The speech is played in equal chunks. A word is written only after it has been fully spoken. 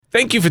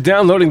Thank you for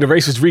downloading the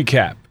Racist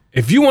Recap.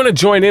 If you want to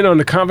join in on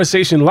the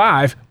conversation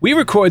live, we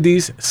record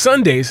these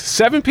Sundays,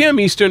 7 p.m.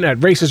 Eastern at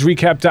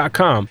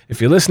racistrecap.com. If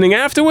you're listening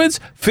afterwards,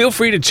 feel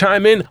free to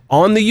chime in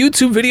on the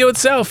YouTube video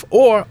itself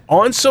or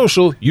on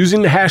social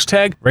using the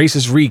hashtag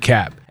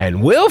 #RacistRecap.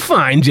 And we'll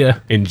find you.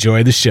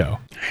 Enjoy the show.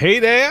 Hey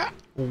there.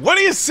 What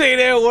do you say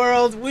there,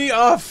 world? We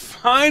are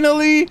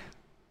finally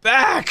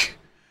back.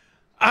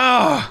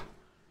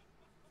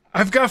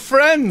 I've got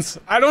friends.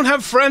 I don't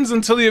have friends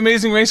until the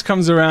Amazing Race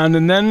comes around,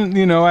 and then,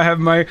 you know, I have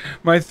my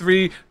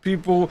 3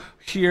 people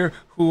here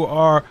who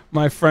are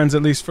my friends,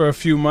 at least for a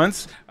few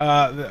months.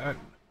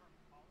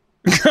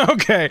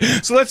 Okay,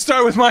 so let's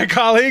start with my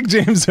colleague,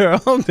 James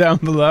Earl, down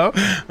below.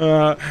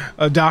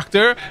 A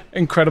doctor,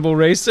 incredible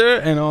racer,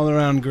 and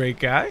all-around great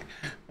guy.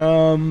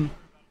 And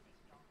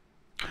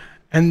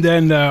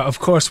then, of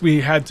course, we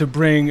had to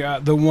bring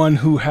the one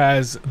who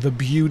has the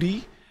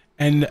beauty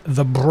and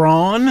the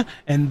brawn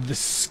and the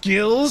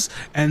skills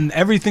and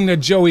everything that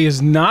Joey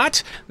is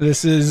not.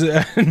 This is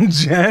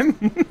Jen.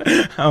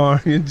 How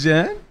are you,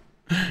 Jen?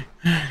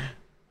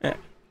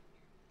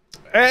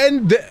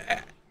 And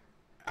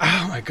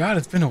oh my God,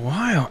 it's been a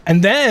while.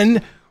 And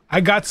then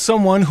I got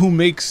someone who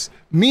makes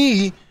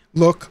me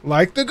look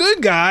like the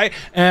good guy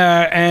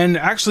and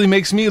actually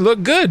makes me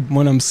look good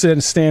when I'm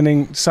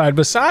standing side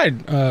by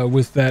side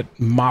with that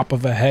mop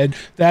of a head.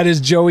 That is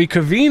Joey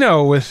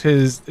Covino with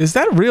his... Is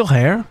that real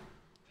hair?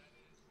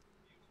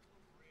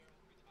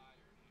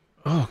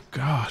 Oh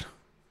God,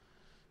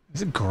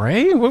 is it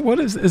gray? What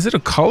is it a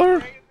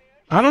color?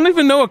 I don't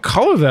even know what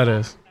color that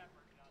is.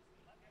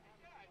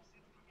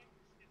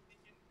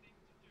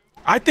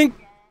 I think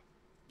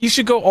you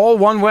should go all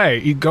one way.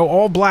 You go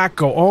all black,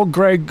 go all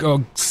gray,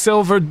 go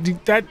silver.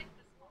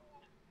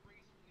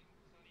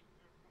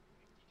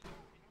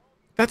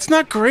 That's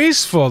not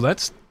graceful.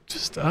 That's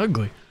just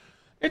ugly.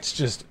 It's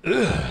just,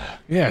 ugh.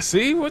 Yeah,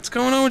 see what's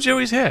going on with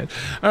Joey's head?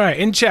 All right,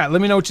 in chat,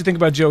 let me know what you think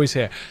about Joey's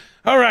hair.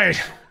 All right.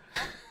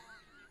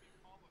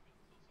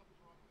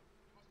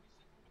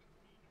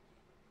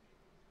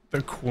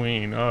 The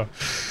Queen. Oh,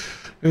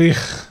 the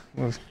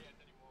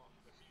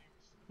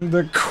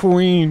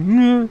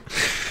Queen.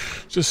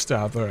 Just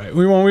stop. All right,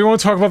 we won't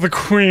talk about the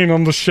Queen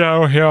on the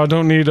show here. I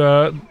don't need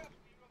a.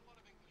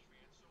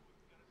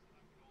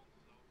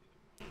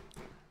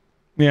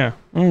 Yeah,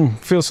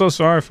 feel so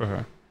sorry for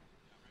her.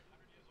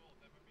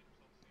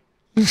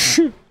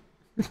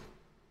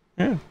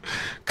 Yeah,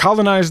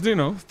 colonized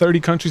 30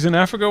 countries in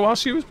Africa while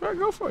she was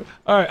pregnant. Go for it.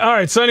 All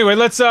right. So anyway,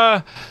 let's.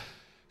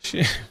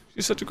 She's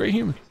such a great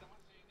human.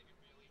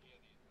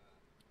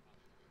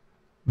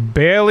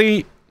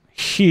 Barely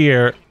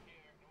here.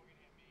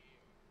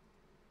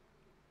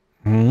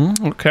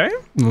 Okay,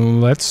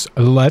 let's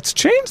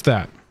change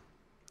that.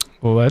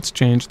 Let's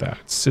change that.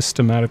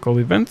 Systematical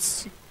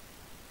events,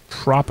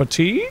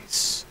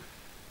 properties.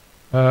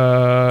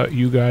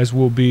 You guys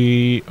will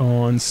be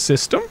on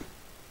system.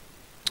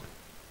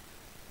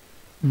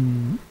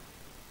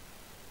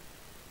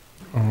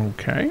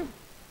 Okay.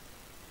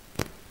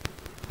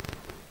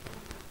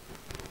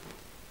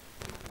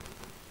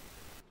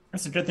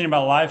 That's a good thing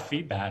about live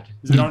feedback.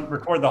 Is you don't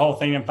record the whole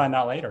thing and find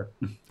out later.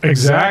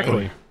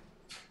 Exactly.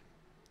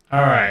 All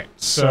right.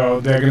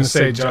 So they're going to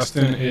say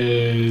Justin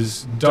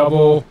is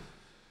double.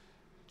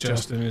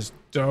 Justin is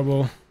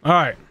double. All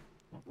right.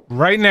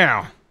 Right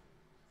now.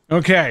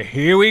 Okay,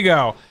 here we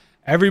go.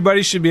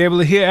 Everybody should be able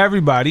to hear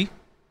everybody.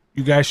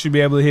 You guys should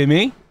be able to hear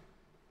me.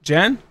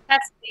 Jen?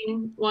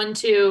 Testing. 1,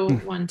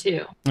 2, 1,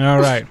 2. All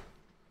right.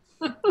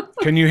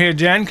 Can you hear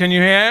Jen? Can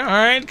you hear? All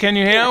right. Can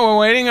you hear? We're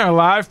waiting our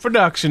live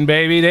production,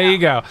 baby. There you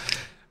go.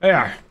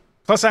 Yeah.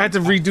 Plus, I had to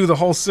redo the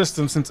whole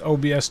system since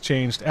OBS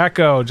changed.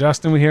 Echo.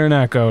 Justin, we hear an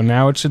echo.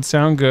 Now it should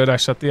sound good. I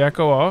shut the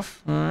echo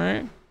off. All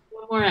right.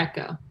 One more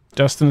echo.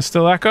 Justin is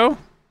still echo?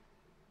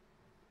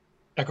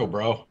 Echo,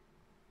 bro.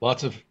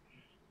 Lots of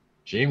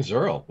James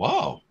Earl.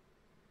 Wow.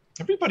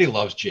 Everybody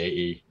loves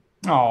J.E.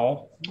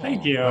 Oh,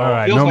 thank you. All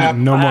right.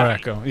 No more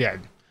echo. Yeah.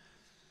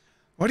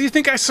 Why do you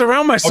think I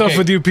surround myself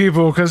with you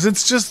people? Because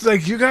it's just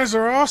like, you guys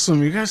are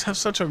awesome. You guys have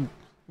such a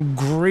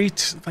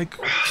great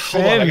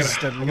fans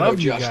that love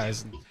you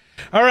guys.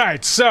 All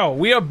right, so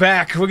we are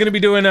back. We're going to be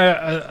doing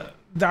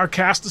our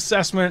cast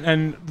assessment,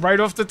 and right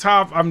off the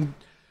top,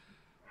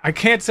 I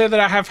can't say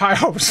that I have high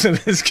hopes in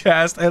this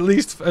cast, at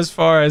least as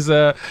far as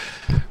You've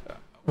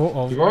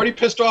already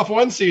pissed off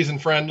one season,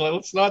 friend.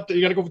 Let's not. You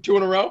got to go for 2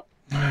 in a row.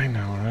 I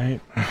know, right?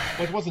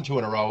 Well, it wasn't 2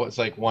 in a row. It's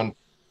like one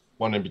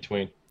in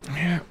between.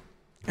 Yeah.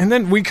 And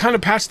then we kind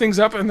of patched things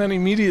up, and then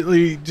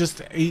immediately,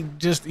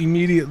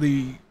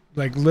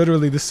 like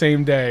literally the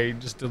same day,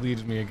 just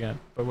deleted me again.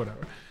 But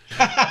whatever.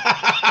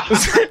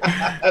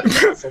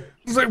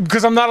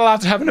 Because I'm not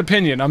allowed to have an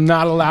opinion. I'm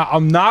not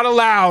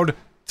allowed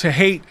to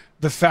hate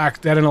the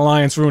fact that an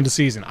alliance ruined a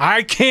season.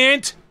 I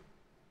can't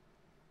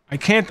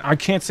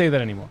say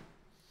that anymore.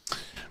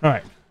 All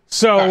right.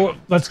 So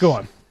let's go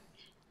on.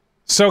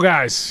 So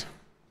guys,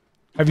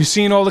 have you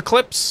seen all the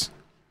clips?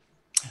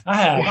 I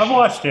have. I've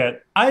watched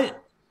it.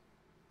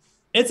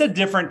 It's a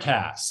different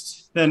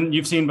cast than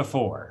you've seen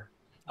before.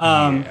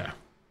 Yeah.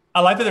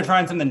 I like that they're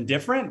trying something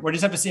different. We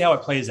just have to see how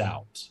it plays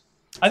out.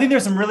 I think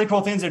there's some really cool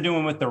things they're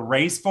doing with the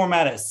race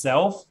format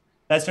itself.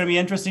 That's going to be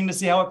interesting to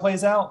see how it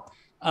plays out.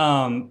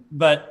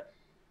 But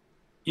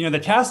the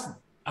cast,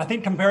 I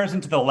think,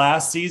 comparison to the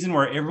last season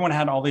where everyone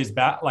had all these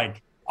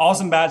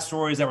awesome bad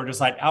stories that were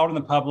just like out in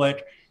the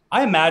public.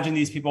 I imagine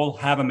these people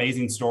have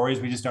amazing stories.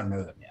 We just don't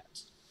know them yet.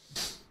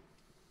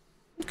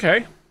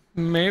 Okay,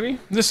 maybe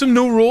there's some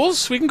new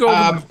rules we can go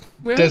over.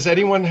 Does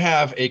anyone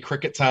have a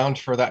cricket sound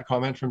for that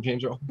comment from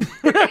Changel?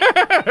 All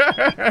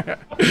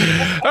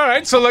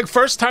right, so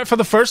for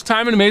the first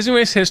time in Amazing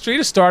Race history,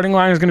 the starting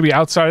line is going to be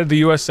outside of the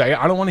USA.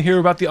 I don't want to hear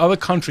about the other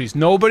countries.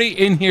 Nobody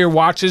in here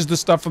watches the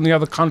stuff from the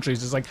other countries.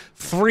 There's like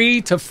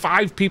 3 to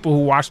 5 people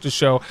who watch the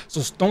show,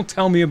 so don't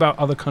tell me about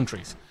other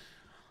countries.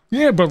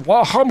 Yeah, but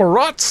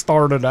Hamarat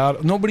started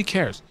out. Nobody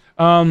cares.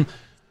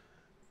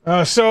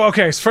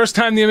 It's first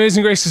time the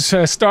Amazing Race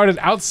has started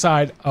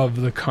outside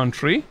of the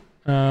country.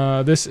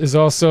 This is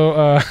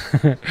also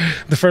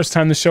the first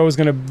time the show is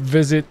going to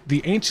visit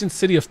the ancient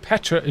city of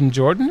Petra in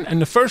Jordan,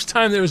 and the first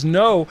time there is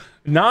no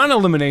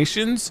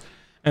non-eliminations,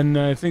 and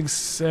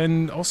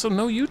and also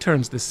no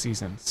U-turns this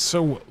season.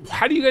 So,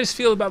 how do you guys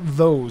feel about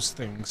those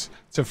things?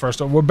 So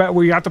first off,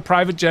 we got the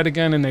private jet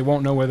again, and they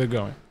won't know where they're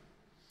going.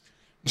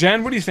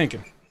 Jen, what are you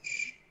thinking?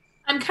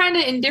 I'm kind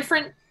of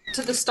indifferent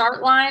to the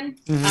start line.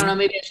 I don't know,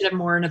 maybe I should have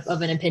more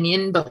of an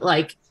opinion, but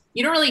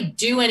you don't really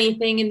do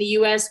anything in the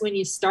US when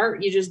you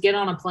start. You just get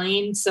on a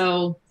plane.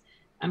 So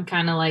I'm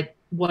kind of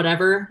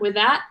whatever with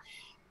that.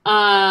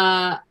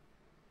 I'm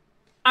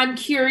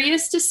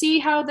curious to see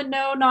how the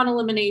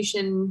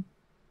non-elimination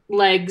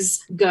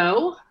legs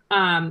go.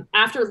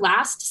 After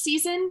last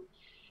season,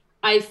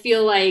 I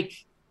feel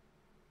like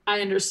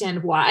I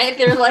understand why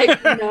they're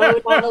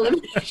no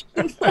non-elimination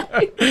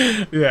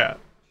legs. Yeah.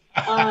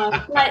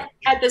 But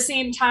at the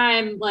same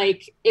time,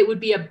 it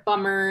would be a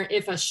bummer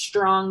if a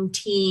strong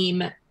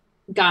team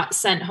got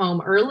sent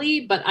home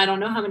early, but I don't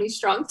know how many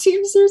strong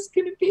teams there's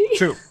going to be.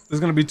 2. There's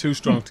going to be 2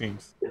 strong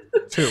teams.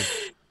 2.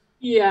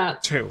 Yeah.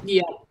 2.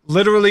 Yeah.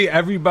 Literally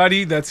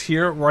everybody that's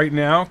here right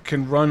now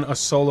can run a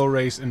solo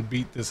race and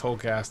beat this whole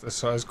cast as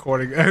far as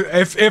according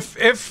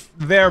if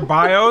their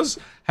bios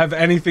have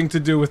anything to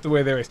do with the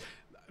way they race.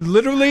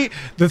 Literally,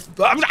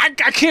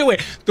 I can't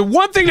wait. The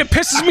one thing that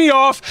pisses me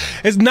off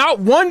is not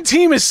one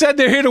team has said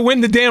they're here to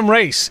win the damn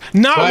race.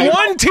 Not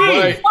one team.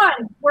 Right.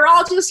 We're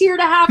all just here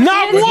to have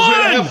Not fun. one. We're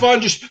just gonna have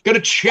fun. Just gonna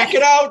check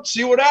it out,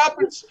 see what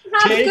happens.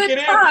 Have Take a good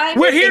it time.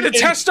 We're here to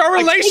test our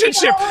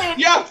relationship.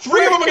 Yeah,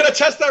 3 of them are gonna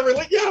test that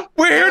relationship. Yeah.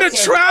 We're here to On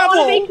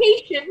travel.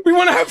 vacation. We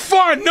want to have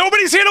fun.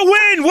 Nobody's here to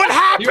win. What The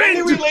happened?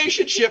 only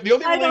relationship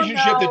I don't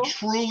that know.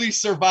 truly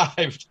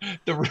survived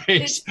the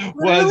race It's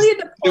was literally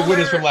the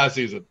winners from last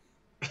season.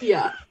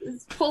 Yeah,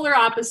 it's polar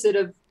opposite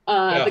of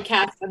the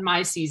cast on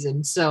my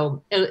season,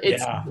 so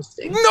it's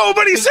interesting.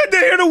 Nobody said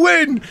they're here to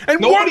win. And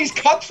Nobody's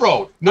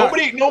cutthroat.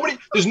 Nobody.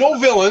 There's no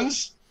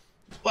villains.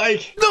 No,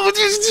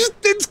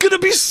 it's gonna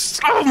be.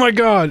 Oh my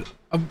god!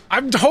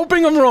 I'm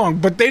hoping I'm wrong,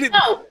 but they didn't.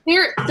 No,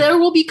 there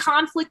will be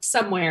conflict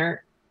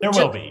somewhere. There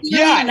will be.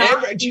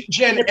 Yeah,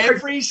 Jen.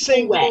 Every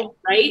single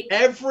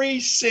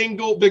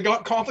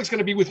the conflict's going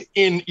to be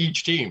within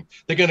each team.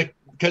 They're going to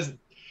because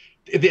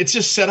it's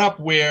just set up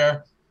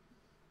where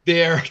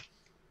they're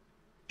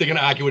going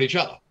to argue with each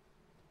other.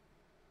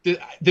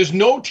 There's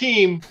no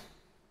team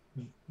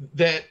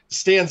that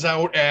stands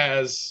out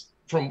as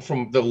from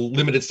the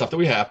limited stuff that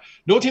we have.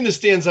 No team that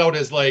stands out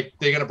as they're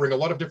going to bring a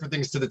lot of different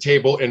things to the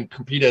table and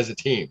compete as a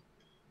team.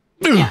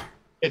 Yeah.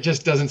 It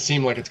just doesn't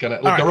seem like it's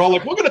gonna. They're all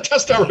we're gonna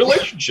test our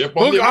relationship.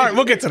 All right,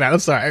 we'll get to that. I'm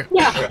sorry.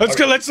 Yeah. Let's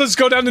go. Let's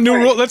go down to new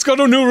rules. Let's go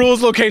to new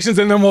rules locations,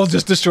 and then we'll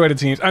just destroy the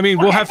teams. I mean,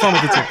 we'll have fun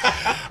with the teams.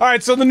 All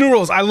right. So the new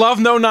rules. I love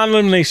no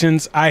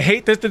non-eliminations. I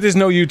hate that there's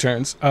no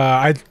U-turns.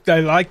 I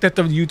like that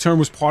the U-turn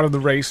was part of the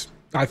race.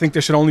 I think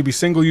there should only be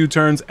single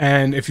U-turns,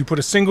 and if you put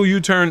a single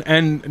U-turn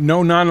and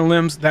no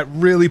non-elims, that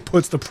really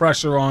puts the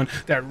pressure on.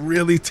 That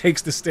really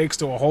takes the stakes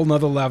to a whole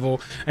nother level,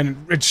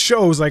 and it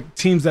shows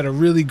teams that are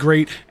really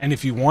great. And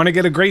if you want to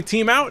get a great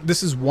team out,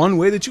 this is one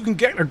way that you can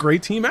get a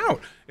great team out,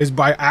 is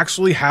by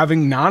actually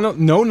having no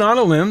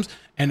non-elims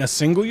and a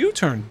single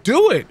U-turn.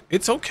 Do it.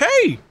 It's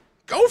okay.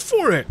 Go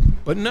for it.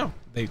 But no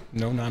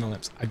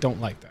non-elims. I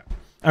don't like that.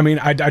 I mean,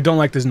 I don't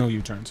like there's no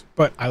U-turns,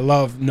 but I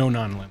love no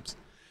non-elims.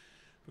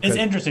 It's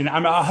interesting.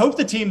 I hope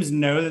the teams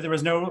know that there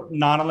was no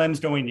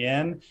non-elims going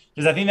in,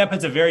 because I think that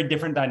puts a very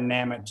different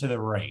dynamic to the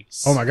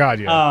race. Oh my God,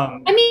 yeah.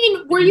 I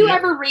mean, were you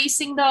ever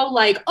racing though?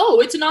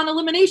 It's a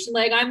non-elimination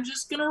leg. I'm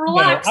just gonna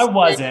relax. No, I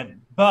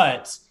wasn't.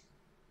 But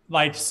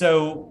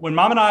so when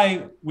Mom and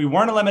I, we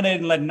weren't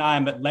eliminated in lead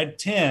 9, but lead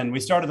 10,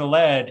 we started the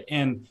lead,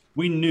 and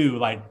we knew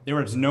there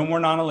was no more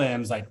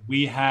non-elims.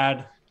 We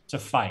had to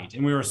fight,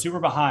 and we were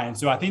super behind.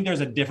 So I think there's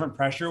a different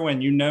pressure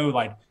when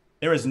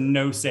there is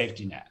no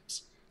safety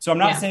net. So I'm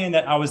not saying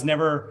that I was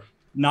never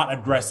not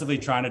aggressively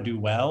trying to do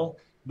well,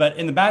 but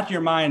in the back of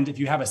your mind, if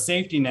you have a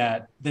safety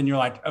net, then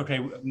you're okay,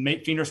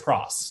 fingers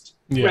crossed.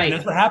 Yeah. Right. And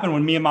that's what happened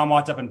when me and Mom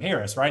walked up in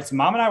Paris, right? So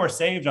Mom and I were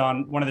saved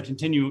on one of the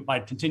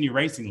continue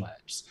racing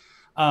legs.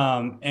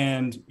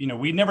 And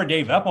we never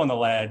gave up on the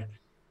lead,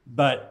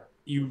 but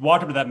you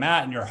walked up to that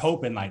mat and you're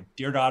hoping, like,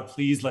 dear God,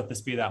 please let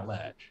this be that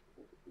lead.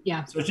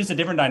 Yeah. So it's just a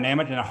different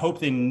dynamic, and I hope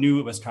they knew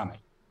it was coming.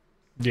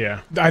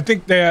 Yeah, I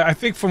think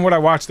from what I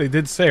watched, they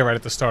did say right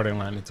at the starting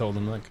line, they told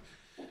them, like,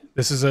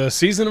 this is a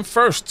season of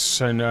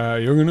firsts, and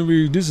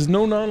this is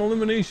no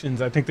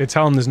non-eliminations. I think they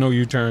tell them there's no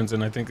U-turns,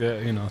 and I think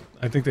that,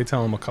 I think they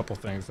tell them a couple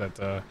things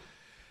that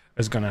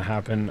is going to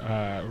happen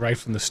right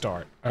from the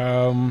start.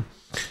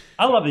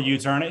 I love the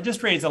U-turn. It just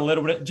creates a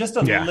little bit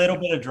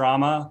of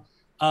drama.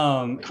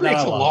 It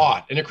creates a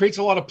lot, and it creates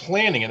a lot of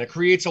planning, and it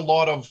creates a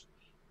lot of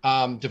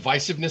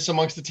divisiveness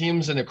amongst the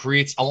teams, and it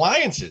creates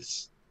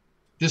alliances.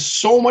 There's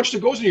so much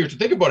that goes in here to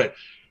think about it.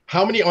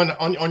 How many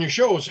on your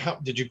shows?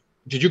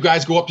 Did you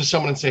guys go up to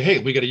someone and say, "Hey,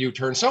 we got a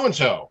U-turn so and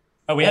so"?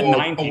 Oh, we had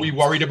 9 teams. Are we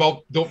worried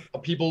about the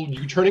people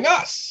U-turning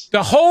us?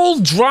 The whole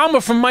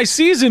drama from my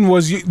season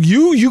was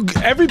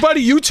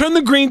everybody U-turn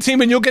the green team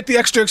and you'll get the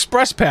extra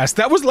express pass.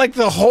 That was like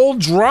the whole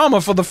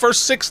drama for the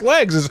first 6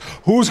 legs is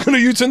who's going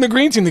to U-turn the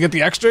green team to get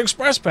the extra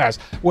express pass.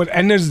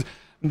 I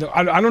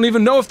don't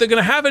even know if they're going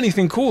to have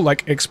anything cool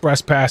like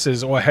express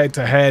passes or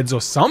head-to-heads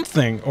or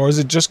something, or is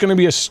it just going to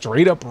be a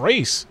straight-up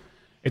race?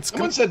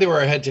 Someone said they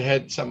were a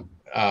head-to-head.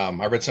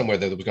 I read somewhere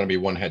that there was going to be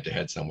one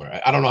head-to-head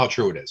somewhere. I don't know how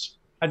true it is.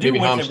 I do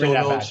wish they bring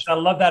that back. I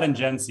love that in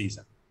Jen's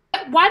season.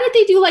 Why did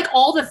they do like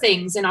all the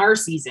things in our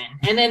season,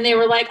 and then they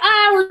were like,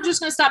 we're just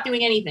going to stop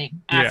doing anything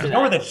after that?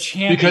 Or the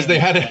champion. Because they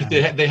had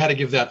to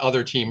give that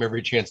other team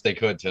every chance they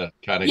could to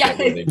kind of get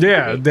where they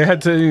they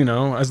had to,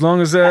 as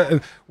long as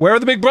where are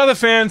the Big Brother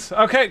fans?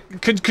 Okay,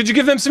 could you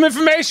give them some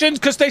information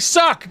because they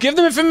suck? Give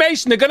them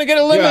information. They're going to get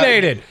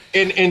eliminated.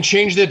 Yeah, and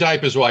change their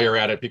diapers while you're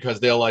at it because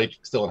they're like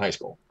still in high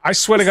school. I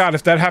swear to God,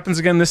 if that happens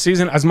again this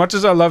season, as much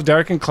as I love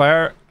Derek and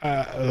Claire,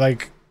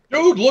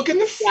 dude, look in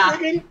the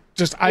friggin'.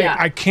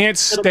 I can't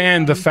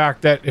stand the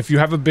fact that if you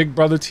have a Big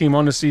Brother team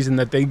on the season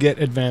that they get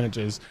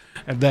advantages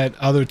and that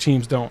other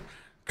teams don't.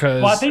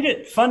 Well, I think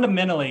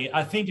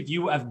if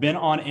you have been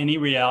on any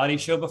reality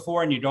show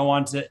before and you go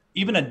on to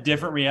even a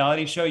different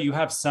reality show, you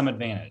have some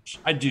advantage.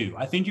 I do.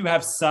 I think you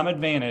have some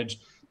advantage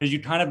because you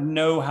kind of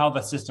know how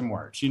the system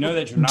works. You know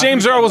that you're not.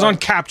 James Earl was on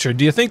Capture.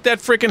 Do you think that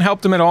freaking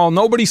helped him at all?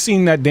 Nobody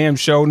seen that damn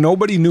show.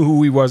 Nobody knew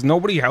who he was.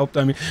 Nobody helped.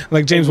 I mean,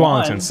 like James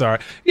Wallington, sorry.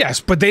 Yes,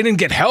 but they didn't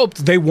get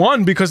helped. They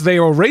won because they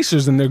are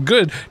racers and they're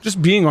good.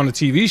 Just being on a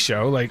TV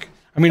show,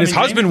 his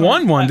husband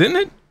won one, didn't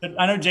it?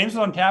 I know James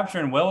was on Capture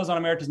and Will was on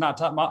America's Next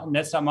Top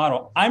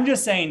Model. I'm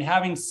just saying,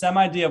 having some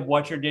idea of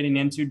what you're getting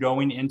into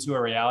going into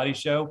a reality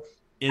show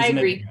is an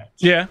advantage.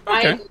 Yeah.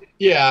 Okay.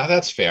 Yeah,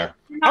 that's fair.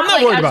 I'm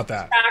not worried about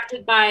that.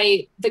 Distracted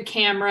by the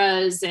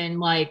cameras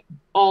and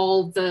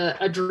all the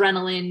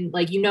adrenaline,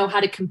 how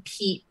to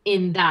compete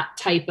in that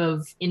type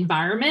of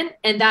environment,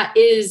 and that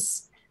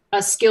is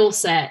a skill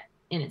set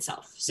in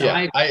itself. So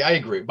yeah, I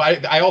agree,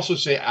 but I also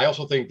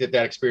think that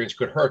experience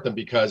could hurt them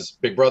because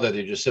Big Brother,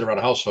 they just sit around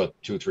a house for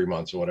 2-3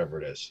 months or whatever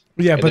it is.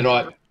 Yeah,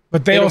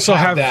 but they also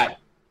have that.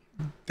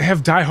 They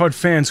have diehard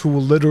fans who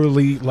will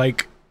literally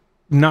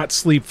not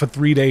sleep for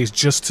 3 days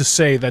just to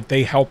say that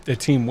they helped their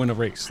team win a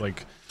race.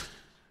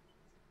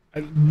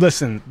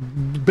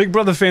 Listen, Big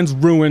Brother fans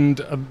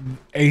ruined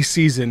a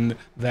season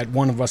that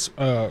one of us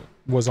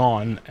was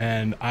on,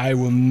 and I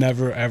will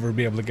never ever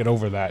be able to get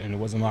over that, and it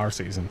wasn't our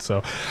season.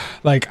 So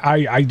I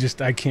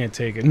can't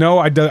take it. No,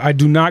 I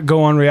do not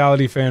go on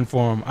Reality Fan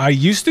Forum. I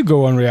used to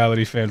go on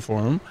Reality Fan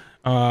Forum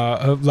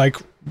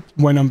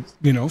when I'm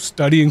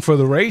studying for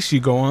the race,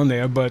 you go on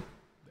there, but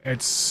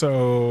it's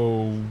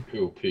so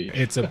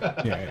it's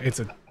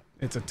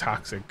a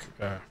toxic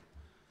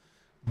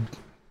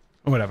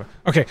whatever.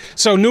 Okay,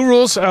 so new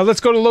rules. Let's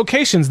go to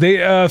locations.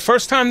 They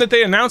first time that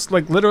they announced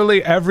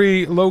literally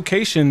every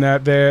location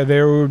that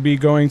they would be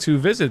going to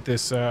visit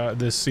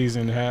this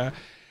season.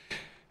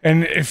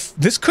 And if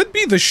this could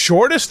be the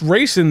shortest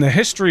race in the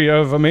history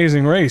of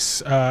Amazing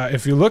Race,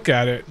 if you look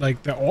at it,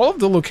 all of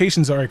the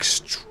locations are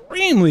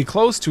extremely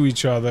close to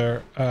each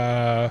other.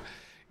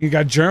 You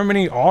got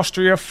Germany,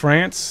 Austria,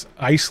 France,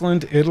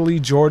 Iceland, Italy,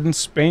 Jordan,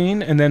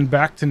 Spain, and then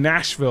back to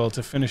Nashville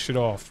to finish it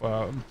off.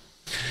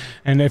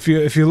 And if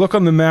you look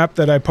on the map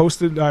that I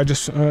posted,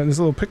 there's a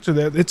little picture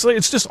there.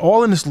 It's just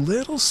all in this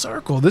little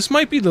circle. This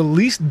might be the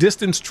least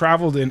distance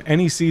traveled in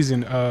any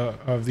season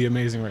of the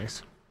Amazing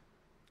Race.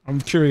 I'm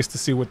curious to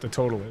see what the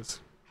total is.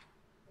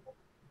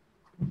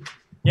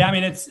 Yeah, I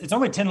mean it's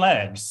only 10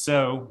 legs,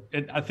 so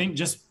I think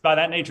just by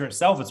that nature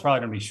itself, it's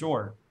probably going to be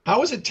short.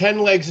 How is it 10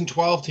 legs and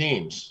 12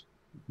 teams?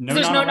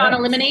 There's no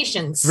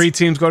non-eliminations. 3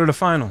 teams go to the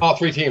final. Oh,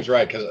 3 teams,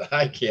 right? Because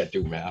I can't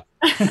do math.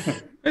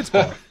 It's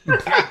fun.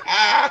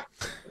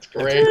 That's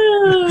great.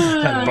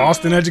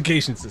 Boston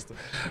education system.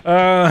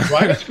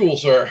 Private school,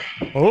 sir.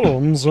 Oh,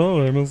 I'm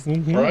sorry.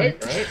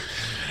 Right.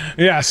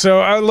 Yeah, so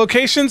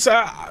locations,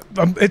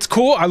 it's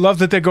cool. I love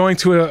that they're going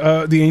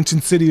to the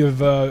ancient city of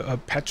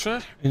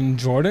Petra in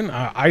Jordan.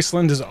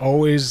 Iceland is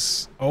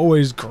always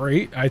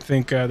great. I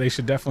think they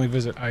should definitely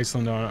visit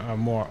Iceland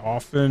more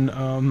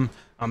often.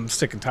 I'm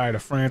sick and tired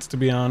of France, to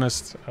be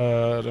honest.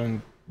 Not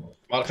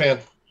a fan.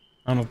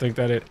 I don't think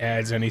that it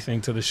adds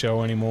anything to the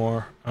show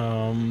anymore.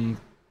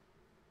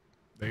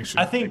 They should.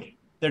 I think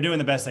they're doing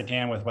the best they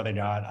can with what they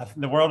got.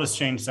 The world has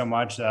changed so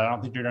much that I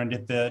don't think you're going to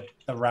get the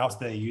routes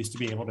that they used to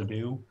be able to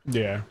do.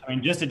 Yeah. I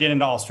mean, just to get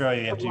into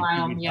Australia, you have to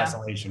do Yeah.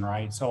 isolation,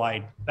 right? So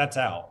like that's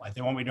out. Like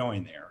they won't be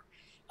doing there.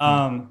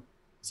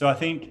 So I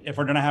think if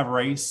we're going to have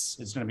race,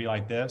 it's going to be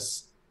like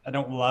this. I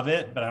don't love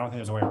it, but I don't think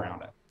there's a way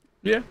around it.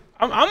 Yeah,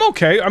 I'm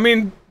okay. I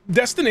mean,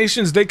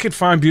 destinations, they could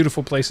find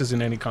beautiful places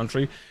in any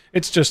country.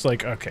 It's just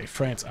like, okay,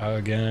 France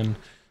again.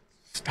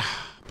 Stop.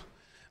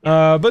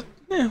 But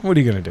what are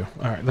you going to do?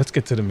 All right, let's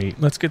get to the meat.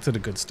 Let's get to the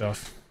good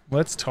stuff.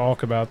 Let's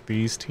talk about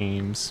these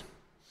teams.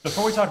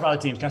 Before we talk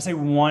about the teams, can I say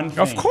one thing?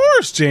 Of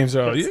course, James.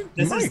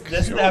 This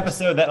is the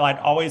episode that like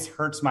always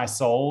hurts my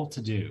soul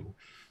to do.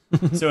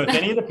 So if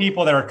any of the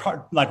people that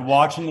are like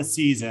watching the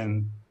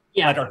season,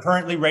 like are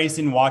currently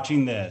racing,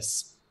 watching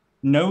this,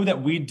 know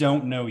that we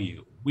don't know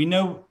you. We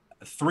know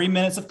 3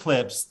 minutes of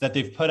clips that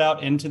they've put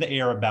out into the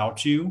air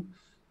about you.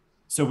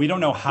 So we don't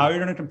know how you're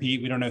going to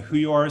compete. We don't know who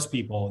you are as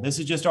people. This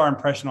is just our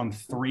impression on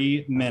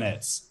 3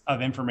 minutes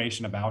of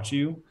information about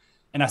you.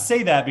 And I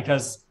say that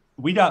because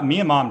me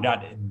and Mom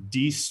got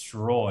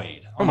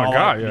destroyed. Oh my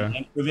God, yeah.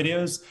 Intro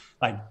videos.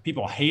 Like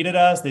people hated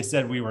us. They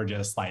said we were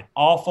just like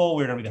awful.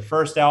 We were going to be the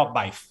first out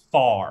by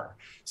far.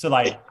 So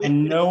like, I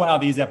know how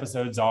these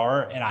episodes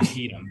are and I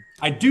hate them.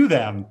 I do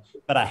them,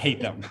 but I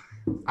hate them.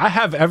 I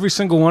have every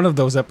single one of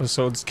those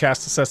episodes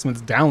cast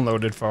assessments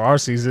downloaded for our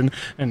season,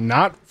 and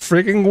not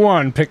freaking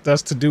one picked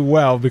us to do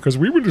well because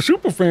we were the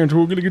super fans who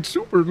were going to get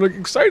super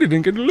excited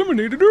and get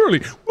eliminated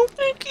early. Well,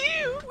 thank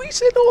you. We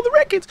set all the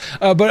records.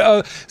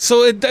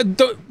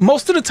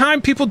 Most of the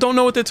time, people don't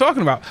know what they're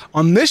talking about.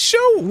 On this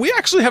show, we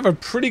actually have a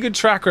pretty good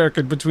track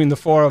record between the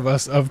four of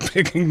us of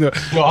picking the.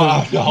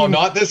 No,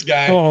 not this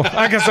guy. Oh,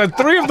 like I said,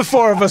 3 of the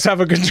 4 of us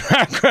have a good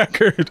track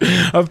record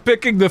of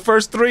picking the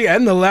first 3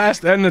 and the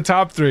last and the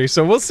top 3.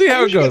 So we'll see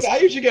how it goes. I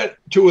usually get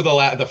 2 of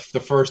the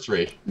first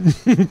 3,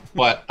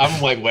 but I'm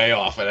like way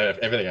off at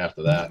everything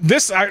after that.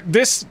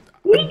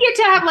 We get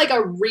to have like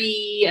a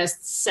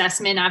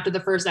reassessment after the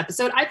first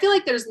episode. I feel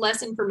like there's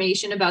less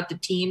information about the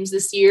teams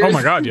this year. Oh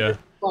my God, yeah.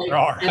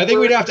 I think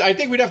we'd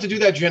have to do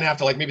that, Jen,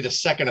 after like maybe the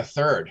second or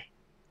third.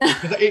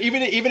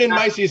 even in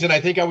my season, I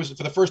think I was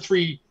for the first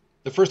 3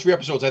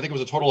 episodes. I think it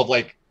was a total of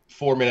like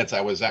 4 minutes.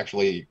 I was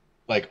actually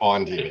like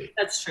on TV.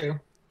 That's true.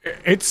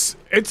 It's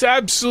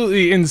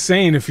absolutely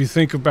insane if you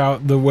think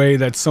about the way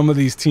that some of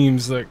these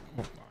teams like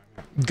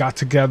got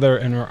together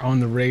and are on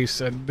the race.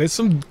 And there's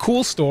some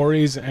cool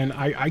stories, and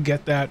I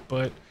get that,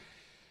 but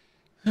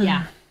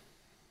yeah.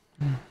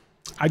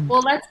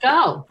 Well, let's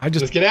go.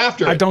 Let's get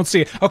after it. I don't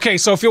see it. Okay,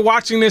 so if you're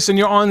watching this and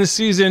you're on the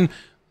season,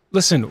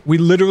 listen, we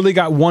literally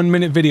got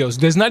 1-minute videos.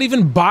 There's not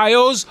even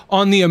bios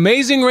on the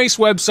Amazing Race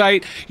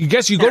website. You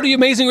go to the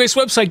Amazing Race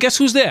website, guess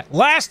who's there?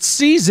 Last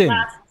season.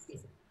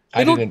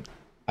 I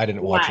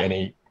didn't watch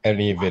any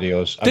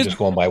videos. I'm just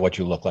going by what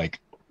you look like.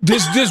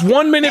 There's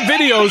 1-minute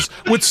videos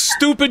with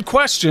stupid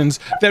questions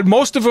that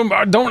most of them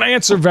don't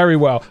answer very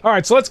well. All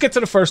right, so let's get to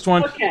the first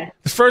one. Okay.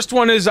 The first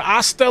one is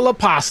Asta La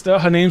Pasta.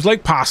 Her name's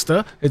like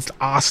pasta. It's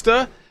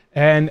Asta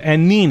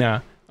and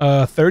Nina,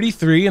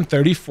 33 and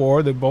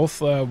 34. They're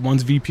both,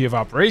 one's VP of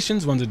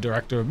operations, one's a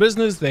director of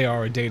business. They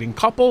are a dating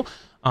couple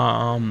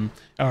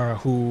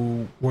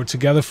who were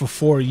together for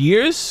 4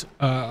 years.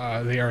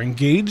 They are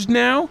engaged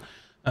now.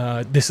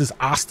 This is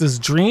Asta's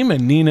dream,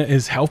 and Nina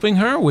is helping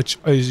her, which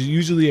is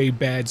usually a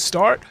bad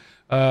start.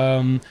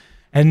 And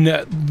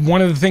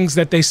one of the things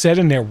that they said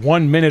in their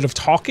 1 minute of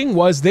talking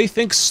was they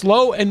think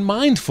slow and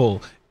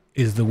mindful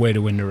is the way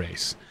to win the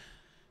race.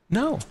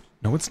 No,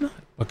 it's not.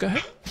 But go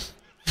ahead.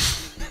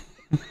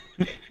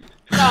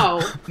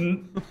 So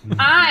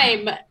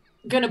I'm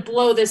gonna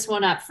blow this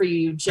one up for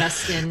you,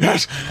 Justin.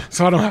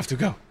 So I don't have to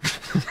go.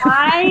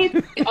 I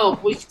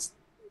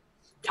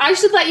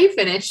should let you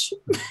finish.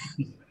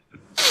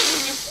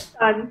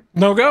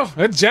 No, go.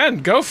 Jen,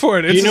 go for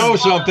it. She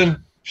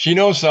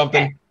knows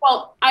something. Okay.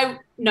 Well, I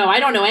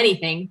don't know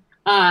anything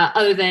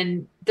other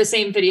than the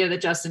same video that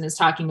Justin is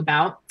talking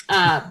about.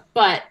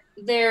 But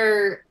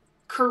their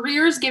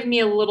careers give me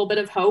a little bit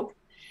of hope.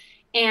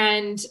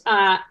 And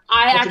I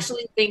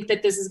actually think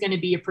that this is going to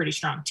be a pretty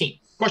strong team.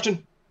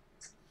 Question.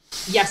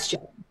 Yes,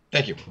 Joe.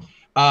 Thank you.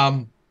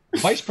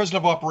 Vice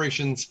President of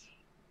Operations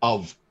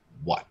of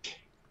what?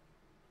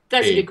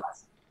 That's a good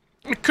question.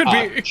 It could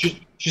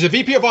be. She's a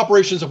VP of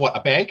Operations of what? A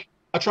bank?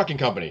 A trucking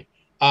company?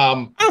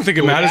 I don't think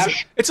it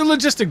matters. It's a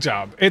logistic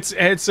job.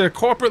 It's a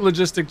corporate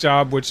logistic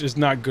job, which is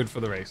not good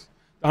for the race.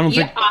 I don't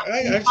think.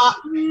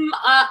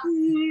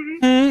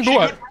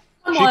 What?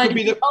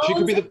 She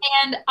could be the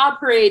and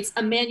operates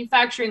a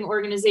manufacturing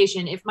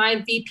organization. If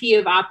my VP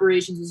of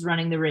Operations was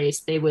running the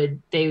race, it would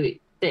do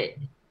it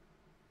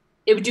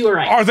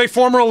right. Are they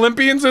former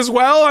Olympians as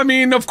well? I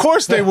mean, of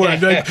course they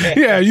would.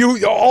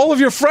 All of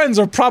your friends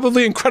are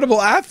probably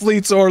incredible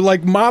athletes or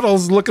like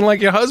models looking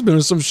like your husband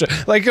or some shit.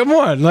 Like, come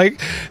on,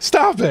 like,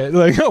 stop it.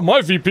 Like, oh,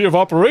 my VP of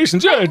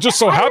operations, it just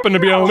so happened to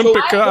be an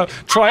Olympic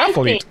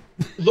triathlete.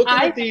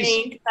 I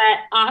think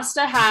that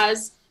Asta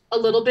has a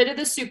little bit of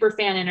the super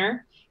fan in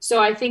her.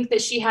 So I think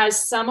that she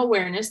has some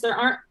awareness. There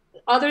aren't,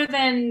 other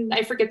than,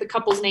 I forget the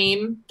couple's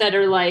name, that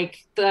are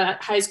like the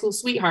high school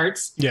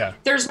sweethearts. Yeah.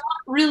 There's not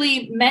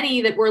really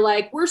many that were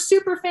like, we're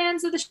super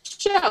fans of the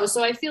show.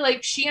 So I feel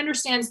like she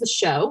understands the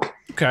show.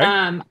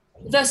 Okay.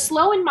 The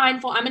slow and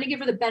mindful, I'm going to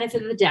give her the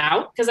benefit of the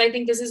doubt, because I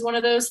think this is one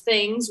of those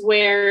things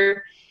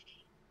where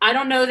I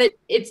don't know that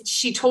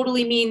she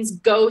totally means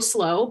go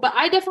slow, but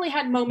I definitely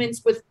had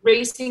moments with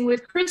racing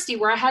with Christy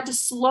where I had to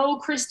slow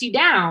Christy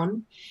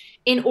down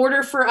in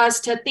order for us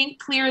to think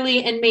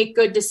clearly and make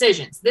good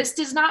decisions. This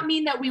does not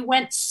mean that we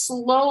went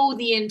slow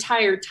the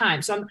entire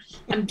time. So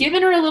I'm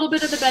giving her a little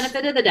bit of the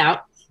benefit of the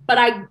doubt, but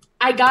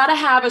I gotta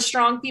have a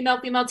strong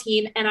female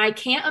team, and I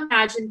can't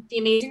imagine The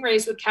Amazing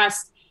Race would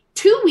cast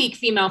 2 weak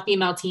female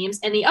teams,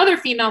 and the other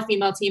female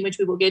team, which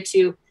we will get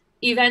to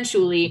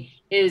eventually,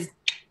 is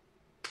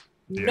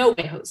no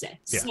way Jose.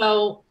 Yeah.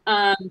 So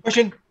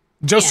question,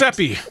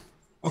 Giuseppe.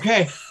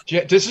 Okay,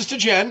 this is to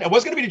Jen. It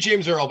was going to be to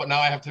James Earl, but now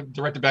I have to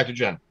direct it back to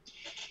Jen.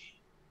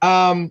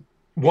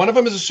 One of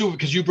them is a super,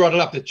 because you brought it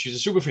up that she's a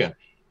super fan.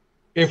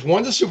 If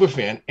one's a super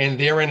fan and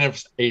they're in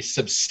a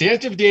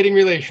substantive dating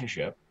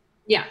relationship,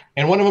 yeah,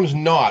 and one of them's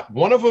not,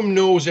 one of them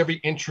knows every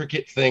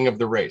intricate thing of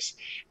the race,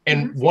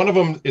 and one of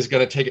them is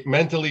going to take it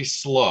mentally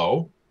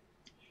slow,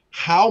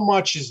 how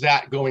much is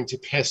that going to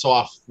piss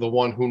off the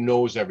one who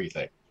knows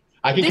everything?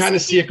 I can kind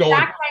of see it going. This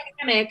is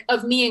the dynamic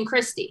of me and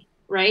Christy,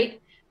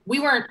 right? We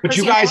weren't. But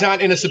you guys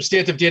aren't in a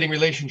substantive dating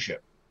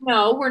relationship.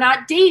 No, we're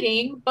not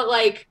dating, but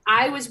like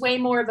I was way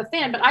more of a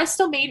fan, but I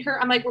still made her,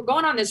 I'm like, we're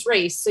going on this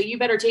race, so you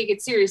better take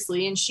it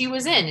seriously. And she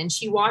was in, and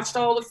she watched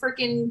all the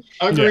freaking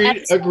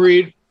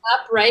Agreed.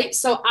 Up, right?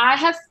 So I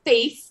have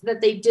faith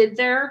that they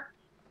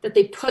that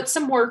they put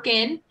some work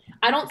in.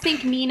 I don't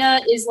think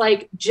Mina is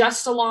like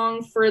just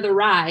along for the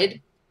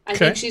ride. I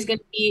think she's going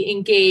to be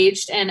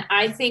engaged. And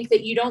I think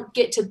that you don't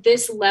get to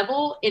this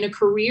level in a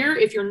career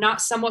if you're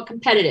not somewhat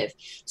competitive.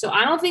 So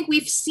I don't think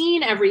we've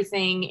seen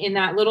everything in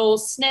that little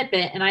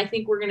snippet. And I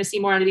think we're going to see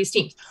more out of these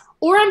teams.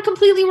 Or I'm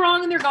completely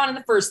wrong and they're gone in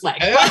the first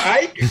leg.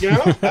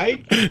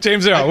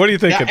 James Earl, what are you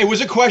thinking? Yeah, it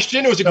was a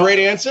question. It was a great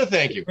answer.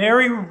 Thank you.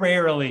 Very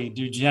rarely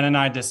do Jen and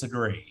I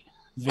disagree.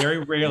 Very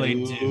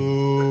rarely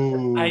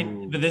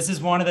do. But this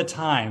is one of the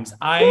times.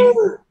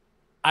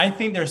 I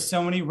think there's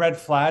so many red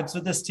flags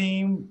with this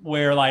team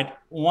where like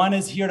one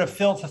is here to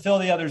fulfill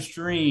the other's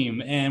dream.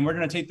 And we're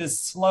going to take this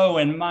slow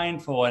and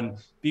mindful and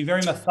be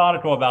very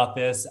methodical about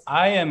this.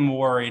 I am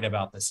worried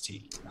about this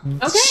team.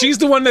 Okay. She's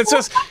the one that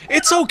says,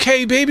 it's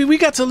okay, baby. We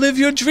got to live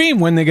your dream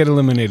when they get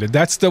eliminated.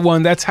 That's the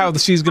one. That's how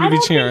she's going to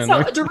be cheering. So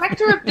a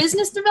director of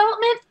business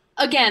development,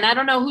 again, I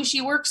don't know who she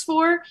works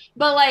for,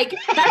 but like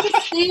that's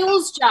a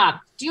sales job.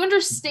 Do you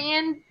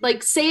understand?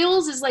 Like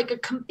sales is like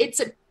it's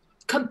a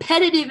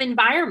competitive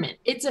environment.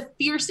 It's a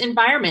fierce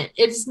environment.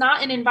 It's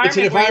not an environment. It's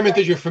an environment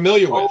that you're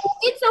familiar with.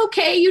 It's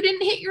okay. You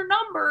didn't hit your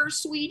number,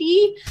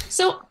 sweetie.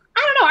 So I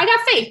don't know. I got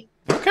faith.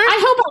 Okay. I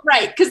hope I'm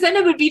right, because then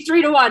it would be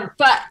 3-1.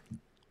 But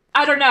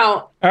I don't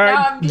know. All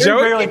right,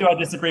 Joey, rarely do I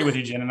disagree with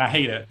you, Jen, and I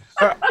hate it.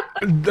 All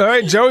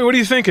right, Joey, what are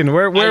you thinking?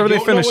 Where are they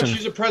finishing? I don't know what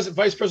she's a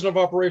vice president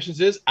of operations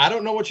is. I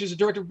don't know what she's a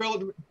director of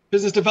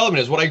business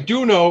development is. What I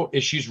do know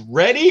is she's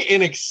ready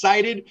and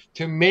excited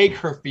to make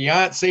her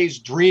fiance's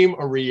dream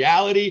a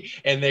reality,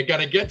 and they're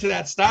gonna get to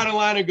that starting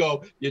line and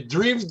go, "Your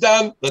dream's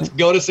done. Let's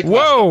go to sequester."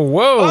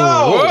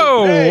 Whoa!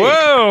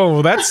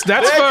 That's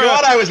Thank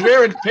God I was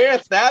wearing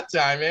pants that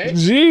time, eh?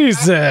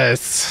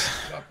 Jesus.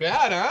 Not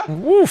bad, huh?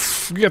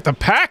 Woof! You got the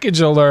package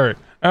alert.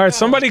 All right,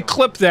 somebody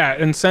clip that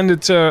and send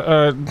it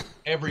to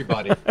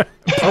everybody.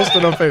 Post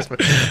it on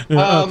Facebook.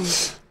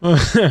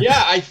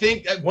 Yeah, I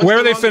think. Where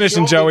are they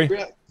finishing, Joey?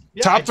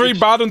 Top 3,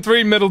 bottom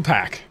 3, middle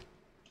pack.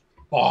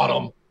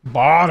 Bottom.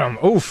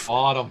 Oof.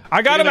 Bottom.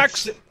 I got him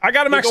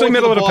actually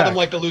middle of the pack.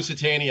 Like the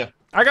Lusitania.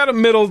 I got a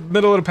middle of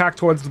the pack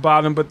towards the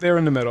bottom, but they're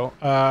in the middle.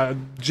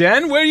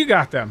 Jen, where you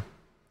got them?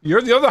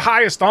 You're the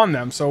highest on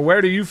them, so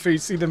where do you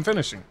see them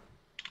finishing?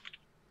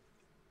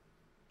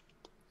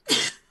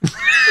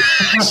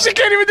 She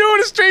can't even do it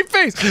with a straight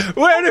face.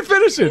 Where are they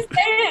finishing? I'm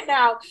saying it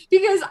now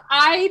because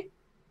I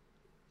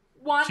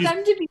want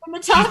them to be in the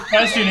top. She's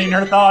questioning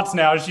her thoughts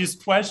now. She's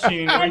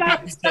questioning. And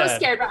I'm so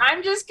scared, but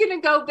I'm just gonna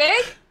go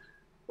big.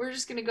 We're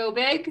just gonna go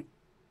big.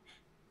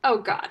 Oh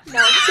God, no!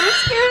 I'm so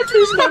scared.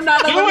 There's no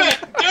not. Do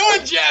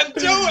it, Jen.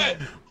 Do it.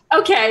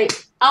 Okay,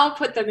 I'll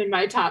put them in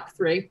my top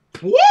 3.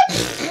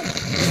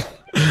 What?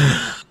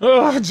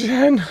 Oh,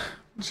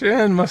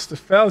 Jen must have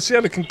fell. She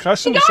had a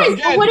concussion. Guys, or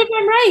what if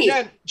I'm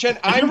right? Jen,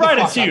 I'm right.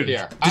 It's you.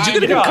 There. Did you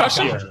get a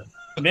concussion?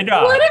 What if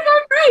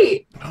I'm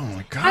right? Oh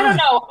my God. I don't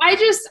know.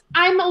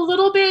 I'm a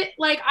little bit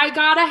like I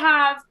gotta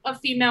have a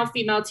female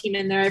team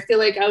in there. I feel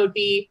like I would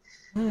be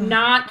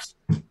not.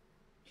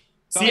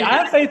 See, I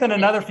have faith in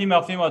another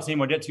female team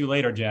we'll get to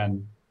later,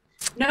 Jen.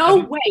 No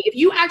way. If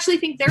you actually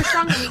think they're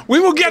strong, we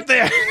will get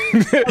there.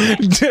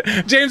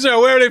 James Earl,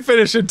 where are they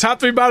finishing?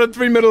 Top 3, bottom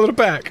 3, middle of the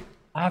pack.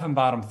 I have them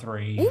bottom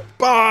 3.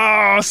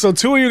 So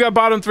 2 of you got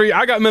bottom 3.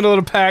 I got middle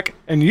of the pack,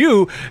 and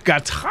you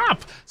got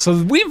top.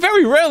 So we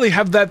very rarely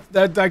have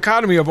that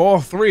dichotomy of all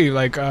 3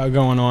 like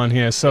going on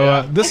here.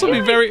 So this will be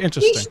very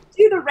interesting. We should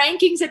do the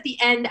rankings at the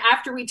end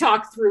after we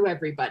talk through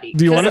everybody.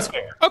 Do you want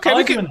to? Okay,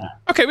 we can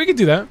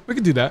do that. We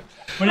can do that.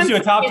 We'll just do a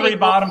top 3,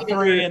 bottom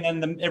 3,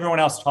 and then everyone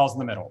else falls in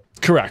the middle.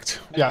 Correct.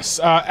 Yes.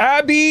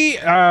 Abby.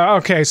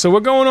 Okay, so we're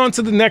going on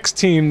to the next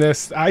team.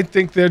 I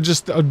think they're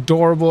just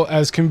adorable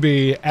as can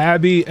be.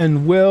 Abby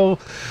and Will,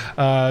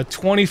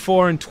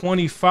 24 and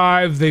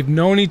 25. They've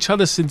known each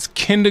other since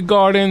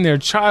kindergarten. They're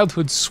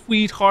childhood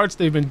sweethearts.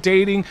 They've been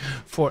dating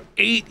for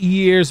 8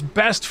 years.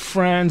 Best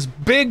friends.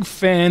 Big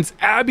fans.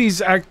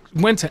 Abby's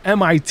went to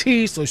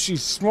MIT, so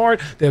she's smart.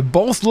 They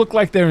both look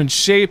like they're in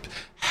shape.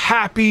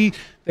 Happy.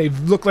 They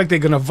look like they're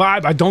going to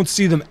vibe. I don't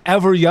see them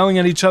ever yelling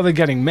at each other,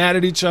 getting mad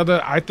at each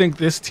other. I think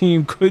this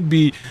team could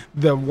be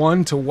the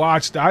one to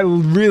watch. I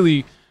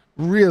really,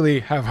 really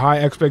have high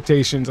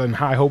expectations and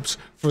high hopes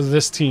for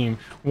this team.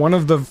 One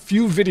of the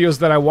few videos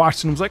that I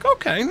watched and was like,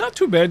 okay, not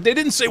too bad. They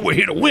didn't say we're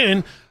here to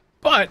win,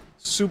 but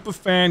super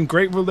fan,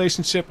 great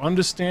relationship,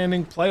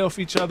 understanding, play off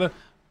each other.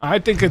 I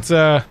think it's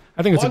a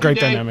great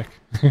dynamic.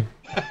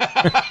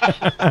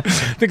 I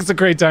think it's a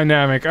great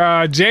dynamic.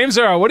 James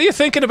Earl, what are you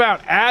thinking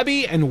about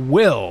Abby and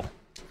Will?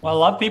 Well,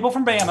 I love people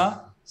from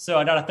Bama, so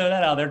I gotta throw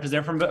that out there because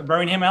they're from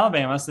Birmingham,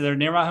 Alabama, so they're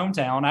near my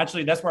hometown.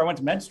 Actually, that's where I went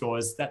to med school,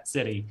 is that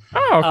city.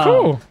 Oh,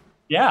 cool.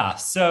 Yeah,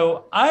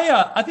 so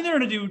I think they're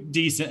gonna do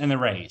decent in the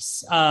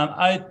race.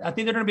 I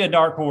think they're gonna be a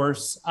dark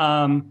horse.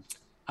 I'm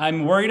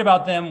worried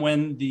about them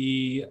when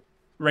the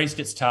race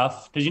gets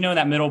tough, because in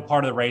that middle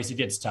part of the race it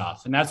gets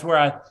tough, and that's where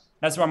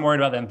I'm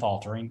worried about them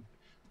faltering.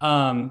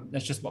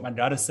 That's just what my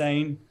gut is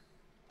saying.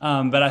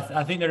 But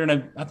I think they're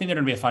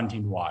gonna be a fun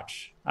team to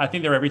watch. I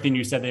think they're everything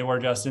you said they were,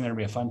 Justin. They're gonna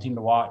be a fun team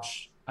to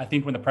watch. I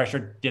think when the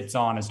pressure gets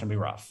on, it's gonna be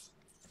rough.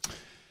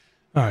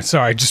 All right,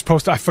 sorry,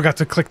 I forgot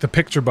to click the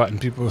picture button.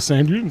 People were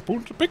saying, you didn't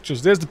post the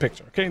pictures. There's the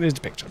picture. Okay, there's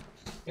the picture.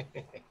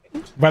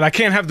 But I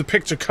can't have the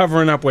picture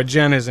covering up where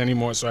Jen is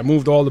anymore, so I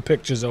moved all the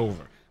pictures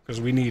over because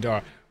we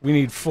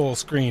need full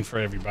screen for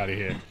everybody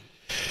here.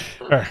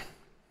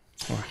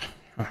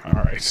 All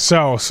right,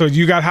 so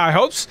you got high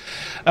hopes.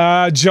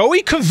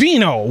 Joey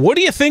Covino, what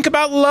do you think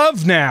about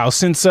love now,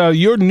 since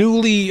you're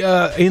newly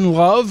in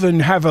love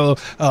and have a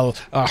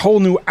whole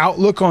new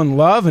outlook on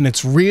love, and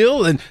it's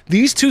real, and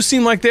these two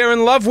seem like they're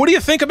in love. What do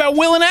you think about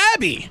Will and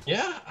Abby?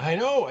 Yeah, I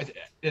know.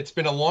 It's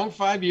been a long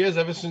 5 years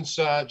ever since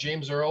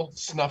James Earl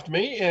snuffed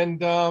me,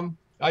 and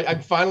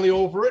I'm finally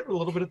over it, a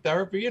little bit of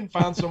therapy, and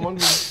found someone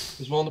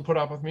who's willing to put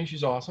up with me.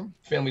 She's awesome.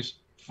 Family's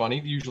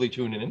funny, usually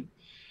tuning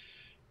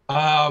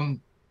in.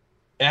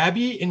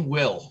 Abby and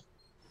Will,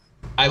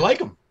 I like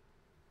them.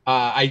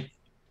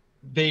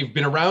 They've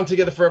been around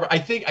together forever. I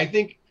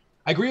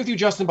agree with you,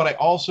 Justin, but I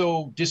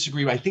also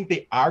disagree. I think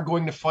they are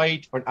going to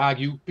fight or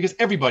argue because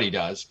everybody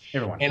does.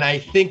 Everyone. And I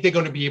think they're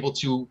going to be able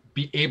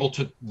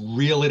to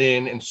reel it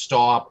in and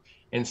stop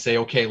and say,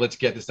 okay, let's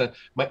get this done.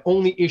 My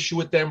only issue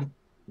with them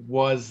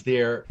was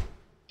their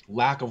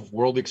lack of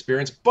world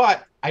experience,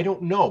 but I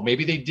don't know.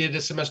 Maybe they did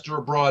a semester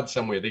abroad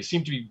somewhere. They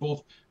seem to be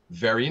both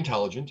very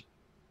intelligent.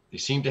 They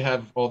seem to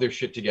have all their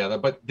shit together,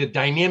 but the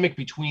dynamic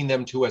between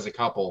them two as a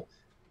couple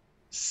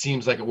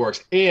seems like it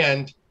works.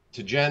 And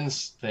to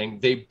Jen's thing,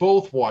 they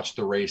both watch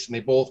the race and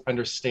they both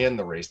understand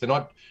the race.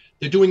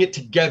 They're doing it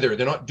together.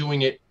 They're not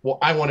doing it, well,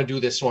 I want to do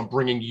this, so I'm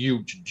bringing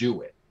you to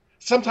do it.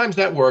 Sometimes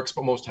that works,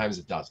 but most times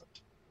it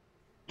doesn't.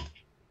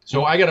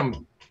 So I got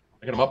them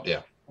up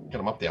there. Got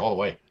them up there all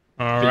the way.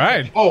 All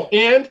right. Oh,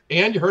 and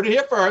you heard it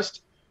here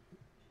first.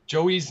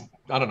 Joey's,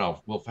 I don't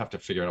know. We'll have to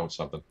figure out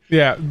something.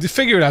 Yeah,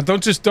 figure it out.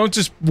 Don't just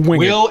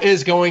wing it. Will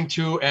is going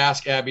to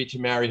ask Abby to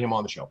marry him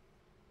on the show.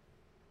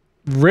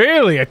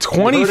 Really? At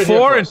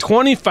 24 and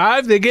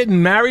 25, they're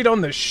getting married on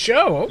the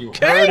show?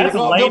 Okay. That's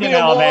late in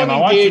Alabama. I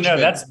want you to know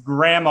that's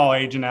grandma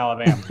age in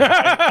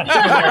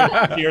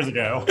Alabama. Years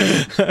ago.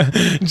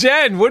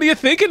 Jen, what are you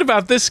thinking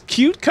about this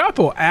cute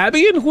couple,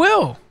 Abby and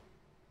Will?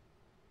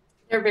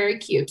 They're very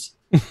cute.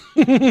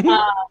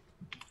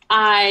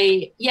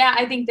 I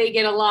think they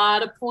get a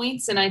lot of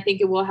points, and I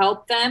think it will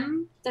help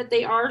them that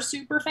they are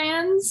super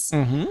fans.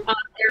 Mm-hmm.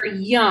 They're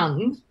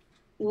young,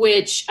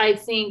 which I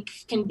think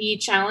can be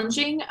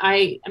challenging.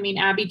 I mean,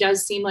 Abby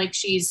does seem like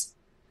she's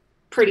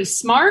pretty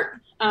smart.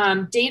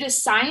 Data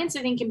science,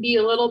 I think, can be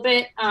a little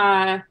bit,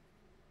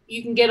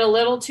 you can get a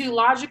little too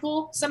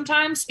logical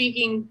sometimes,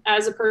 speaking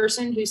as a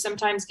person who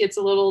sometimes gets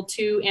a little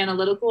too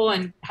analytical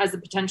and has the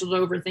potential to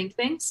overthink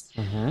things.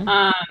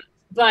 Mm-hmm.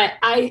 But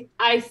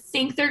I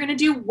think they're going to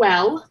do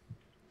well.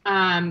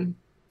 I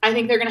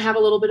think they're going to have a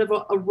little bit of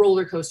a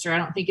roller coaster. I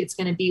don't think it's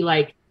going to be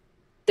like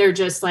they're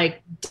just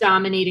like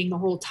dominating the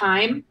whole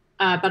time.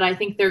 But I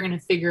think they're going to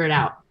figure it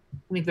out.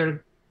 I think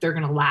they're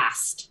going to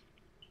last.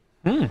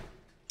 All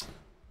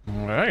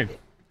right.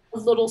 A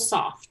little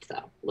soft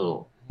though.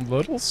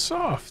 Little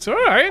soft. All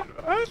right.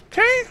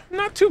 Okay.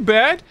 Not too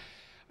bad.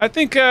 I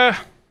think. I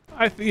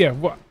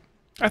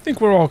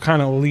think we're all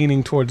kind of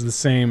leaning towards the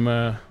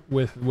same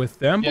with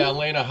them. Yeah,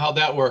 Elena, how'd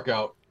that work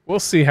out? We'll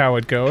see how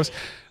it goes.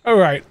 All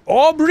right,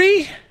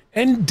 Aubrey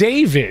and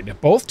David,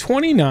 both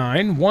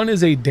 29. One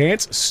is a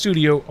dance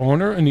studio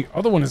owner, and the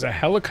other one is a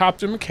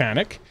helicopter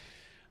mechanic.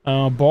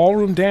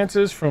 Ballroom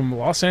dancers from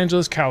Los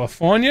Angeles,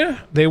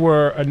 California. They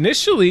were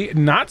initially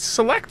not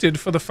selected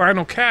for the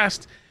final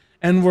cast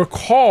and were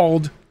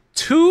called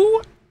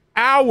 2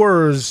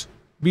 hours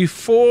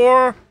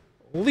before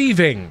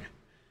leaving.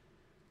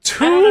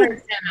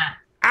 2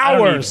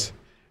 hours.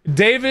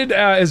 David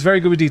is very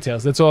good with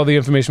details. That's all the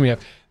information we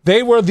have.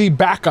 They were the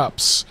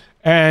backups,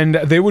 and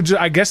they would.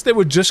 I guess they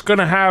were just going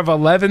to have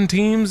 11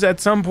 teams at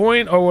some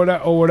point, or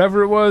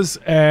whatever it was,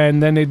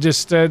 and then they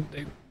just said,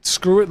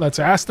 "Screw it, let's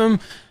ask them."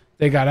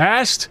 They got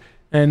asked,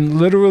 and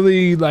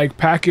literally, like,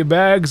 pack your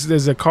bags.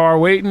 There's a car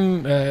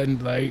waiting,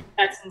 and like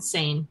that's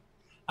insane.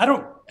 I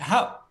don't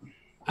how.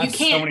 I You have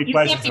can't. so many You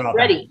questions can't be about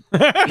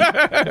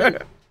ready.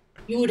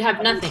 You would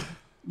have nothing.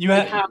 You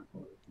have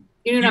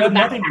You you don't have have a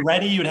nothing backpack.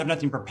 ready. You would have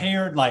nothing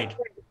prepared. Like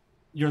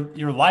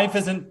your life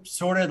isn't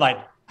sorted. Like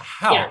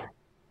how? Yeah.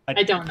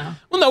 I don't know.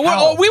 Well, no,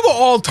 How? we were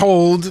all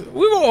told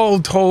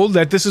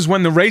that this is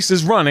when the race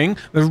is running.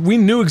 We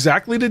knew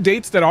exactly the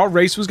dates that our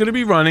race was going to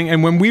be running,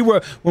 and when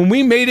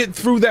we made it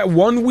through that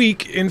 1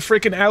 week in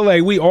freaking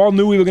LA, we all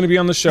knew we were going to be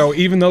on the show,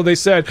 even though they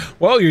said,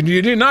 "Well,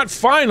 you're not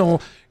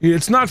final.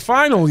 It's not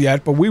final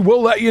yet, but we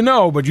will let you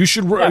know. But you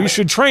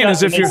should train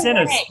as if they you're."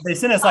 They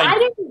sent us I like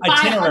didn't buy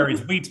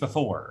itineraries weeks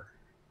before.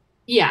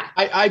 Yeah.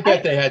 I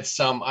bet they had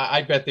some.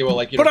 I bet they were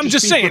like, But I'm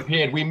just be saying-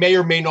 prepared. We may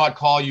or may not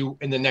call you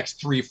in the next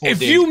 3-4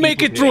 days. If you Be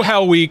make it prepared. through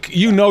Hell Week,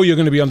 you know you're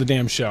going to be on the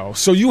damn show.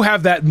 So you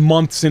have that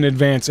months in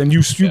advance, and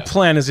you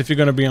plan as if you're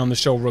going to be on the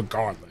show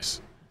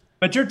regardless.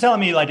 But you're telling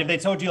me, like, if they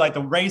told you like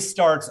the race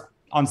starts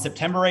on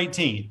September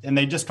 18th, and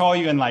they just call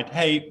you and like,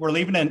 "Hey, we're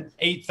leaving at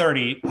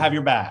 8:30. Have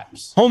your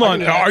bags." Hold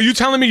on, are you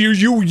telling me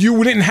you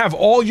didn't have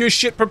all your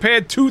shit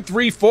prepared 2,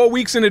 3, 4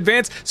 weeks in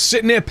advance,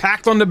 sitting there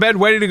packed on the bed,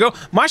 ready to go?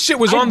 My shit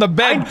was on the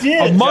bed I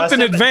did, a month in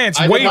Justin, advance,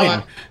 I did waiting.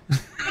 not.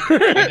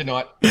 I did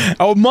not.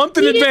 A month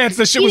in We didn't- advance,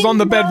 that shit we was on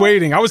the didn't bed know-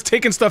 waiting. I was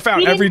taking stuff out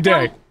We every didn't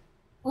day. know-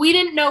 We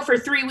didn't know for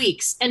 3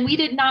 weeks, and we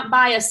did not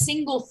buy a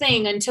single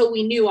thing until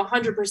we knew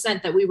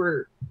 100% that we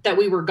were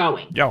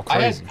going. Yo,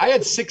 crazy. I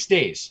had 6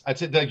 days. I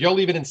said, "You're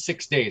leaving in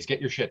 6 days. Get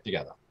your shit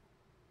together."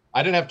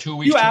 I didn't have 2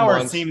 weeks. 2 2 hours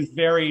months. seems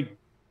very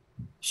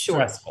Sure.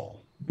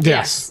 stressful.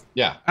 Yes,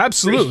 Yeah.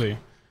 absolutely.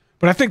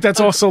 But I think that's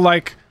also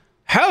like,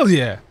 hell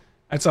yeah.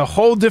 That's a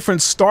whole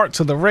different start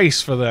to the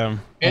race for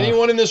them.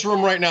 Anyone in this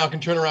room right now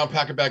can turn around,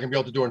 pack a bag, and be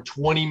able to do it in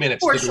 20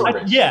 minutes. For to do sure. a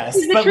race. Yes,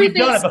 The but we've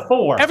truth done is- it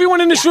before.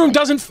 Everyone in this room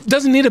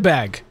doesn't need a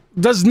bag.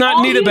 Does not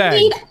All need a you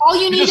bag. all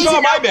you need just is saw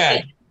an my outfit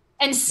bag.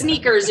 and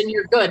sneakers, and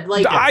you're good.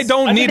 Like I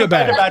don't I need can a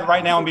bag. go to bed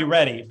right now and be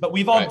ready. But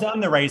we've all Right.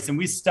 done the race, and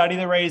we study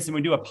the race, and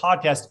we do a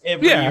podcast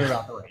every Yeah. year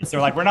about the race. So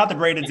like, we're not the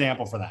great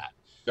example for that.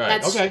 All right.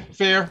 That's- Okay.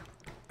 Fair.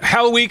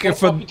 Hell Week, Don't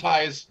for pump your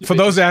tires. for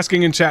those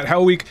asking in chat,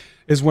 Hell Week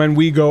is when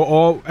we go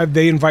all.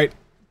 They invite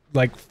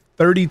like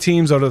 30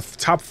 teams or the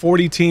top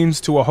 40 teams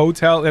to a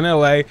hotel in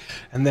LA,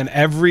 and then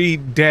every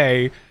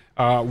day.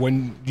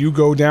 When you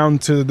go down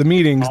to the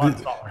meetings,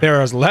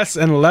 there is less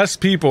and less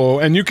people,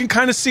 and you can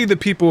kind of see the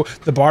people,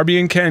 the Barbie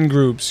and Ken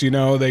groups. You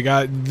know, they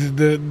got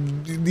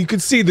you can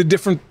see the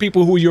different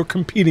people who you're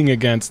competing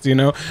against. You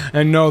know,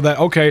 and know that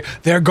okay,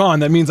 they're gone.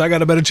 That means I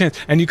got a better chance.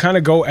 And you kind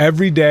of go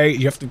every day.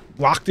 You have to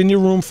locked in your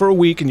room for a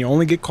week, and you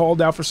only get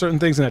called out for certain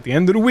things. And at the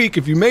end of the week,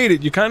 if you made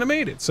it, you kind of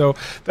made it. So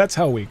that's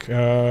Hell Week.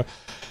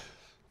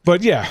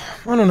 But yeah,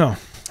 I don't know.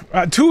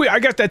 I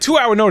got that 2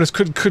 hour notice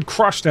could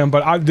crush them,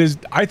 but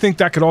I think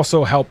that could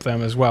also help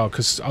them as well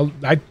because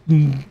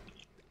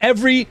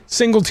every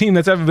single team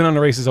that's ever been on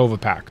a race is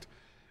overpacked.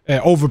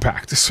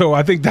 So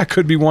I think that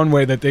could be one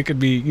way that they could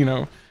be,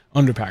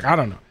 underpacked. I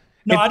don't know.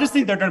 No, I just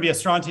think they're going to be a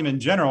strong team in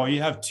general.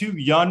 You have 2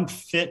 young,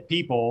 fit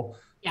people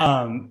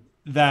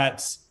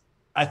that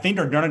I think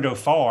are going to go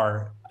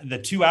far. The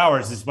 2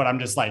 hours is what I'm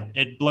just like,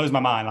 it blows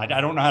my mind. Like,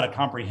 I don't know how to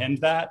comprehend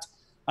that.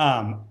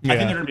 I think they're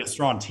going to be a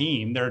strong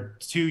team. They're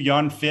 2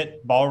 young,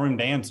 fit ballroom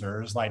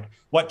dancers. Like,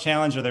 what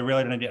challenge are they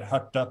really going to get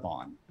hooked up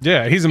on?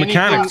 Yeah, he's a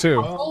mechanic too.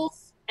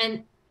 Wolf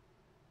and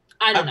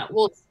I don't know.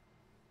 Wolf.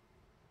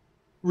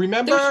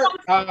 Remember?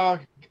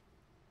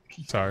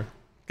 Sorry.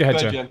 Go ahead,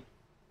 Jen.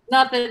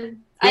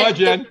 Nothing. Go ahead,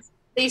 Jen.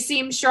 They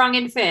seem strong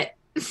and fit.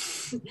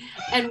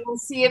 And we'll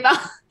see about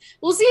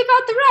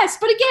the rest.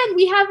 But again,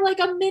 we have like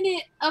a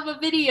minute of a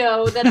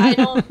video that I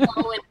don't know,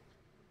 and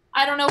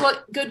I don't know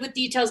what good with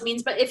details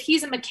means. But if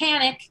he's a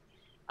mechanic,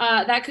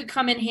 that could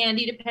come in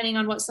handy depending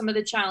on what some of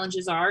the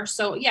challenges are.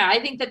 So yeah, I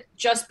think that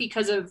just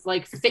because of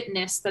like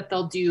fitness, that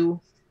they'll do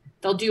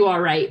all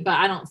right. But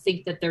I don't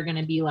think that they're going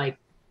to be like.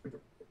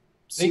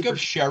 Think of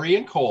Sherry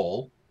and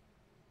Cole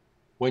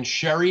when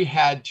Sherry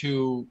had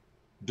to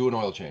do an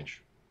oil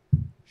change.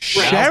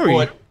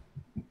 Sherry.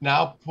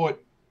 Now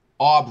put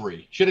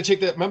Aubrey. She had to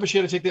take the. Remember, she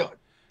had to take the.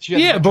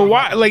 Yeah, but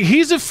why? Like,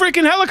 he's a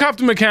freaking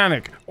helicopter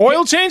mechanic.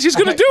 Oil change, he's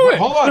gonna do it.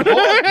 Hold on.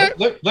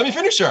 Let me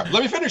finish,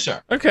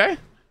 sir. Okay.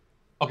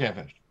 Okay, I'm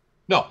finished.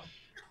 No.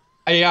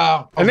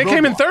 And they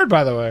came in third,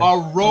 by the way. A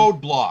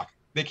roadblock.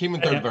 They came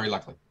in third, very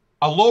likely.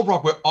 a low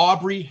block where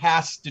Aubrey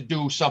has to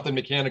do something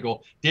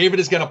mechanical. David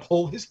is going to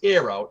pull his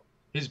hair out,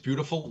 his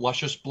beautiful,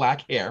 luscious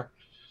black hair,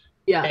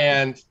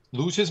 and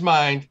lose his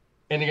mind.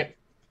 And again,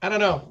 I don't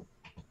know.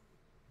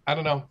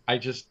 I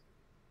just.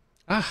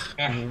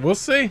 We'll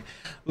see.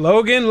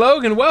 Logan,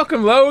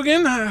 welcome,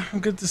 Logan.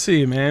 Good to see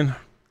you, man.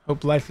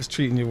 Hope life is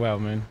treating you well,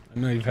 man. I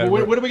know you've had.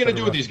 What are we going to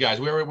do with these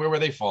guys? Where were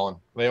they falling?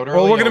 They out early?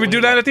 Well, we're going to be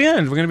doing that at the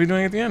end. We're going to be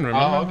doing it at the end.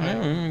 Remember? Oh,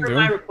 okay. For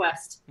my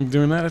request.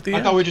 Doing that at the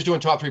end. I thought we were just doing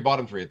top 3,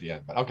 bottom 3 at the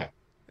end, but okay.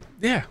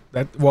 Yeah.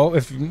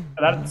 If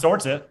that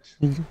sorts it.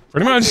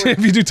 Pretty much.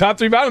 If you do top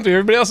 3, bottom 3,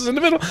 everybody else is in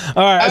the middle.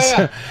 All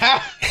right.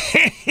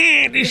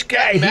 This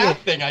guy. Math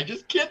thing. I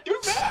just can't do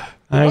math.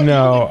 I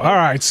know. All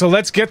right, so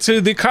let's get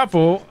to the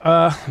couple,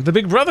 the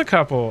Big Brother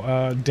couple,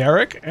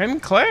 Derek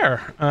and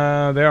Claire.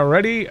 They're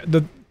already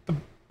the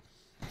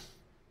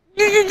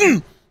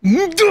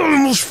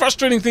most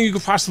frustrating thing you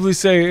could possibly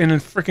say in a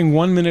freaking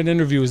 1-minute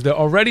interview is they're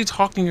already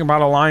talking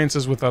about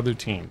alliances with other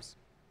teams.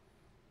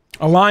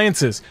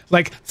 Alliances.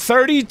 Like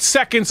 30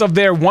 seconds of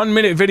their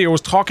 1-minute video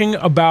was talking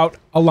about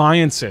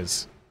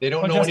alliances. They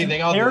don't know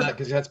anything other than that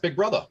because that's Big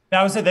Brother.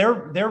 That was it.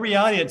 Their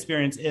reality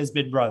experience is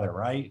Big Brother,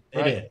 right?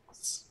 It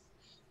is.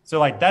 So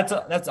like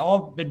that's all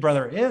Big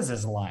Brother is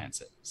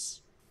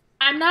alliances.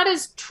 I'm not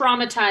as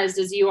traumatized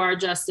as you are,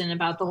 Justin,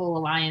 about the whole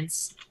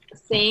alliance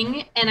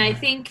thing, and I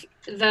think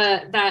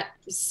that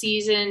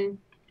season,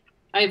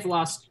 I've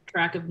lost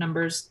track of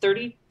numbers.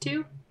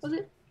 32 was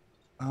it?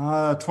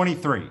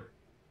 23.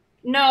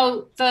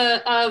 No,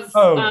 season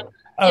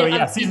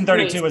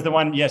 32 was the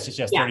one. Yes,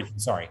 32.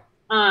 Sorry.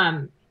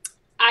 I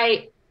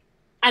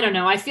don't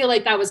know. I feel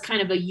like that was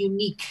kind of a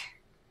unique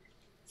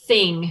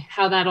thing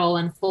how that all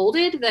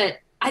unfolded. That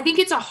I think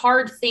it's a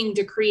hard thing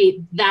to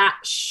create that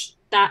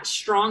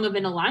strong of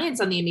an alliance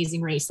on The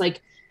Amazing Race,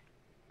 like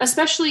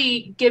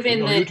especially given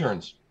no that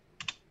U-turns.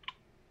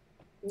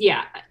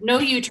 Yeah, no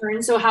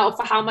U-turns. So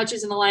how much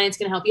is an alliance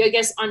going to help you? I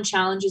guess on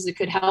challenges it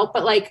could help,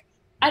 but like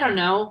I don't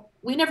know.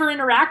 We never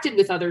interacted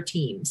with other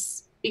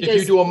teams. Because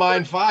if you do a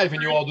Mind 5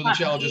 and you all do the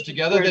challenges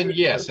together, then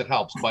yes, it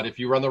helps. But if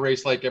you run the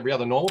race like every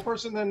other normal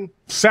person, then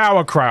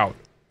sauerkraut.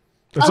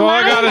 That's all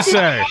I gotta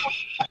say.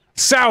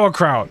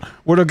 Sauerkraut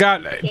would have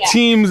got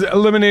teams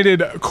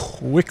eliminated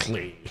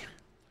quickly.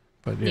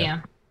 But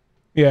yeah.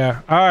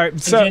 All right.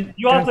 So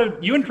you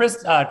and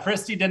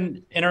Christy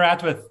didn't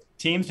interact with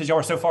teams because y'all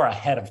were so far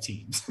ahead of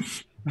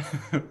teams.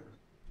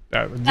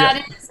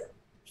 That is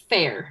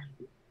fair.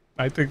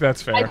 I think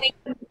that's fair. I think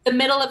the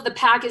middle of the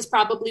pack is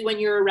probably when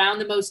you're around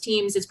the most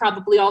teams. It's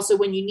probably also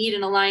when you need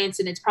an alliance,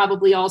 and it's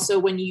probably also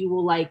when you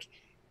will like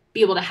be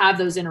able to have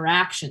those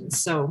interactions.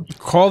 So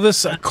call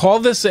this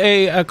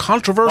a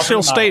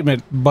controversial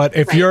statement, but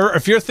if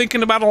you're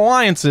thinking about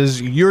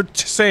alliances, you're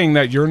saying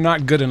that you're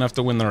not good enough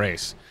to win the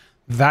race.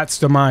 That's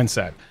the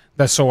mindset.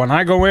 So when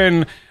I go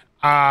in,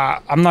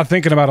 I'm not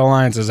thinking about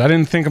alliances. I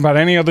didn't think about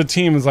any other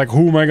teams, like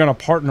who am I going to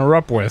partner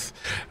up with?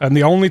 And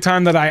the only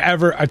time that I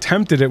ever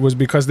attempted it was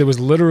because there was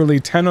literally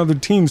 10 other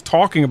teams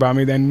talking about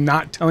me, then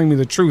not telling me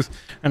the truth.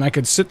 And I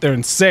could sit there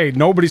and say,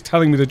 nobody's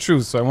telling me the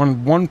truth. So I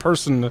wanted one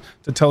person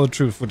to tell the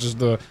truth, which is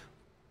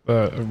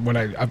when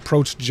I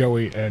approached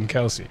Joey and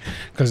Kelsey,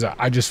 because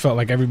I just felt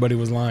like everybody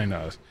was lying to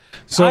us.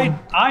 So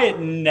I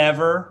had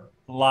never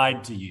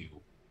lied to you.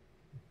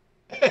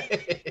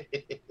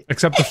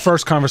 Except the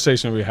first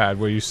conversation we had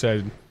where you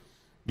said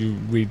you're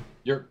going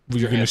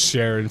to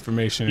share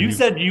information. You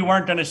said you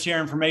weren't going to share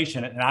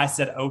information, and I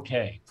said,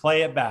 okay,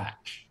 play it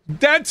back.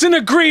 That's an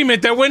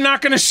agreement that we're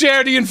not going to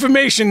share the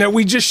information that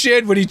we just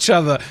shared with each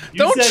other.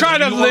 Don't try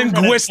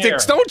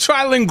linguistics. Don't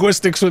try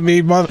linguistics with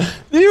me, mother.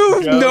 You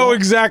know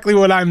exactly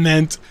what I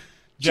meant.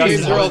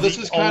 James Earl, this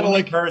is kind of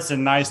like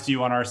person nice to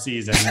you on our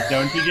season.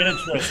 Don't you get it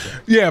twisted?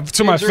 Yeah,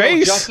 to my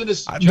face.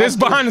 This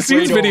behind the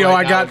scenes video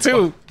I got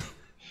too.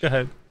 Go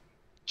ahead.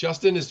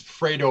 Justin is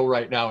Fredo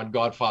right now in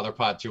Godfather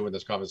Part 2 in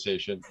this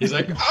conversation. He's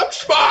like, I'm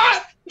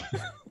smart!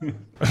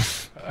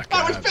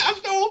 I was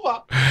passed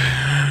over!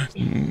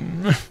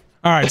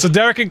 All right, so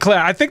Derek and Claire.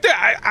 I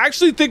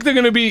actually think they're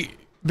going to be...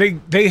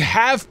 They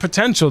have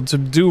potential to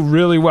do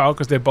really well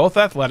because they're both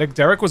athletic.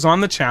 Derek was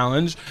on the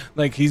challenge.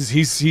 Like,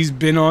 he's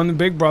been on the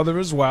Big Brother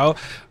as well.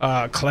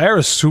 Claire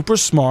is super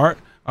smart.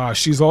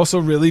 She's also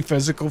really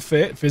physically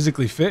fit.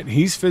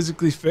 He's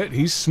physically fit.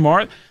 He's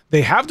smart.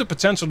 They have the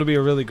potential to be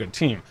a really good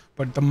team,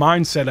 but the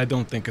mindset I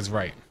don't think is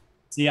right.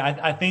 See,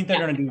 I think they're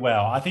going to do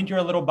well. I think you're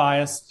a little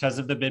biased because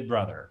of the Big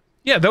Brother.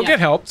 Yeah, they'll get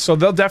help, so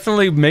they'll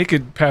definitely make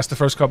it past the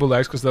first couple of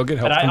legs because they'll get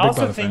help from Big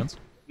Brother fans.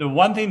 The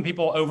one thing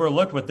people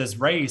overlooked with this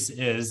race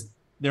is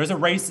there's a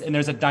race and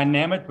there's a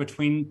dynamic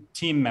between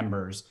team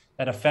members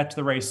that affect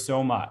the race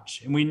so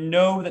much. And we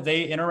know that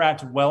they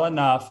interact well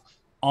enough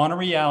on a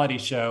reality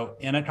show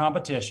in a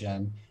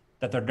competition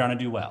that they're going to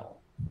do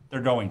well.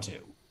 They're going to.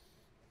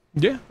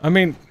 Yeah, I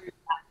mean,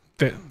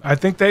 I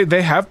think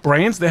they have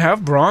brains, they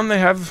have brawn,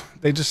 I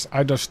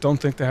just don't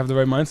think they have the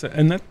right mindset.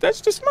 And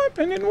that's just my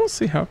opinion. We'll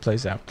see how it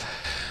plays out.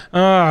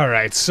 All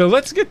right, so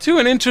let's get to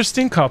an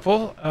interesting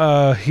couple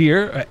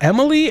here.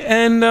 Emily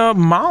and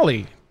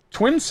Molly,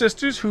 twin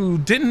sisters who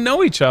didn't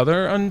know each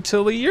other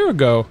until a year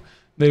ago.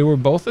 They were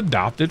both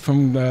adopted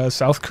from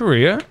South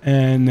Korea,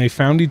 and they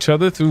found each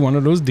other through one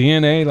of those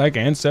DNA like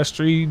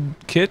ancestry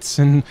kits,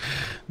 and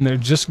they're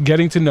just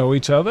getting to know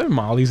each other.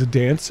 Molly's a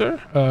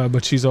dancer,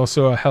 but she's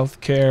also a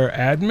healthcare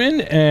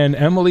admin, and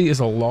Emily is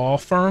a law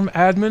firm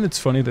admin. It's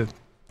funny that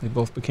they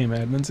both became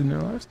admins in their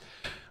lives.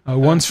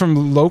 One's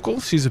from local.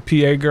 She's a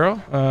PA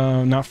girl,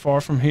 not far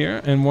from here,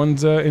 and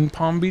one's in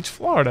Palm Beach,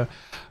 Florida.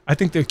 I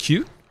think they're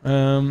cute.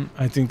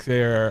 I think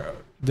they're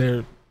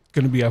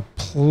going to be a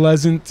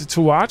pleasant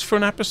to watch for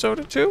an episode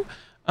or two.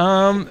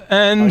 And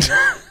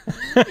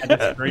I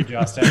disagree,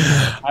 Justin.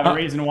 I have a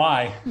reason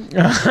why.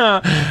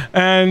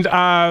 And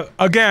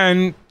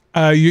again,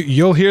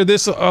 you'll hear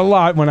this a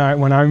lot when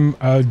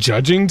I'm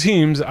judging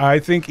teams. I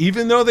think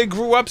even though they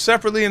grew up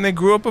separately and they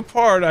grew up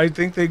apart, I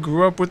think they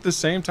grew up with the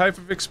same type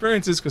of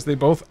experiences because they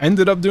both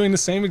ended up doing the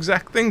same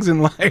exact things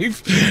in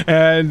life.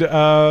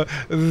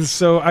 And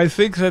so I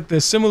think that the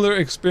similar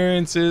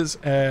experiences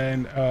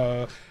and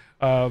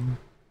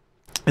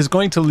is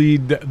going to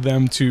lead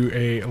them to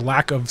a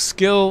lack of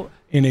skill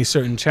in a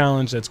certain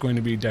challenge that's going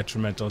to be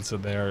detrimental to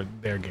their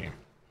game.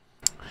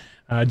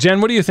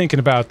 Jen, what are you thinking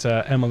about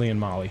Emily and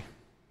Molly?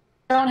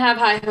 I don't have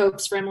high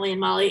hopes for Emily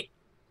and Molly.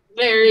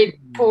 Very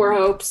poor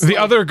hopes. The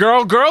other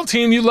girl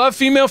team, you love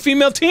female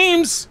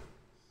teams.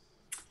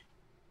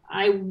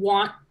 I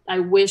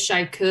wish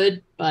I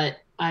could, but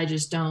I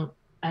just don't.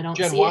 I don't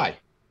Jen, see why? it.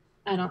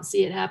 I don't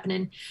see it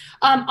happening.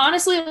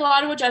 Honestly, a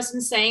lot of what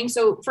Justin's saying.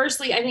 So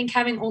firstly, I think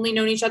having only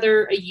known each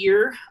other a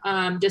year,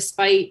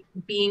 despite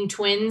being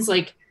twins,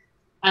 like,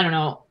 I don't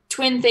know,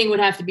 twin thing would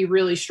have to be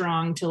really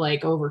strong to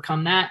like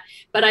overcome that.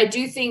 But I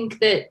do think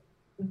that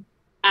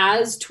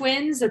as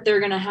twins that they're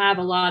going to have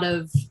a lot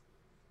of,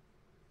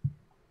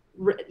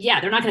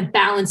 they're not going to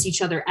balance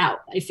each other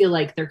out. I feel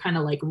like they're kind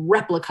of like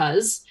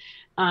replicas.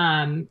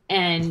 And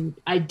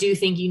I do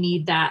think you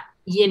need that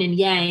yin and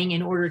yang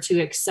in order to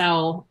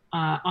excel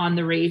on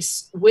the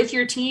race with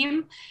your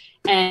team.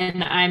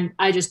 And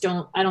I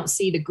don't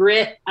see the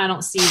grit. I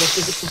don't see the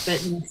physical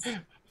fitness.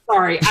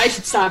 Sorry, I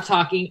should stop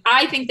talking.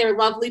 I think they're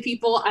lovely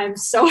people. I'm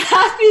so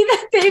happy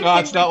that they've. No,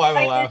 it's not why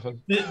we're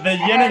laughing. The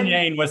yin and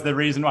yang was the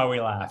reason why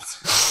we laughed.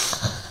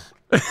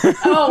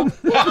 Oh,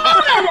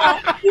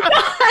 God, you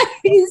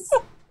guys.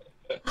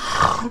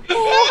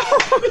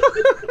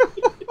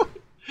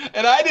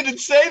 And I didn't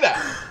say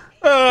that.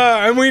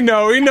 And we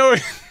know.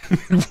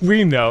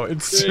 We know.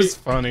 It's just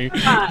funny.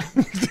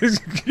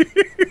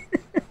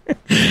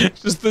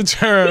 Just the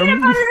term.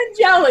 Peanut butter and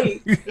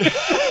jelly.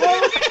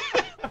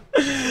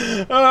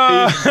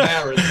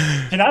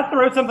 Can I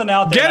throw something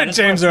out there? Get it,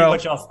 James Earl.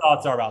 What y'all's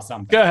thoughts are about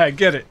something. Go ahead,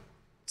 get it.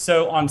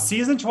 So on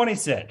season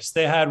 26,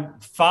 they had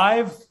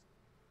 5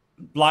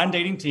 blind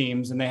dating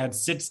teams and they had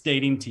 6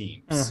 dating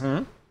teams.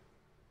 Mm-hmm.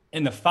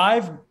 And the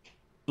 5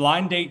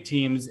 blind date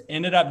teams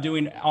ended up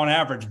doing, on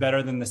average,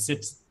 better than the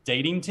 6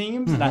 dating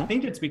teams. Mm-hmm. And I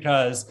think it's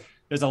because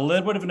there's a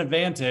little bit of an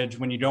advantage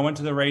when you go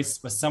into the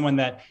race with someone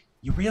that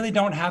you really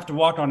don't have to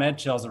walk on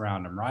eggshells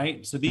around them,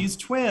 right? So these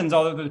twins,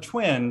 although they're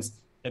twins,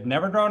 they've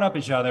never grown up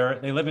each other.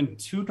 They live in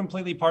 2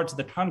 completely parts of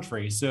the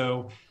country.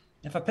 So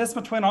if I piss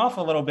my twin off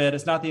a little bit,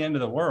 it's not the end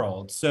of the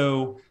world.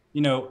 So,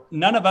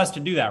 none of us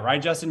could do that,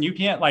 right, Justin? You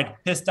can't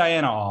like piss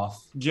Diana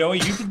off. Joey,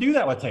 you could do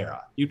that with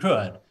Tara. You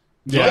could.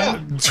 Yeah. I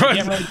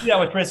can't really do that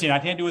with Christine. I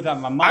can't do it with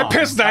my mom. I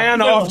pissed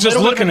Diana off just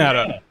looking at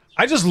her.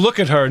 I just look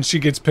at her and she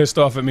gets pissed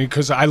off at me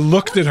because I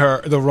looked at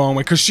her the wrong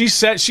way. Because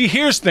she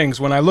hears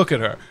things when I look at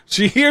her.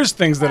 She hears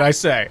things that I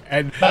say.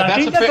 And but I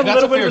think that's a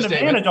little bit of an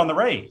advantage on the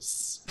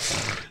race.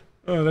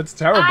 Oh, that's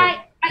terrible.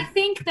 I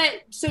think that,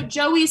 so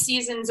Joey's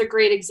season's a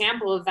great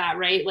example of that,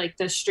 right? Like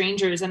the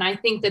strangers. And I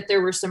think that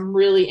there were some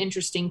really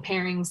interesting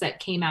pairings that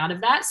came out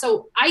of that.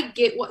 So I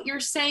get what you're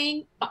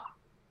saying, but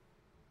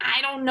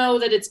I don't know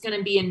that it's going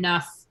to be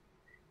enough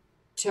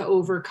to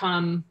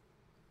overcome.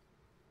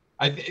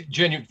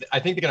 Jen, I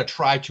think they're going to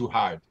try too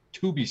hard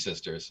to be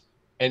sisters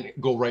and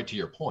go right to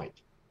your point.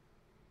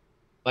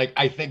 Like,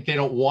 I think they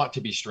don't want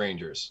to be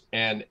strangers.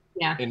 And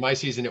in my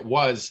season, it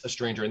was a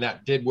stranger, and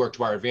that did work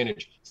to our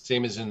advantage.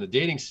 Same as in the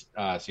dating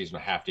season, a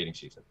half dating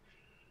season.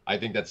 I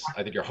think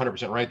you're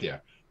 100% right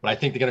there. But I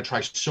think they're going to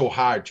try so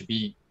hard to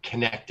be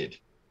connected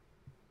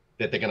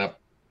that they're going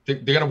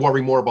to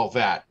worry more about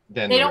that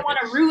than they don't want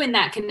to ruin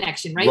that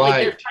connection, right?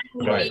 Like they're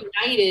trying to be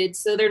united,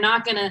 so they're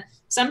not going to.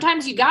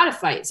 Sometimes you got to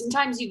fight.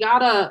 Sometimes you got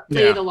to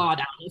play the law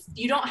down. If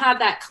you don't have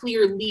that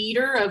clear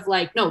leader of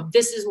like, no,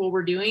 this is what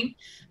we're doing.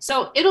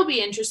 So it'll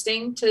be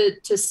interesting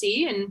to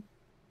see. And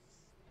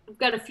I've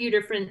got a few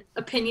different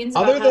opinions.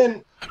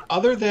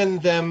 Other than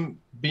them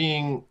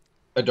being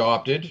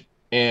adopted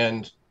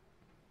and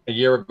a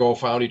year ago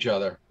found each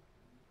other.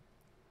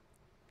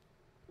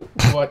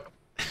 What?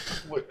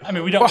 I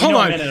mean, we don't. Well, hold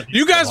on.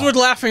 You guys were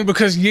laughing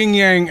because yin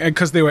yang,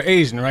 because they were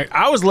Asian, right?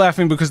 I was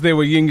laughing because they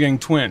were yin yang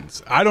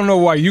twins. I don't know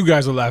why you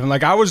guys were laughing.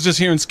 Like I was just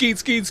hearing skeet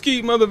skeet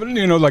skeet, mother,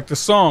 like the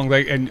song.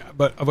 Like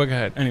but go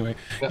ahead. Anyway,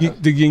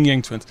 the yin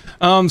yang twins.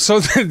 So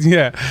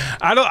yeah,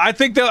 I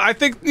think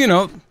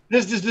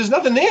There's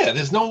nothing there.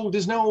 There's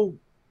no.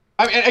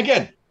 I mean,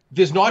 again,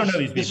 there's not.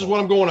 This is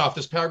what I'm going off.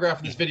 This paragraph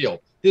in this video.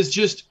 There's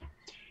just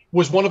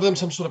Was one of them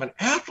some sort of an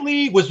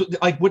athlete? Was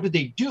like, what did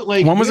they do?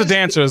 Like, one was a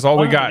dancer is all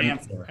we got.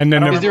 And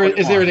then is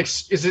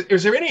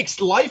there any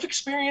life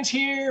experience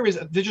here?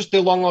 They're just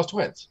they're long lost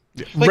twins?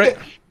 Like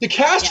the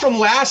cast from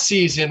last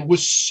season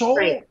was so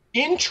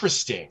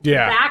interesting.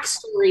 Yeah,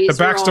 the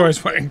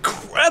backstories were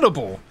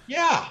incredible.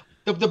 Yeah,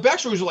 the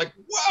backstories were like,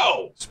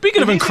 whoa.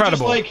 Speaking of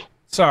incredible,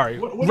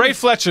 Ray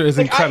Fletcher is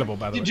incredible.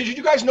 By the way, did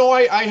you guys know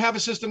I have a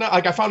sister now?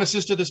 Like I found a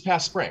sister this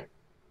past spring.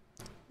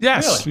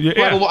 Yes, really?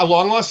 Yeah. A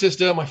long lost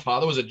sister. My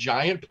father was a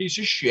giant piece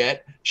of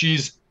shit.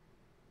 She's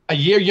a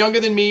year younger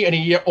than me and a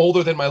year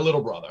older than my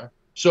little brother.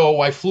 So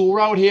I flew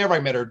her out here. I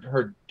met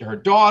her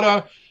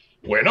daughter.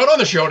 We're not on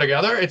the show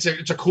together. It's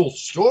a cool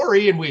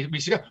story, and we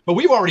but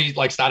we've already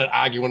like started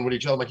arguing with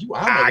each other. I'm like, you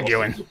are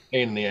arguing,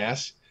 pain in the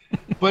ass.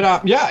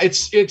 But yeah,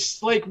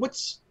 it's like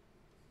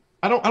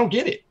I don't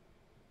get it.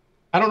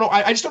 I don't know.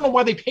 I just don't know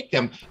why they picked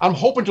them. I'm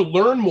hoping to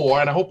learn more,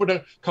 and I'm hoping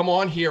to come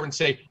on here and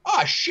say,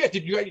 shit,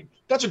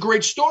 that's a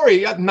great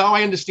story. Now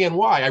I understand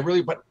why.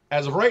 But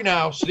as of right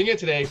now, sitting here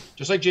today,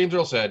 just like James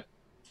Earl said,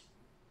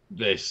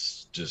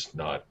 this just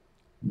not.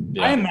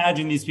 Yeah. I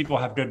imagine these people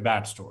have good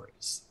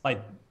backstories.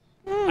 Like,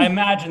 I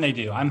imagine they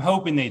do. I'm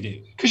hoping they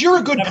do. Because you're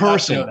a good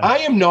person. I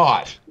am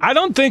not. I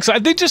don't think so.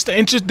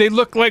 They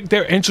look like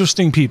they're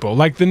interesting people.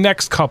 Like the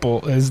next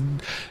couple is,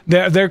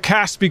 they're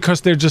cast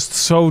because they're just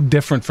so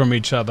different from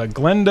each other.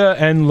 Glenda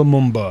and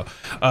Lumumba.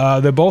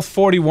 They're both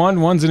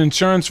 41. One's an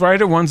insurance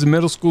writer. One's a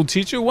middle school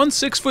teacher. One's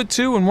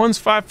 6'2" and one's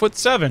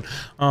 5'7".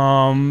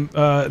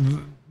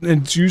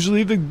 It's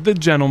usually the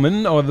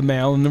gentleman or the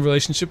male in the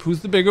relationship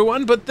who's the bigger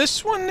one. But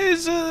this one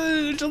is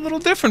a little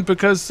different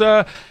because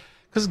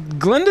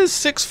Glenda's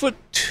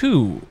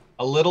 6'2".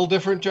 A little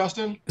different,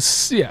 Justin?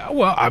 Yeah,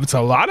 well, it's a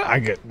lot of.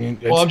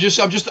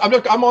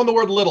 I'm on the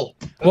word little.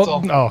 That's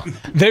all. No,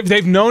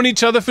 they've known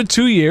each other for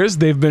 2 years.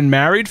 They've been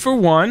married for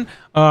 1.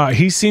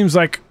 He seems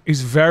like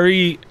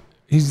he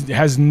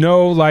has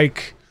no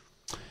like.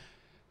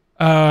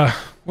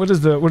 What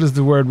is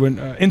the word when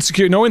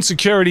no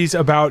insecurities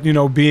about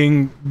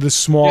being the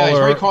smaller. Yeah, he's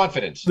very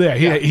confident.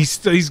 Yeah,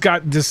 he's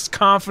got this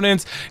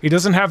confidence. He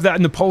doesn't have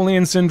that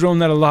Napoleon syndrome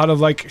that a lot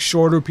of like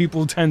shorter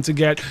people tend to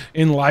get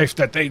in life,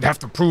 that they have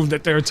to prove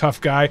that they're a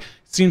tough guy.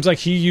 Seems like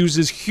he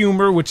uses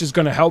humor, which is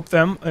going to help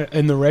them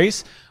in the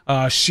race.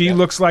 She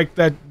looks like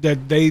that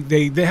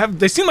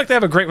they seem like they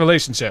have a great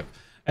relationship.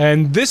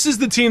 And this is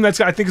the team I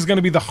think is going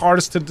to be the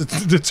hardest to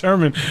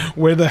determine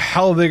where the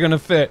hell they're going to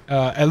fit,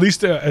 at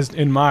least as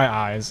in my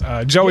eyes.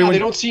 Joey, they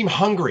don't seem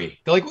hungry.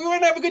 They're like, we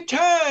want to have a good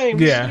time.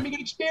 This is going to be a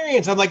good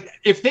experience. I'm like,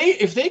 if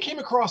they came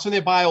across in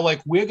their bio like,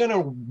 we're going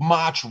to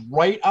march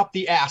right up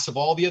the ass of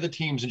all the other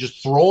teams and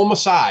just throw them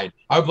aside,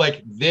 I would be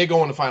like, they're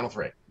going to Final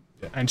 3.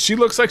 And she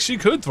looks like she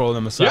could throw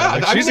them aside. Yeah,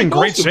 like, she's in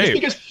great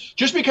shape.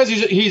 Just because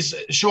he's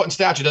short in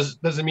stature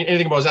doesn't mean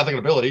anything about his athletic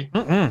ability.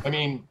 I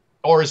mean,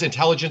 or his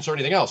intelligence or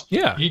anything else.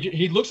 Yeah.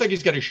 He looks like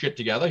he's got his shit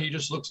together. He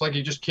just looks like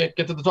he just can't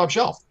get to the top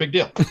shelf. Big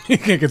deal. He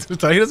can't get to the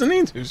top. He doesn't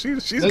need to.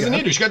 She's doesn't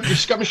need to.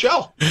 She's got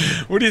Michelle.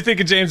 What do you think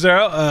of James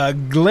Earl?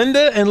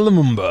 Glenda and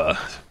Lumumba.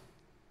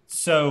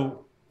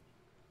 So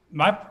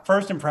my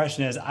first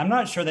impression is I'm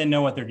not sure they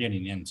know what they're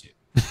getting into.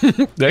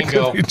 That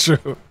could be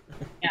true.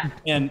 Yeah.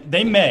 And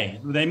they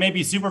may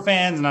be super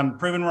fans, and I'm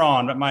proven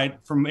wrong, but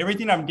from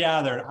everything I've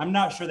gathered, I'm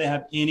not sure they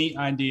have any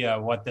idea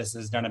what this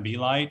is going to be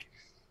like.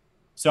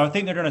 So I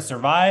think they're going to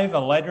survive a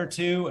leg or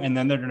two, and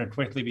then they're going to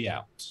quickly be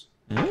out.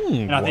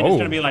 And I think it's going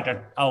to be like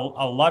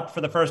a luck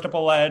for the first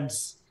couple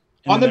legs.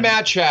 On the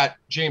Mad Chat,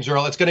 James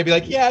Earl, it's going to be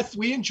like, yes,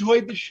 we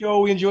enjoyed the show.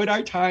 We enjoyed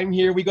our time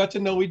here. We got to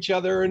know each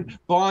other and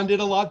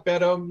bonded a lot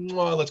better.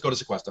 Let's go to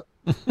Sequesta.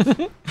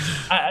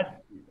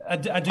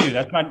 I do.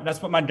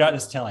 That's what my gut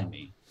is telling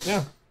me.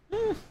 Yeah.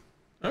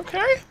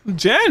 Okay.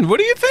 Jen, what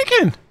are you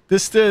thinking?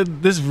 This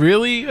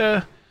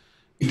really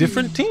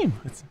different team.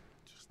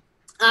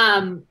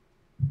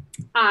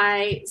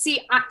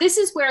 This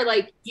is where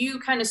like you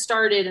kind of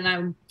started, and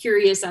I'm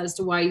curious as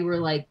to why you were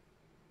like,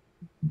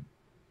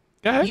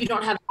 you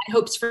don't have high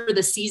hopes for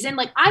the season.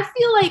 Like, I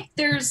feel like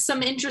there's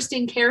some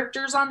interesting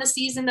characters on the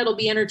season that'll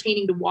be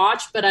entertaining to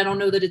watch, but I don't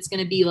know that it's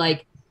going to be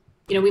like,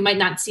 we might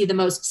not see the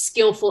most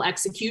skillful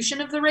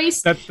execution of the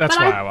race. That's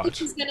why I watch.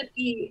 This is going to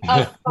be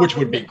which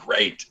would be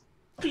great.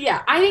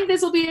 Yeah, I think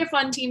this will be a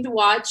fun team to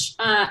watch.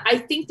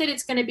 I think that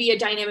it's going to be a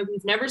dynamic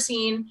we've never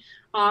seen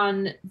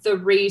on the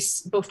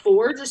race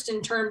before, just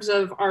in terms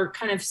of our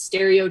kind of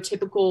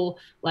stereotypical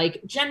like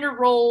gender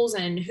roles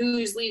and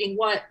who's leading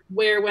what,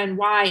 where, when,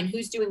 why, and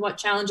who's doing what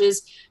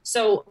challenges.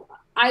 So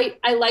I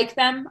like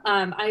them.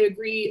 I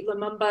agree.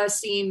 Lumumba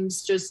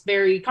seems just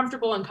very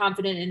comfortable and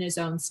confident in his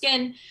own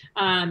skin.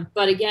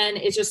 But again,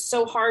 it's just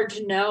so hard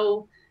to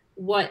know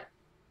what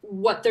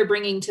they're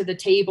bringing to the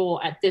table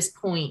at this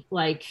point.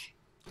 Like,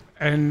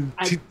 and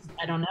I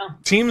don't know.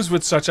 Teams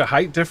with such a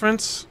height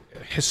difference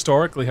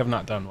historically have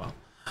not done well.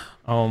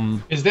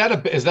 Is that a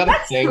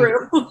thing?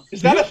 True.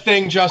 Is that a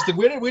thing, Justin?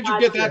 Where'd you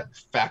get that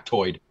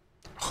factoid?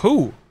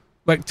 Who?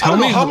 Like, I tell don't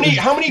know me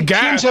how many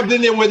teams have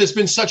been there where there's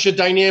been such a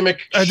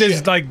dynamic.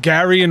 There's like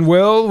Gary and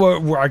Will,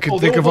 where I could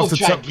think they of were off both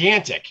the top.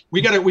 gigantic.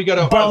 We gotta.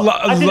 Well,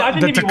 I can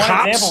give you the one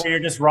cops, example where you're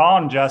just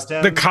wrong,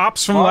 Justin. the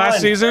cops from Paul last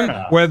and season,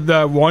 Myrna. where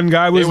the one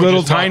guy was were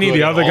little just not tiny, good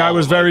the at other guy all,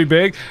 was very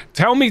big.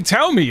 Tell me,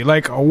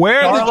 like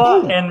where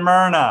Darla did and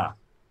Myrna.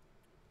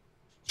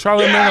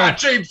 Charlie and Yeah, Myrna-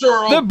 James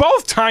Earl. They're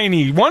both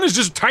tiny. One is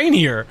just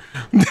tinier.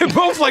 They're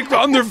both like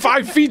under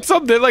 5 feet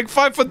something. They're like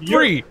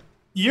 5'3".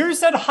 You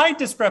said height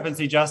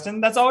discrepancy,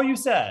 Justin. That's all you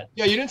said.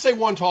 Yeah, you didn't say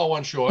one tall,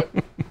 one short.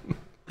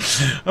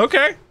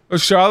 Okay. Well,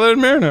 Charlotte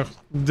and Mariner.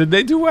 Did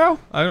they do well?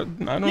 I don't.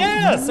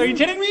 Yes. Are you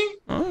kidding me?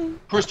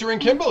 Krista and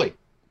Kimberly.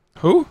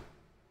 Who?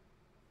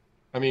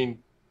 I mean,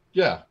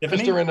 yeah,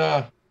 Tiffany? Krista and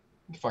what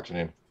the fuck's her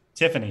name?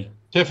 Tiffany.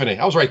 Tiffany.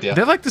 I was right there.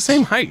 They're like the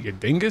same height, you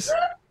dingus.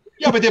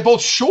 Yeah, but they're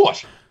both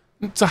short.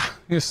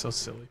 You're so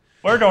silly.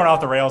 We're going off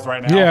the rails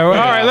right now. Yeah, well,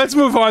 all right, let's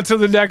move on to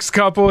the next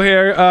couple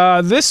here.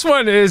 This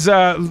one is,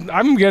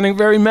 I'm getting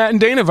very Matt and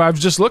Dana vibes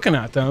just looking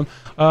at them.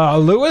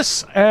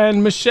 Lewis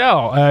and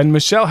Michelle. And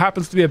Michelle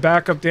happens to be a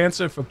backup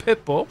dancer for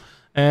Pitbull.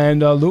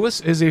 And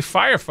Lewis is a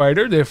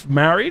firefighter. They're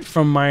married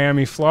from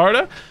Miami,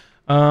 Florida.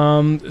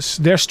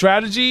 Their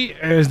strategy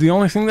is the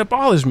only thing that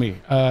bothers me.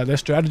 Their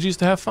strategy is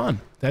to have fun.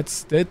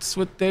 That's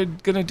what they're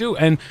going to do.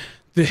 And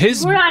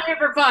We're not here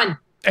for fun.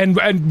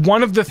 And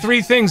one of the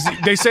three things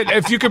they said,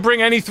 if you could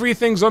bring any three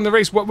things on the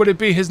race, what would it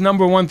be? His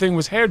number one thing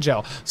was hair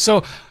gel.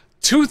 So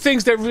two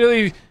things that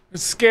really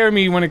scare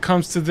me when it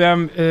comes to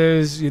them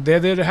is they're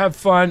there to have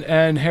fun,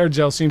 and hair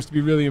gel seems to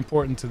be really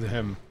important to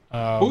him.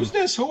 Who's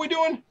this? Who are we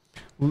doing?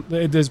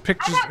 There's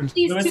pictures. I got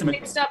these two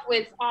mixed up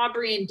with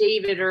Aubrey and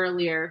David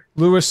earlier.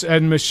 Lewis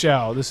and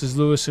Michelle. This is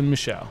Lewis and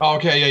Michelle. Oh,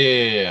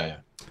 okay, yeah.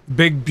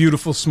 Big,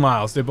 beautiful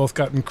smiles. They both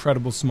got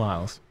incredible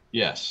smiles.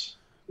 Yes.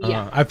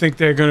 Yeah. I think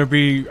they're gonna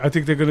be.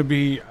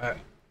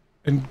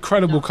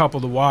 Incredible couple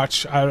to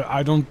watch.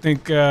 I don't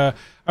think. I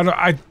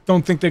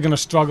don't think they're gonna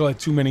struggle at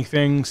too many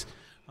things.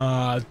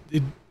 My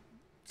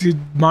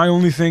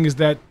only thing is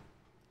that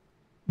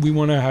we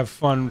want to have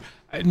fun.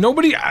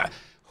 Nobody. I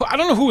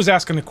don't know who was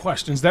asking the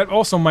questions. That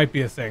also might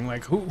be a thing.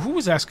 Like who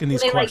was asking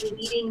these questions? Like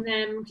leading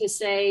them to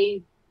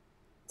say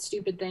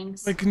stupid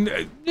things. Like, you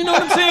know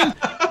what I'm saying?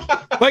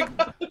 Like,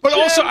 but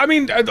also, I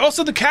mean,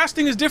 also the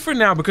casting is different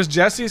now because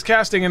Jesse's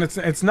casting and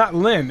it's not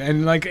Lynn.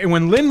 And like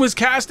when Lynn was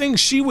casting,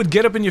 she would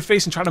get up in your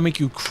face and try to make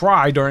you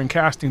cry during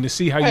casting to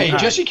see how you. Hey,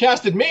 Jesse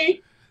casted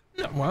me.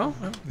 Well,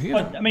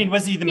 What, I mean,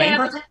 was he the main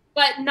person?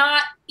 But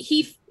not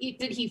he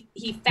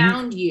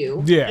found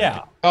you.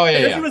 Yeah. Oh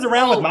yeah. He was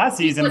around with my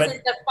season, he but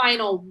wasn't the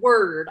final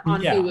word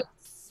on who was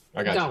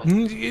I got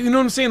going. You know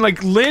what I'm saying?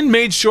 Like Lynn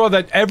made sure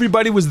that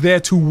everybody was there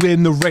to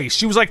win the race.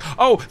 She was like,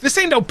 "Oh, this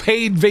ain't no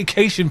paid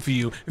vacation for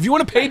you. If you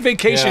want a paid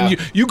vacation,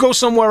 you go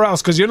somewhere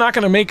else because you're not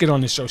gonna make it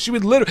on this show." She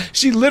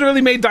literally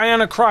made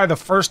Diana cry the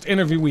first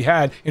interview we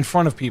had in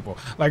front of people.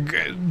 Like,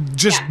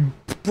 just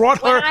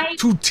brought her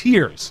to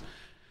tears.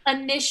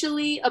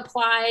 Initially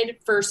applied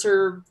for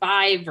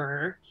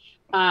Survivor,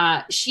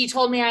 she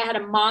told me I had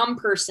a mom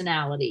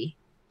personality.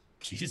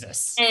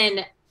 Jesus.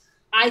 And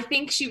I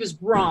think she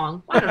was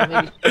wrong. I don't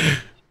know, maybe.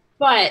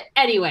 But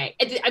anyway,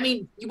 I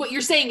mean, what you're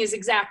saying is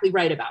exactly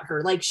right about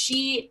her. Like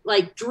she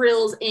like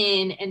drills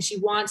in and she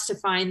wants to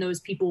find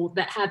those people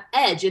that have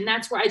edge. And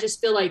that's where I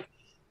just feel like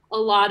a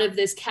lot of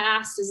this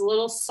cast is a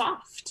little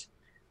soft.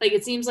 Like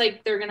it seems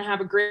like they're going to have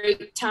a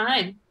great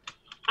time.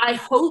 I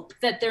hope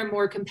that they're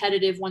more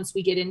competitive once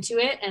we get into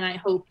it. And I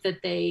hope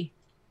that they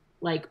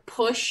like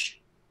push.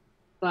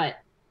 But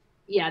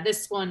yeah,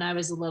 this one I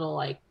was a little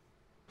like,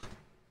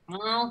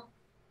 well,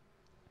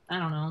 I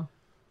don't know.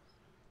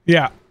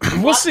 Yeah,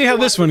 we'll see how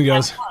this one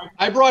goes.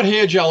 I brought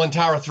hair gel and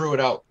Tara threw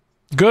it out.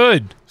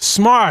 Good,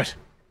 smart.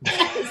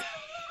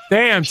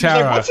 Damn, She's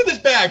Tara. like, "What's in this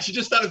bag?" She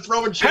just started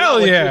throwing shit Hell out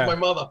like she yeah. was my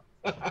mother.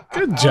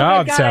 Good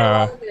job, God, Tara.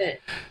 I love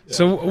it.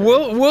 So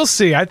we'll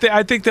see. I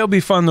think they'll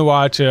be fun to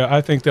watch.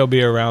 I think they'll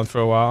be around for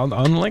a while.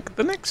 Unlike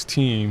the next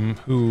team,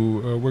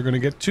 who we're going to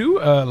get to,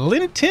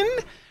 Linton,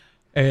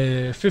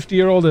 a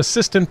 50-year-old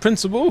assistant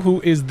principal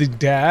who is the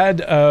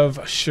dad of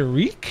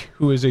Sharik,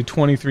 who is a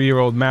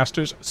 23-year-old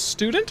master's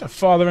student, a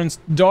father and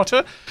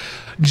daughter,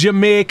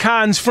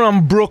 Jamaicans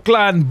from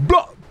Brooklyn.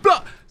 Blah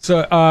blah.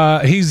 So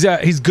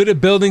he's good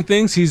at building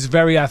things. He's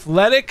very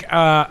athletic.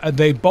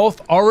 They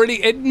both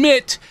already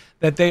admit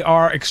that they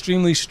are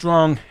extremely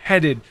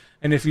strong-headed.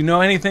 And if you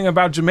know anything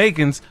about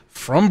Jamaicans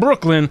from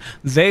Brooklyn,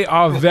 they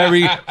are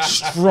very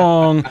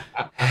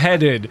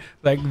strong-headed.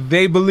 Like,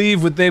 they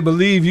believe what they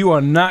believe. You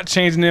are not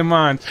changing their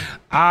mind.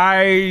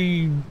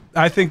 I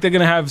think they're going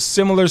to have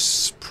similar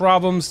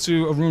problems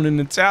to Arun and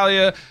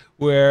Natalia,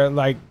 where,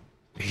 like,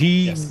 what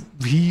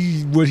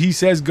he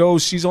says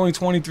goes. She's only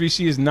 23.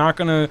 She is not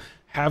going to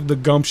have the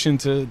gumption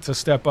to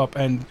step up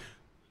and...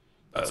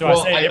 So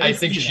Well, I I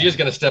think she is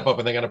going to step up,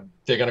 and they're going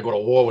to go to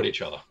war with each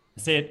other.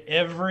 I say it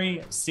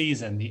every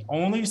season. The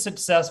only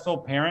successful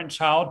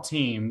parent-child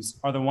teams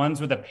are the ones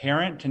where the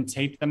parent can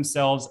take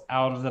themselves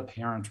out of the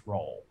parent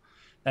role.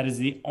 That is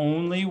the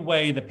only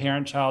way the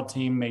parent-child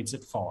team makes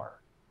it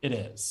far. It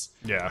is.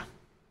 Yeah.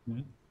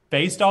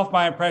 based off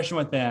my impression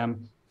with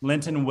them,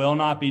 Linton will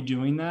not be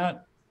doing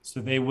that. So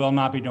they will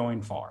not be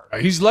going far.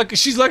 She's lucky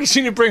she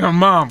didn't bring her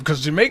mom, because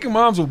Jamaican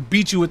moms will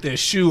beat you with their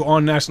shoe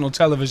on national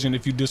television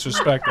if you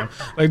disrespect them.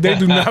 Like, they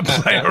do not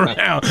play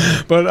around.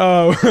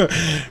 But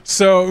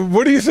so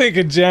what do you think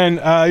of, Jen?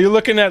 You're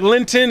looking at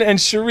Linton and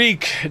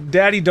Sharik,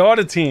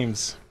 daddy-daughter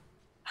teams.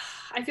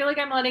 I feel like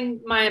I'm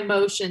letting my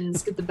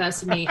emotions get the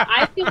best of me.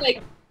 I feel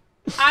like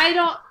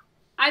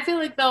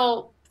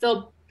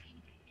they'll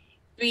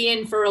be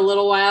in for a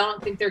little while. I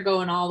don't think they're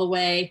going all the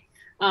way.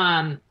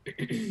 I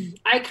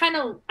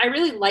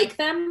really like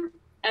them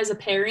as a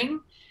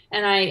pairing,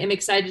 and I am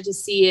excited to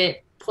see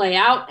it play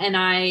out. And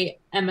I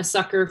am a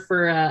sucker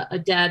for a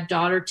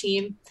dad-daughter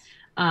team.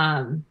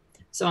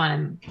 So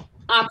I'm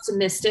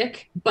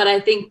optimistic, but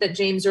I think that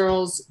James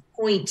Earl's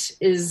point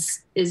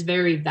is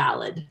very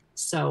valid.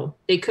 So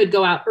they could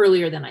go out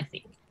earlier than I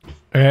think.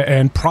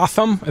 And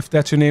Protham, if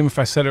that's your name, if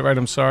I said it right,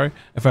 I'm sorry.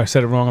 If I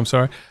said it wrong, I'm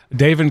sorry.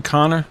 Dave and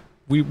Connor.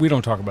 We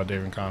don't talk about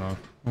Dave and Connor,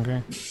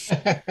 okay?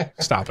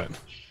 Stop it.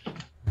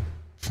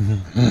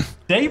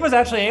 Dave was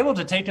actually able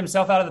to take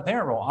himself out of the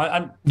parent role.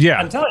 I'm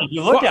telling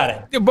you, you looked at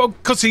it. Yeah,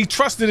 because he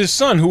trusted his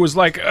son, who was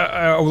like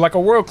a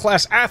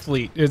world-class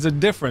athlete. There's a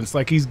difference.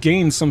 Like, he's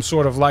gained some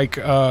sort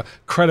of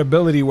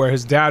credibility where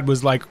his dad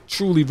was like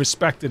truly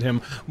respected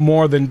him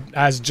more than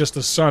as just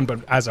a son,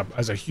 but as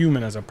a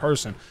human, as a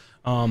person.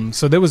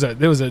 So there's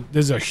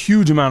a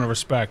huge amount of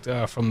respect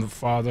from the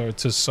father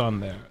to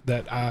son there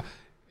that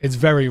it's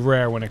very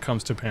rare when it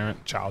comes to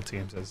parent-child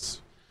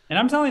teams. And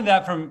I'm telling you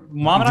that from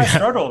Mom and I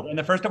struggled in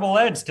the first couple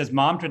legs because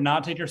Mom could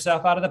not take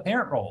herself out of the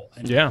parent role.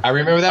 And I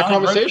remember that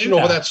conversation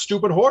over that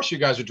stupid horse you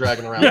guys were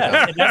dragging around.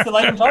 Yeah, and that's the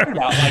leg I'm talking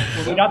about. Like,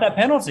 when we got that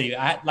penalty,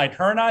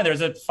 her and I,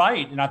 there's a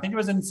fight, and I think it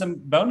was in some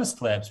bonus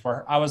clips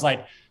where I was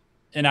like,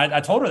 and I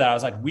told her that, I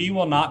was like, we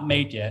will not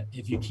make it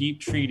if you keep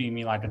treating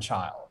me like a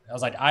child. I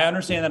was like, I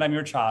understand that I'm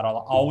your child. I'll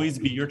always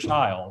be your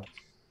child.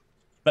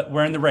 But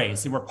we're in the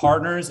race, and we're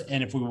partners,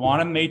 and if we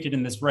want to make it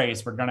in this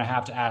race, we're going to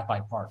have to act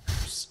like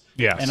partners.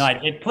 Yes. And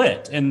it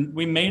clicked, and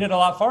we made it a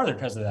lot farther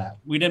because of that.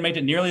 We didn't make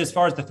it nearly as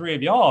far as the three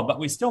of y'all, but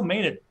we still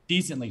made it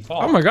decently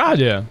far. Oh my God,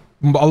 yeah.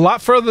 A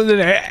lot further than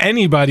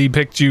anybody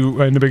picked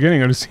you in the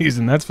beginning of the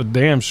season. That's for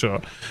damn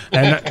sure.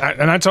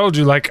 And I told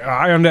you, like,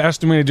 I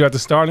underestimated you at the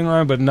starting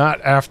line, but not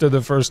after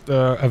the first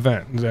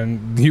event.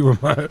 And you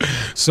were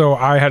so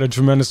I had a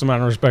tremendous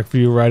amount of respect for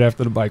you right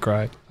after the bike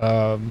ride.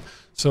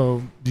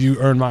 So you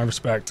earned my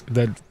respect.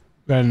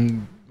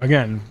 And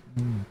again,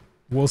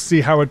 we'll see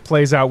how it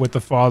plays out with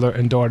the father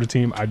and daughter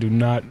team. I do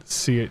not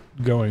see it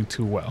going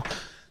too well.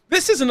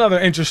 This is another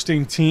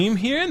interesting team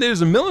here.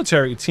 There's a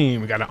military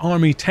team. We got an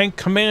Army tank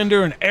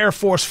commander, an Air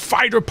Force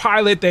fighter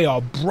pilot. They are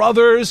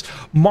brothers.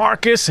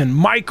 Marcus and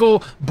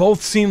Michael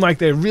both seem like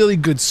they're really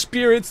good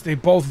spirits. They're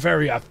both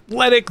very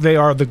athletic. They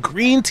are the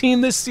green team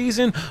this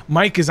season.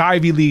 Mike is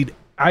Ivy League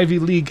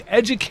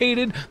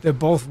educated. They're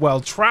both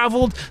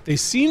well-traveled. They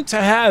seem to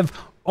have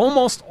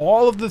almost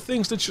all of the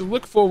things that you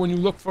look for when you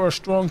look for a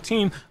strong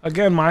team.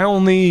 Again, my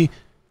only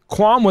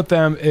qualm with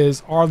them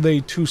is, are they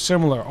too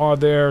similar? Are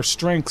their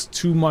strengths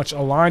too much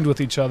aligned with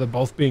each other,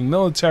 both being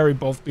military,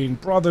 both being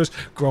brothers,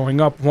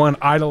 growing up, one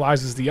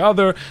idolizes the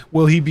other?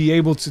 Will he be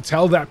able to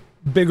tell that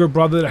bigger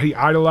brother that he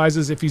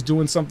idolizes if he's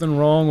doing something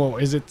wrong? Or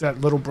is it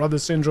that little brother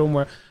syndrome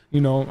where,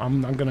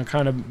 I'm going to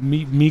kind of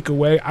meet Meek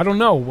away? I don't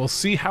know. We'll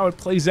see how it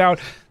plays out.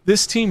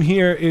 This team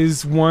here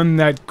is one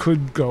that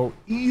could go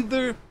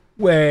either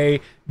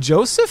way.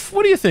 Joseph,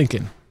 what are you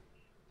thinking?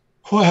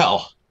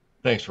 Well,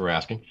 thanks for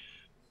asking.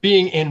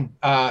 Being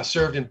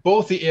served in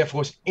both the Air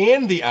Force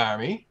and the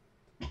Army,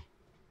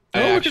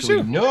 I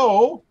actually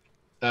know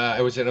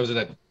it was in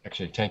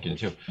actually a tank unit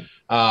too.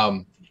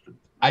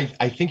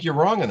 I think you're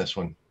wrong on this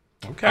one.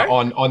 Okay.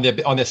 On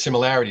their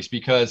similarities,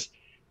 because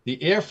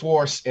the Air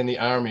Force and the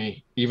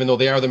Army, even though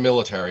they are the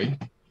military,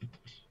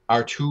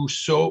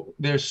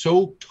 they're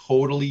so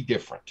totally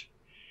different.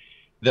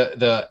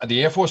 The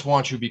Air Force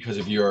wants you because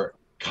of your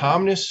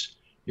calmness,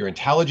 your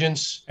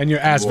intelligence, and your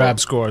ASVAB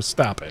scores.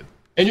 Stop it.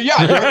 And you're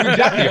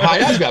exactly your high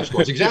ASVAB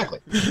scores, exactly.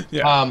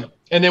 Yeah.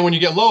 And then when you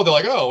get low, they're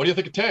like, "Oh, what do you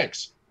think of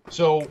tanks?"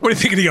 So what do you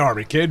think of the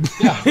Army, kid?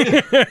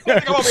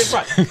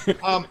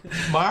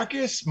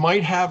 Marcus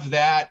might have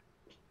that,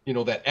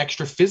 that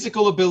extra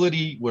physical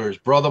ability, where his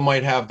brother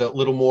might have that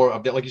little more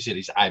of that. Like you said,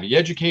 he's Ivy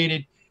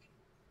educated.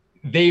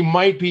 They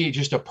might be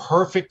just a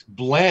perfect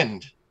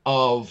blend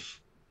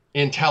of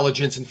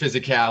intelligence and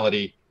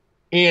physicality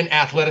and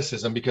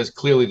athleticism, because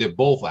clearly they're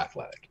both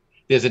athletic.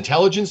 There's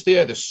intelligence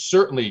there. There's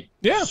certainly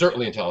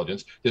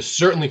intelligence. There's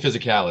certainly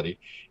physicality.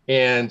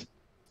 And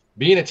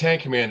being a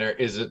tank commander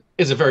is a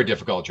very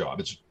difficult job.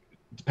 It's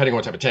depending on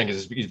what type of tank it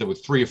is, it's either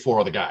with 3 or 4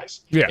 other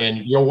guys. Yeah.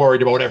 And you're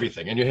worried about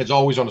everything, and your head's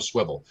always on a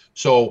swivel.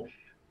 So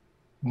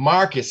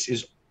Marcus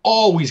is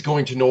always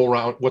going to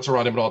know what's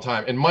around him at all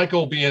time. And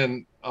Michael,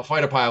 being a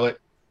fighter pilot,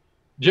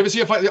 do you ever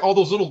see all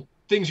those little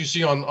things you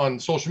see on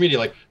social media,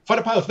 like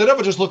fighter pilots? They're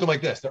never just looking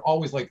like this. They're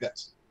always like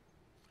this.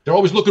 They're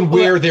always looking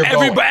where they're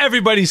going.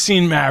 Everybody's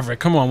seen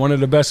Maverick. Come on, one of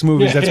the best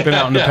movies that's been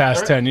out in the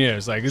past 10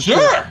 years. Like, it's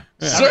sure.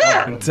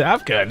 Sir.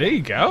 Top Gun. There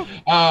you go.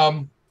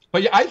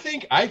 But yeah, I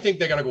think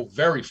they're gonna go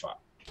very far.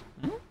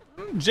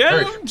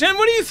 Jen,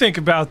 what do you think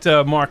about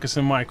Marcus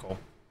and Michael?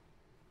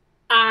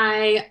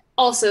 I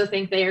also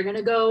think they are going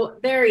to go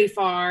very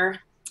far.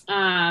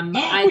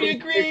 I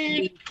think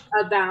agreed.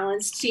 a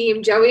balanced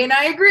team. Joey and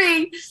I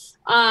agree.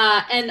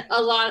 And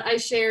a lot, I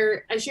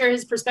share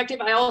his perspective.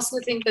 I also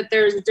think that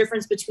there's a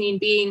difference between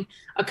being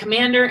a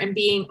commander and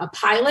being a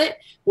pilot,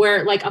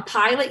 where like a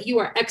pilot, you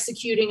are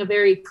executing a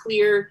very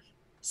clear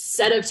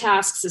set of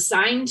tasks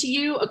assigned to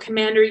you. A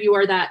commander, you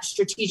are that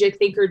strategic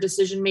thinker,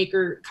 decision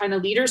maker kind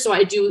of leader. So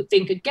I do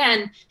think,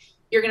 again,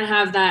 you're going to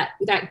have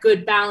that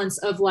good balance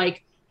of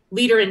like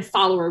leader and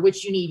follower,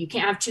 which you need. You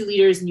can't have two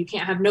leaders and you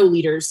can't have no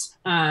leaders.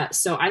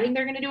 So I think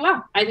they're going to do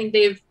well. I think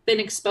they've been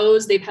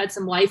exposed. They've had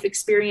some life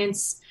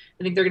experience.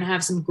 I think they're going to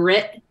have some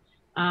grit.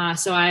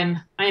 So I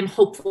am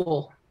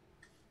hopeful.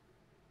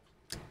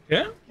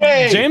 Yeah.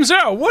 Hey. James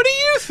Earl, what do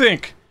you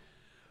think?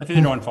 I think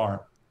they're going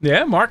far.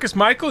 Yeah, Marcus,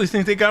 Michael, you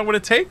think they got what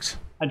it takes?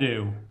 I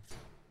do.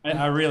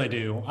 I really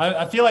do.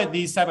 I feel like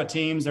these type of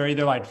teams, they're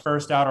either like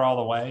first out or all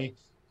the way.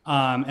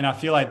 And I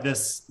feel like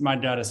my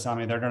gut is telling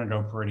me they're going to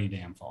go pretty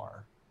damn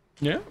far.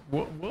 Yeah,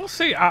 we'll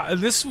see.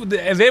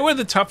 They were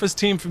the toughest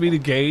team for me to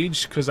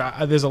gauge because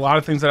there's a lot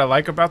of things that I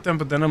like about them,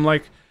 but then I'm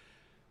like,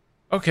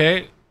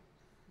 okay,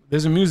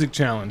 there's a music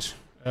challenge.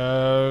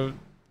 I'm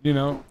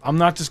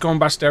not just going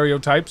by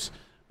stereotypes.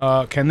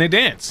 Can they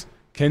dance?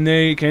 Can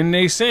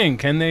they sing?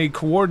 Can they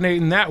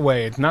coordinate in that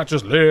way? It's not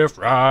just left,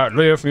 right,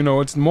 left.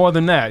 It's more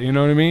than that. You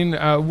know what I mean?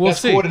 We'll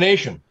see.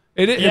 Coordination.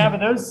 But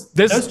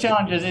those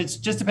challenges,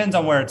 it just depends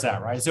on where it's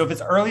at, right? So if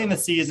it's early in the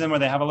season where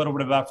they have a little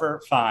bit of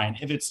buffer, fine.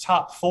 If it's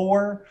top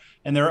 4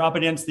 and they're up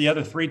against the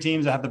other 3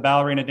 teams that have the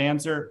ballerina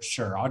dancer,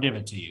 sure, I'll give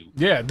it to you.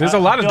 Yeah, there's a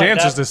lot of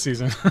dancers this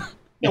season.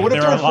 Yeah, what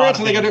if they're in France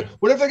and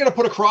what if they're gonna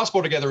put a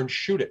crossbow together and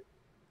shoot it?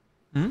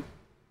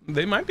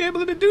 They might be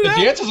able to do that.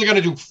 The dancers are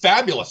gonna do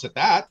fabulous at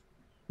that.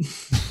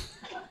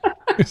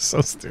 You're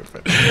so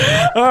stupid.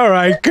 All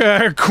right,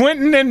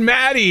 Quentin and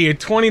Maddie, a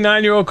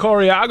 29-year-old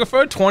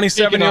choreographer,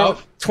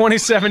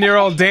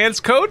 27-year-old dance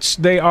coach.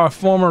 They are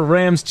former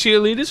Rams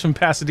cheerleaders from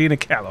Pasadena,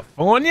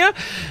 California,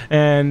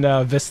 and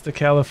Vista,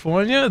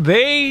 California.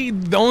 The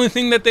only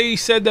thing that they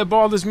said that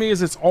bothers me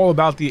is it's all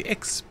about the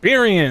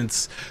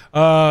experience.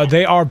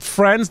 They are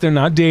friends. They're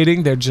not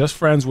dating. They're just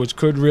friends, which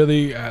could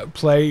really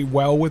play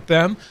well with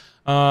them.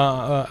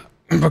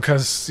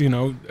 Because,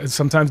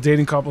 sometimes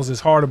dating couples is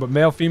harder, but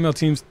male-female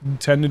teams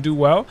tend to do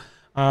well.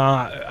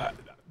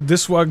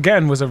 This,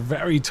 again, was a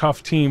very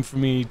tough team for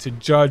me to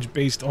judge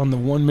based on the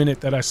 1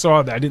 minute that I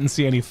saw. That I didn't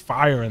see any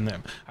fire in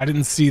them. I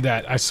didn't see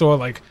that. I saw,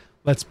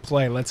 let's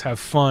play, let's have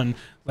fun,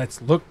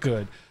 let's look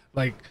good.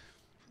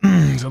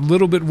 It's a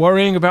little bit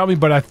worrying about me,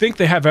 but I think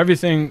they have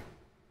everything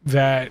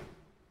that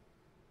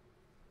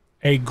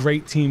a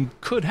great team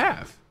could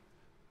have.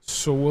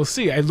 So we'll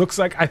see. It looks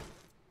like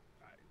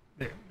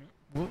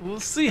we'll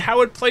see how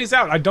it plays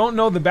out. I don't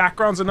know the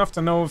backgrounds enough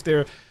to know if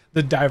they're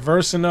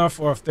diverse enough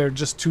or if they're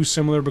just too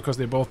similar because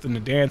they're both in the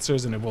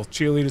dancers and they're both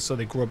cheerleaders, so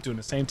they grew up doing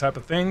the same type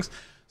of things.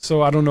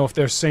 So I don't know if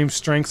their same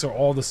strengths are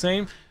all the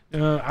same.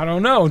 I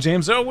don't know.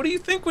 James Earl, what do you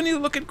think when you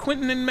look at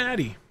Quentin and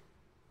Maddie?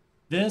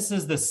 This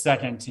is the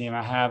second team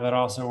I have that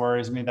also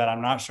worries me that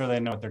I'm not sure they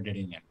know what they're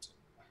getting into.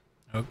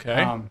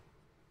 Okay.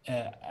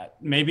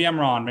 Maybe I'm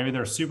wrong. Maybe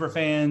they're super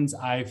fans.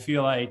 I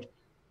feel like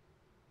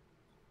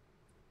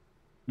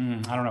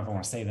I don't know if I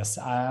want to say this.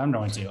 I'm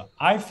going to.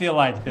 I feel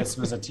like this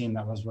was a team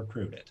that was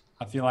recruited.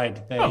 I feel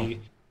like they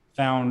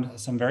found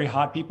some very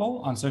hot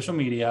people on social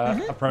media,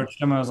 approached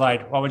them and was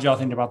like, what would y'all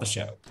think about the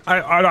show?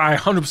 I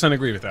 100%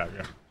 agree with that,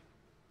 yeah.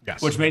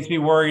 Yes. Which makes me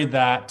worried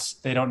that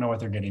they don't know what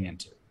they're getting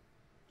into.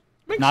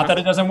 Makes Not sense. that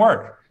it doesn't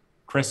work.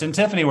 Chris and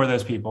Tiffany were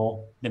those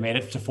people. They made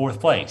it to 4th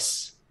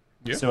place.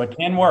 Yeah. So it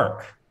can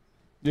work.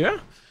 Yeah.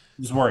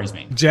 It just worries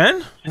me.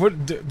 Jen,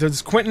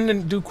 does Quentin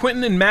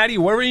and Maddie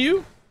worry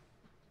you?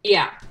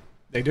 Yeah.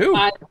 They do.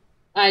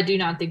 I do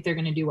not think they're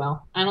going to do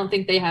well. I don't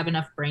think they have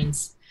enough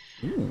brains.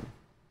 Ooh.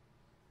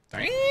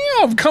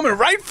 Damn, coming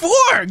right for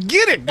her.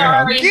 Get it, girl.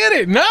 Sorry. Get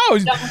it. No.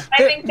 I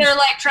think they're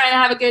trying to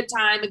have a good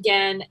time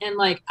again. And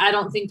I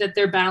don't think that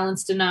they're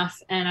balanced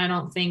enough. And I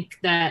don't think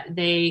that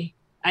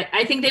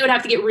I think they would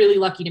have to get really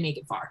lucky to make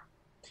it far.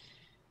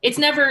 It's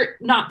never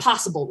not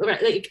possible.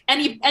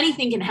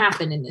 Anything can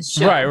happen in this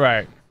show.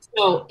 Right.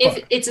 So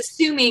if it's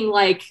assuming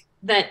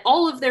that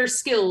all of their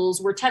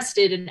skills were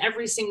tested in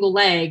every single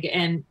leg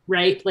and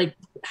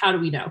how do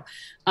we know?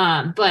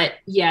 But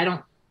yeah,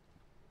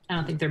 I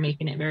don't think they're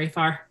making it very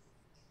far.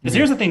 Because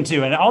here's the thing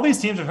too, and all these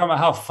teams are talking about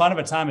how fun of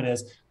a time it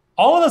is.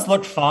 All of us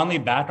look fondly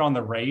back on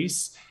the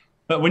race,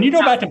 but when you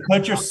go back to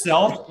put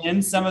yourself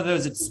in some of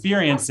those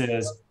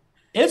experiences,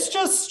 it's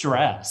just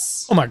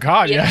stress. Oh my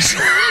God, Yeah.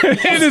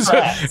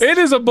 yes. It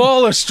is a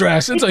ball of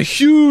stress. It's a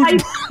huge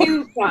Type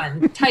 2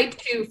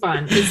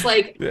 fun. It's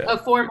a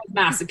form of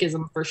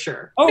masochism for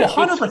sure. Oh,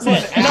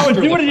 100%. And I would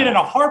do it again in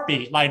a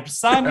heartbeat.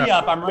 Sign me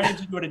up. I'm ready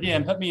to do it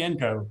again. Put me in,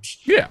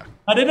 coach. Yeah.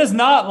 But it is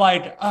not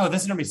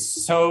this is going to be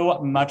so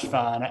much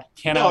fun.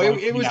 No,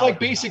 it was like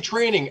basic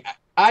training.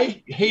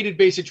 I hated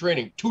basic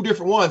training, 2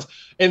 different ones.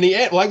 In the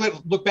end, I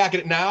look back at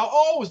it now.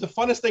 Oh, it was the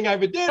funnest thing I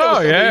ever did.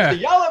 Somebody used to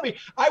yell at me.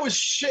 I was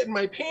shitting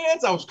my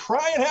pants. I was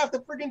crying half the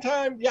freaking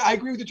time. Yeah, I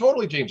agree with you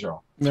totally, James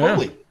Earl.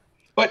 Totally. Yeah.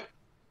 But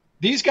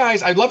these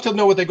guys, I'd love to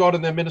know what they got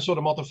in their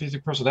Minnesota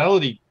multiphasic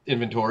personality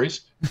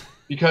inventories,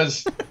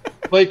 because,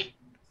 like,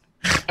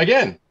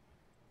 again,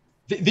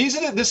 this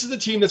is the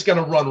team that's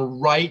going to run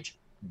right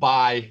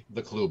by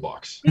the clue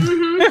box.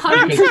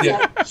 Because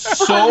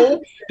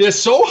they're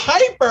so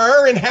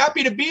hyper and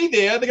happy to be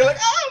there. They're like,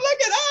 oh, look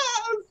at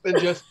us, and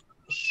just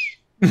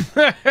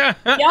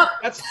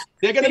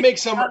they're gonna make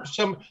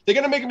they're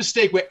gonna make a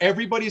mistake where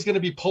everybody's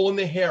gonna be pulling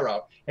their hair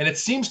out, and it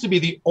seems to be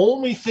the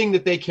only thing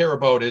that they care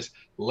about is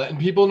letting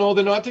people know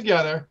they're not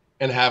together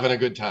and having a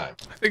good time.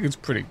 I think it's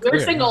pretty clear.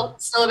 They're single,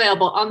 still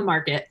available on the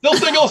market. Still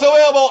single, still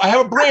available. I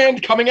have a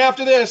brand coming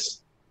after this.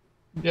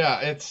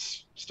 Yeah,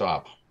 it's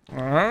stop.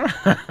 All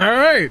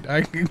right.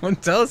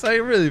 Tell us how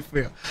you really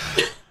feel.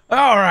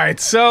 All right.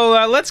 So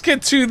let's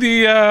get to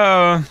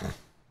the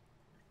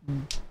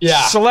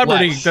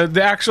celebrity,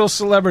 the actual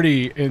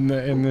celebrity in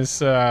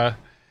this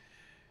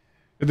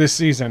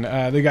season.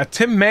 They got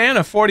Tim Mann,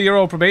 a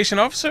 40-year-old probation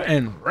officer,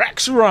 and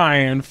Rex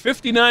Ryan,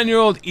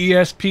 59-year-old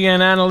ESPN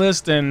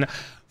analyst and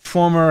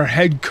former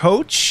head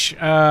coach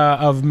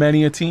of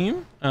many a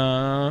team.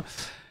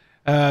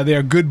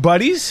 They're good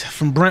buddies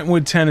from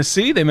Brentwood,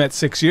 Tennessee. They met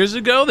 6 years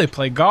ago. They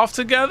play golf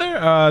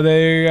together.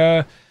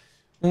 They're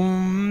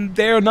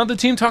another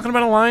team talking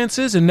about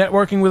alliances and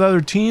networking with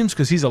other teams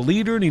because he's a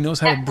leader and he knows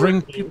how to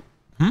bring people.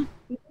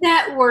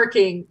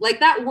 Networking, like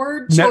that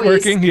word choice.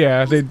 Networking,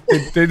 yeah. They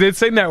did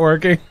say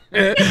networking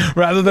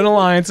rather than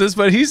alliances,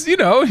 but he's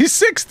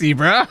 60,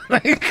 bro.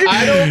 Like,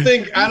 I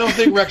don't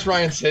think Rex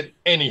Ryan said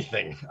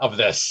anything of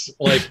this.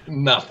 Like,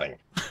 nothing.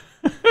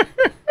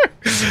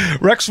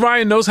 Rex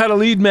Ryan knows how to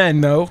lead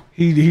men, though.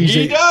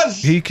 He does.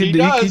 He could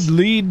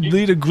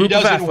lead a group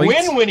of athletes. He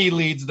doesn't win when he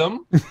leads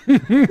them.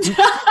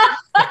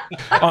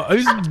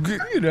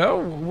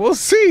 We'll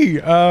see.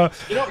 You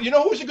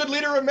know who's a good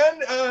leader of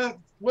men?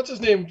 What's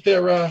his name?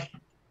 They're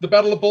the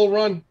Battle of Bull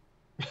Run.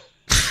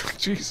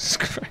 Jesus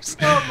Christ!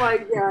 Oh my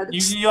God!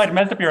 You like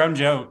messed up your own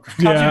joke.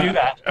 How'd you do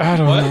that? I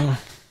don't know.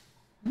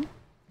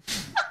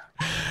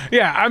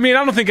 Yeah, I mean,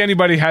 I don't think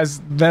anybody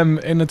has them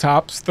in the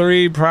top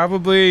 3.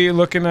 Probably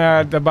looking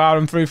at the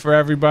bottom 3 for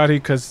everybody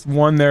because,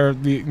 one, they're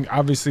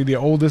obviously the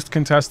oldest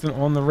contestant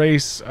on the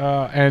race,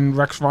 and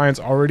Rex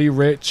Ryan's already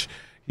rich.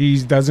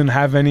 He doesn't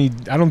have any.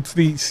 I don't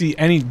see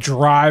any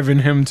drive in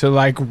him to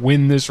like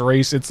win this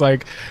race. It's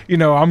like,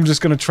 I'm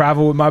just gonna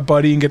travel with my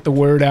buddy and get the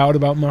word out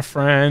about my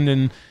friend,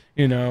 and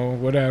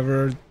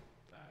whatever.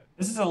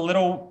 This is a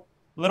little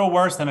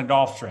worse than a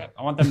golf trip.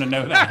 I want them to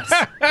know that.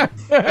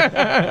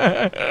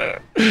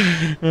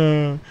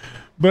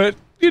 But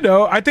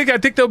I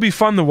think they'll be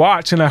fun to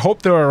watch, and I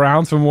hope they're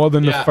around for more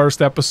than the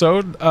first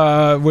episode.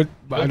 It'll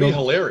be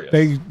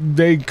hilarious.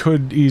 They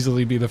could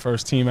easily be the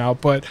first team out,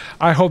 but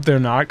I hope they're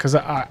not because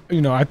I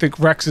think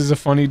Rex is a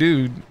funny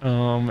dude,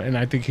 and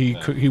I think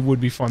he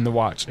would be fun to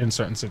watch in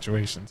certain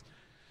situations.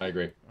 I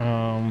agree.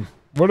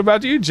 What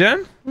about you,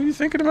 Jen? What are you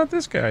thinking about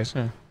this guy?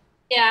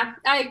 Yeah,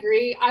 I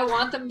agree. I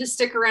want them to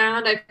stick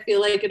around. I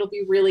feel like it'll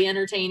be really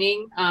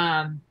entertaining.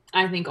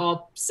 I think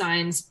all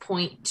signs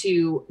point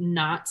to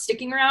not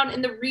sticking around.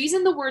 And the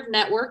reason the word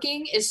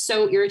networking is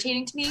so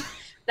irritating to me,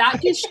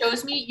 that just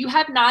shows me you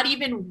have not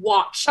even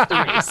watched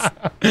the race.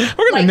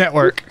 We're going to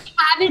network. You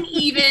haven't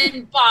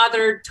even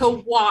bothered to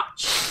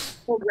watch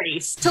the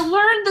race to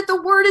learn that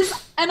the word is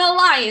an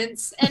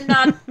alliance and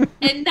not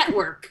a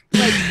network.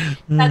 Like,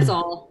 that's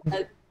all.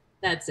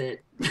 That's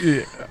it.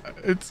 Yeah,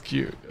 it's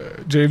cute.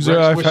 James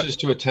Rex wishes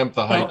to attempt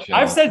the height challenge.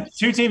 I've said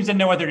 2 teams didn't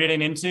know what they're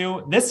getting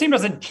into. This team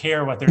doesn't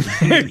care what they're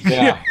doing.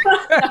 Yeah.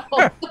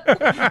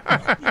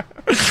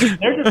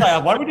 They're just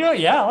like, what are we doing?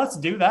 Yeah, let's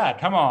do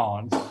that. Come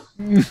on. All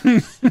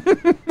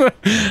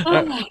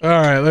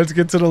right, let's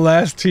get to the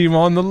last team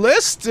on the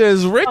list.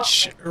 Is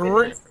Rich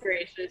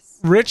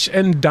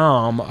and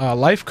Dom, a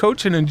life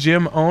coach and a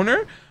gym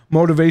owner,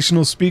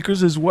 motivational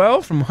speakers as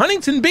well from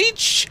Huntington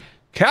Beach,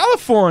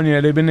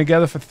 California. They've been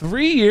together for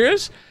 3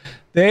 years.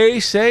 They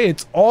say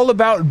it's all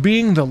about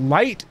being the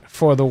light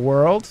for the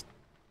world.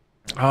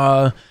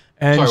 And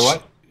sorry,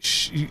 what?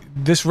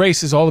 This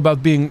race is all about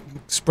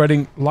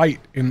spreading light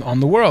on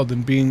the world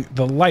and being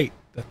the light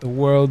that the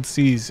world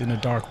sees in a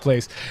dark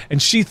place.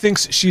 And she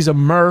thinks she's a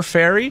mer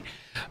fairy.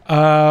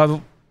 I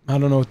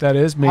don't know what that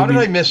is. Maybe. How did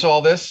I miss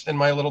all this in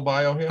my little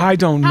bio here? I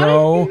don't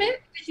know.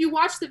 Did you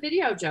watch the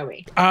video,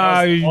 Joey?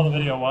 All the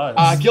video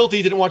was.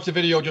 Guilty. Didn't watch the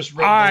video. Just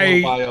read the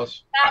little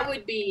bios. That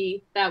would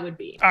be.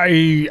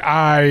 I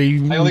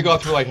only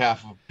got through like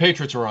half of them.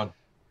 Patriots are on.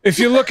 If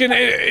you're looking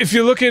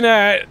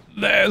at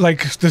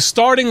like the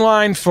starting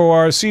line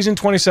for season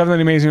 27 of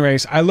The Amazing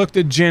Race, I looked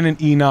at Jen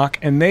and Enoch,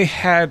 and they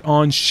had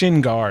on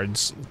shin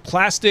guards,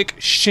 plastic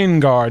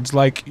shin guards,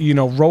 like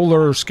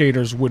roller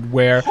skaters would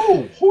wear.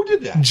 Who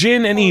did that?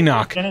 Jen and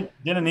Enoch. Jen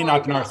and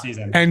Enoch in our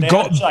season. And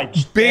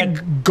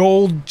big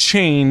gold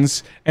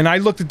chains. And I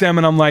looked at them,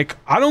 and I'm like,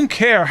 I don't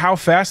care how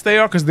fast they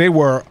are, because they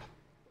were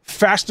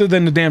faster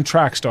than the damn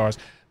track stars.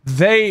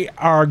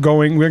 We're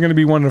going to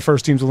be one of the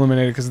first teams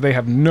eliminated because they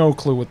have no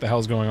clue what the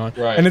hell's going on.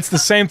 Right. And it's the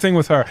same thing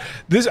with her.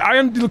 I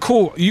am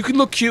cool. You can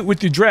look cute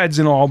with your dreads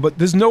and all, but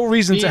there's no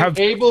reason to have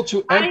able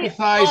to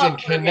empathize and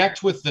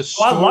connect with the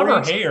story. I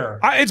love her hair.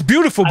 it's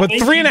beautiful, but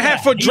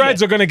 3.5-foot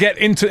dreads are going to get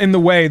in the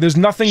way. There's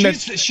nothing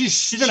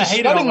she's gonna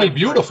hate stunningly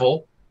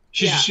beautiful.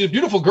 She's a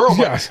beautiful girl.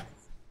 Yeah.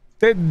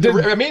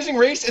 The Amazing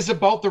Race is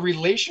about the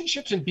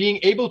relationships and being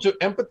able to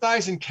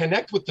empathize and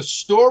connect with the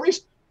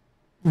stories.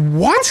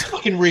 What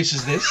fucking race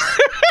is this?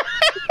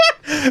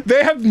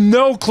 They have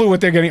no clue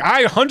what they're getting.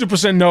 I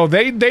 100% know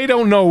they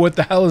don't know what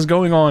the hell is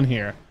going on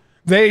here.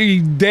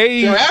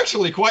 They're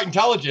actually quite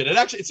intelligent.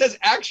 It says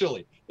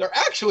actually. They're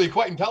actually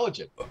quite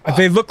intelligent.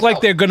 They look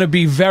like they're going to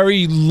be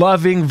very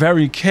loving,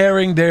 very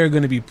caring. They're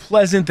going to be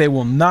pleasant. They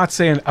will not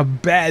say a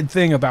bad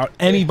thing about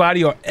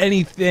anybody or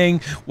anything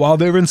while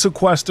they're in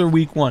sequester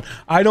week 1.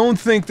 I don't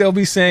think they'll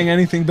be saying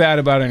anything bad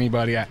about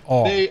anybody at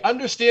all. They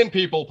understand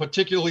people,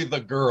 particularly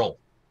the girl.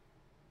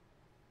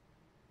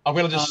 I'm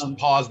going to just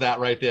pause that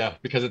right there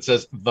because it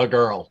says the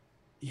girl.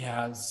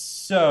 Yeah,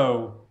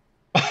 so...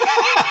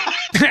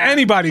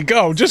 Anybody,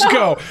 go. Just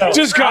go.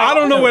 Just go. I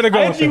don't know where to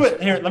go.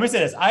 Here, let me say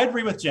this. I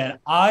agree with Jen.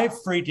 I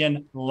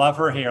freaking love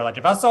her hair. Like,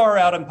 if I saw her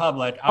out in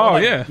public, I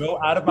would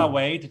go out of my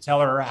way to tell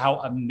her how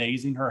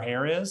amazing her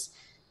hair is.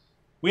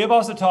 We have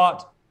also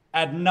talked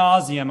ad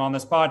nauseum on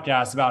this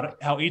podcast about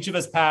how each of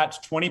us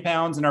patched 20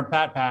 pounds in our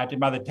patch, and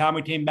by the time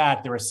we came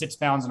back, there were 6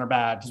 pounds in our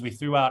bag because we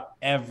threw out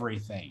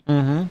everything.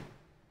 Mm-hmm.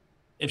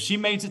 If she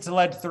makes it to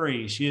lead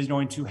 3, she is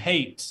going to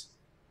hate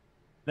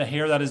the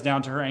hair that is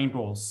down to her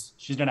ankles.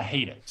 She's going to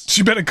hate it.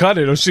 She better cut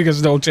it or she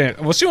gets no chance.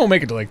 Well, she won't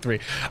make it to like 3,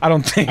 I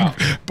don't think. No.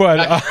 But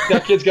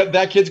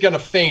that kid's going to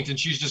faint and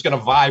she's just going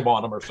to vibe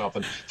on him or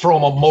something. Throw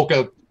him a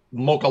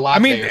mocha latte. I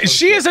mean,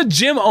 she is a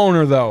gym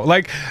owner though.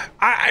 Like,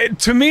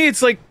 to me,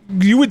 it's like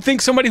you would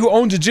think somebody who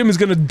owns a gym is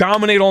going to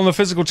dominate all the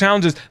physical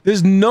challenges.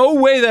 There's no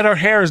way that her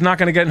hair is not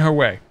going to get in her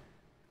way.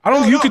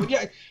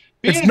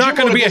 It's not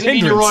going to be a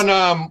hindrance. You're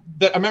on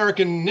the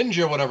American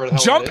Ninja, whatever the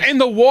hell. Jump in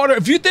the water.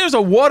 If there's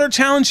a water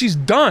challenge, she's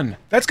done.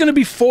 That's going to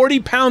be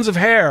 40 pounds of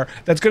hair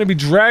that's going to be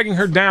dragging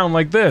her down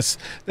like this.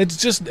 That's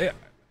just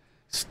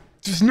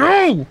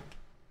no.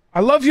 I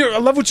love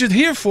what you're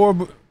here for,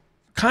 but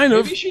kind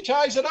of. Maybe she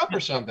ties it up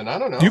or something. I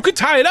don't know. You could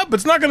tie it up, but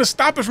it's not going to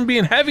stop it from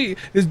being heavy.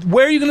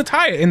 Where are you going to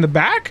tie it? In the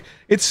back?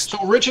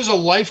 So Rich is a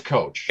life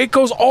coach. It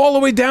goes all the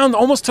way down,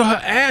 almost to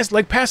her ass,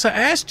 like past her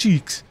ass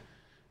cheeks.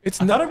 I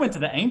thought it went to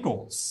the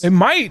ankles. It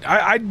might.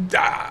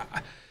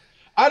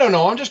 I don't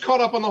know. I'm just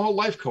caught up on the whole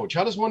life coach.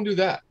 How does one do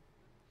that?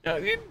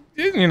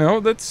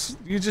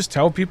 You just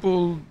tell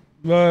people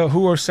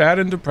who are sad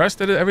and depressed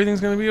that everything's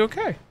going to be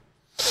okay.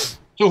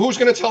 So who's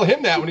going to tell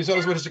him that when he's on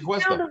his way to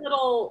sequester? A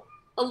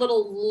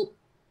little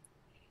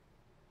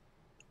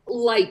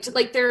light.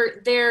 Like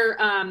they're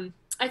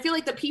I feel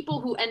like the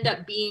people who end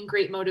up being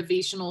great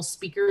motivational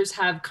speakers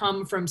have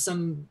come from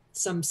some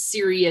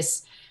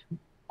serious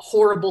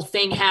horrible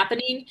thing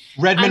happening.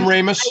 Redmond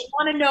Ramus. I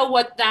want to know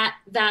what that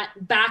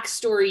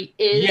backstory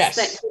is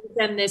that gives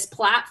them this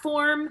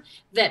platform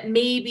that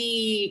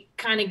maybe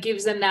kind of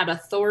gives them that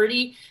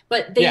authority.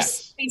 But they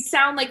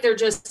sound like they're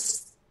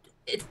just,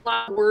 it's a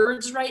lot of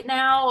words right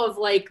now of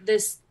like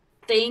this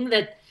thing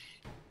that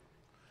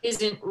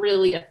isn't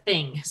really a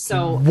thing.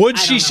 So would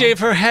she shave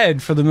her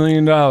head for the $1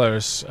 million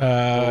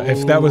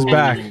if that was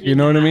back? You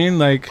know what I mean?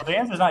 Like, well, the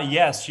answer is not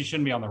yes. She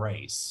shouldn't be on the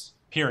race.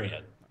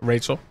 Period.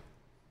 Rachel.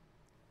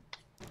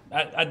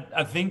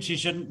 I think she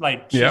shouldn't.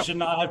 She should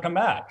not have come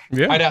back.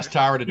 Yeah, I'd ask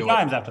Tara to do it.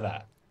 Times after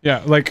that.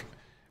 Yeah, like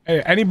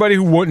anybody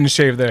who wouldn't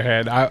shave their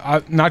head,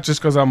 I not just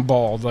because I'm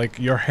bald. Like,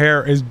 your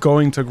hair is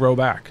going to grow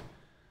back.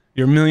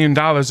 Your $1 million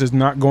is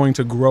not going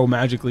to grow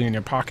magically in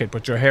your pocket,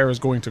 but your hair is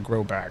going to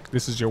grow back.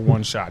 This is your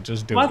one shot.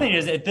 Just do it. My thing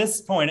is, at this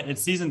point,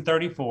 it's season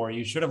 34.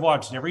 You should have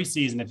watched every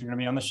season if you're going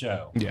to be on the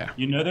show. Yeah.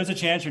 You know there's a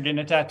chance you're getting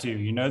a tattoo.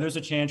 You know there's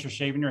a chance you're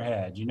shaving your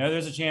head. You know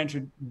there's a chance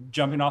you're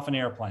jumping off an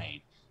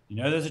airplane. You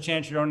know there's a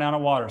chance you're going down a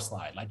water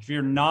slide. Like, if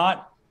you're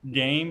not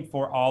game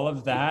for all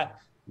of that,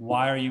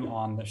 why are you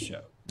on the show?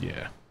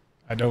 Yeah.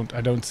 I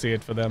don't see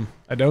it for them.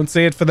 I don't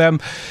see it for them.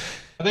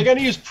 Are they going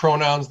to use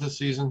pronouns this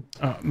season?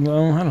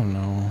 No, I don't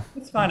know.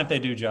 It's fine if they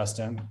do,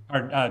 Justin.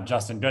 Or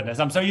Justin, goodness.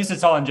 I'm so used to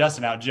calling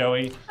Justin out,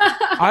 Joey.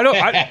 I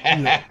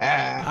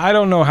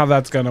don't know how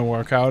that's going to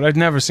work out. It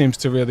never seems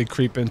to really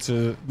creep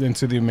into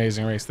the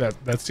Amazing Race.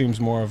 That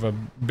seems more of a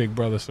Big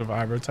Brother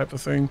Survivor type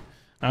of thing.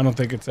 I don't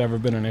think it's ever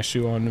been an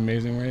issue on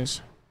Amazing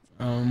Race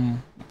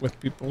with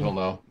people. I don't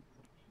know.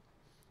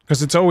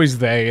 Because it's always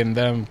they and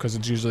them, because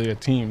it's usually a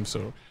team.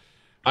 So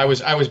I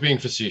was being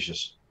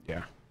facetious.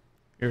 Yeah,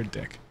 you're a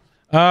dick.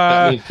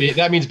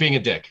 That means being a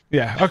dick.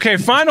 Yeah. Okay.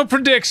 Final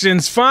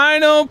predictions.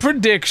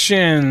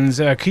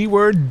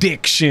 Keyword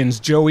dictions.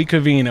 Joey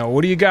Covino.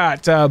 What do you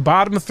got?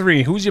 Bottom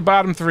 3. Who's your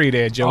bottom 3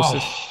 there,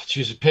 Joseph? Oh,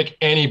 Jesus, pick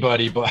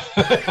anybody, but.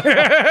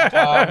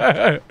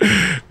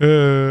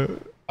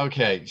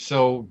 Okay,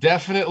 so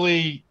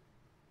definitely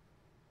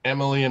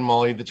Emily and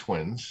Molly, the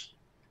twins.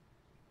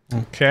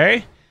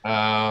 Okay.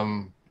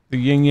 The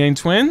Yin Yang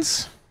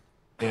twins.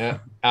 Yeah.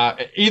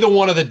 Either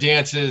one of the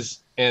dances,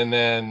 and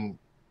then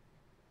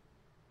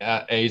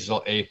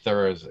Azel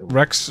Aether.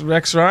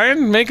 Rex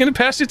Ryan making it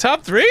past your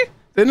top 3?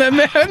 Isn't that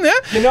man?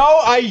 You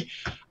know,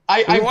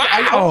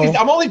 Wow.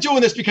 I'm only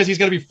doing this because he's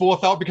going to be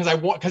 4th out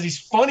because he's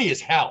funny as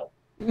hell,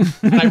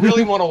 and I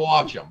really want to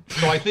watch him.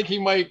 So I think he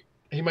might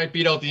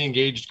beat out the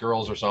engaged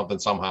girls or something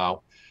somehow.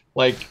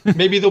 Like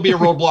maybe there'll be a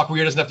roadblock where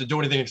he doesn't have to do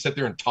anything except sit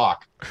there and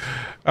talk.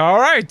 All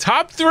right,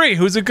 top 3.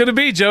 Who's it going to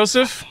be,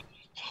 Joseph?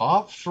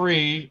 Top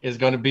 3 is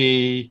going to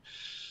be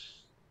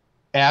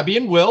Abby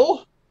and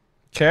Will.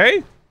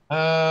 Okay.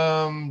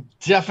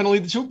 Definitely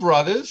the 2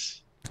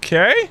 brothers.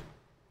 Okay.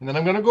 And then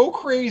I'm going to go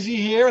crazy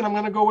here, and I'm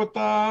going to go with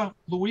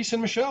Luis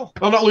and Michelle.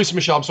 Oh, not Luis and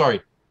Michelle. I'm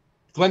sorry.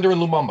 Glenda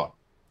and Lumumba.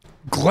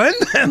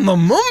 Glenda and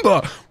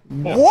Lumumba.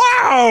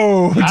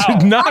 Wow.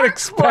 Did not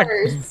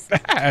expect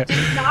that.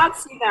 Did not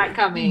see that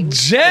coming.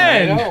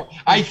 Jen.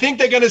 I think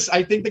they're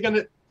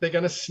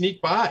gonna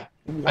sneak by.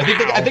 Wow. I think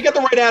they got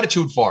the right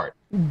attitude for it.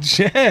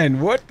 Jen,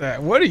 what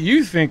are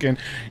you thinking?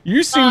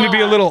 You seem to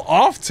be a little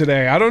off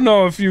today. I don't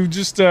know if you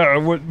just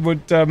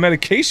what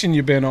medication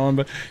you've been on,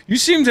 but you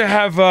seem to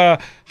have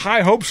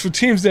high hopes for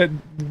teams that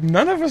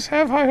none of us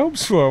have high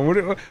hopes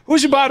for.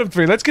 Who's your bottom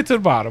 3? Let's get to the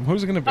bottom.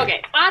 Who's it going to be?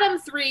 Okay, bottom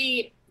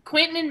 3,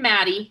 Quentin and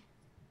Maddie.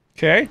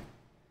 Okay.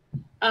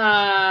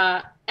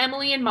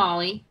 Emily and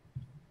Molly.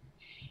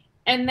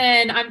 And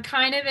then I'm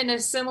kind of in a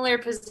similar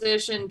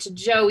position to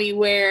Joey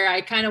where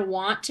I kind of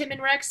want Tim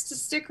and Rex to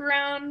stick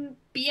around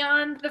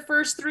beyond the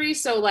first 3.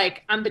 So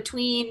like I'm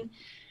between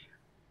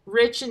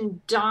Rich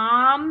and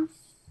Dom.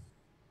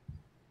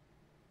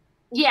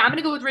 Yeah, I'm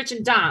gonna go with Rich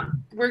and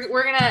Dom. We're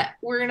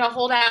gonna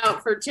hold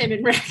out for Tim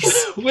and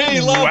Rex. We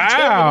love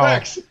Tim and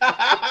Rex.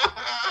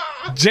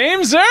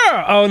 James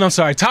Earl. Oh no,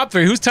 sorry. Top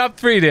 3. Who's top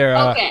 3 there?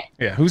 Okay.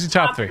 Yeah. Who's your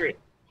top 3?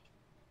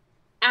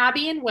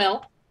 Abby and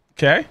Will.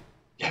 Okay.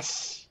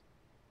 Yes.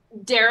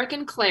 Derek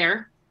and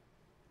Claire.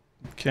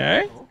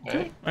 Okay.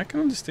 I can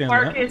understand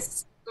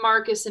that.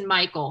 Marcus and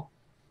Michael.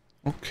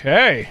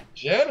 Okay.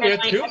 Jen, we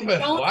had 2 I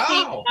don't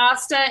think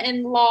Asta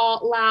and Lal.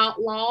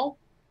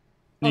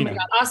 Oh my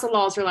God, Asta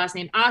Lal is her last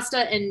name. Asta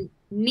and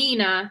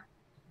Nina.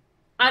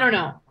 I don't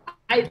know.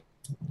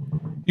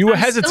 You were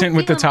hesitant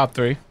with the top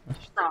 3.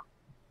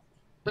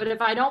 But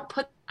if I don't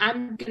put,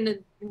 I'm gonna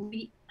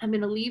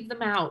leave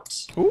them out.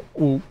 Ooh,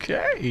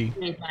 okay.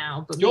 Right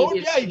now, but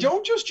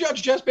don't just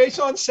judge based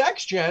on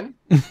sex, Jen,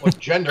 or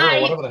gender,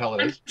 or whatever the hell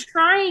it is. I'm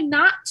trying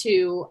not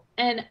to,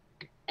 and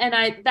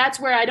that's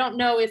where I don't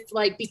know if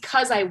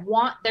because I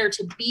want there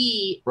to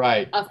be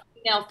a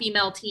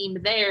female team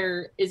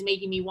there is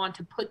making me want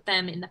to put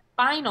them in the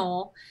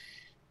final.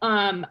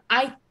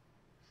 I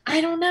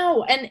don't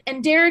know,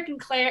 and Derek and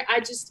Claire,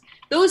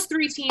 those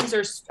 3 teams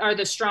are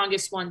the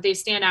strongest one. They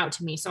stand out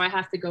to me, so I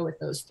have to go with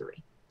those 3.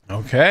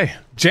 Okay.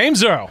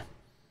 James Earl,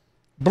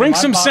 bring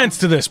some sense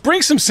to this. My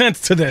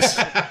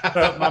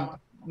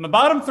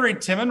bottom 3,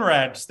 Tim and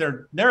Rex,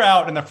 they're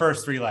out in the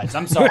first 3 legs.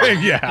 I'm sorry.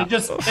 Yeah.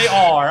 They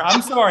are.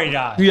 I'm sorry,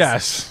 guys.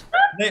 Yes.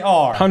 They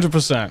are.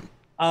 100%.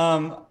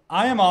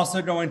 I am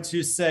also going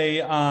to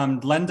say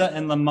Glenda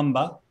and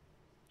Lumumba.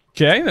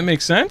 Okay, that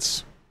makes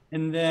sense.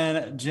 And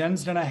then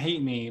Jen's gonna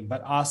hate me,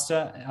 but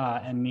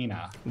Asta and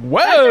Nina.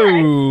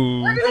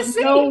 Whoa! There's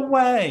no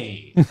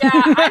way. Yeah,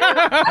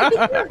 I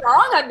think you're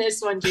wrong on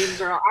this one,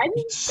 James Earl. I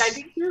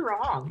think you're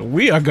wrong.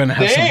 We are gonna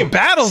have some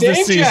battles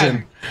this season.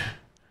 Jen.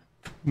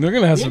 They're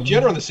gonna have some.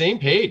 Jen are on the same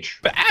page.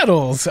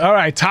 Battles. All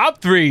right, top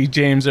 3,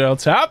 James Earl.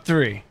 Top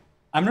 3.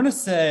 I'm gonna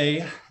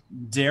say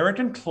Derek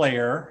and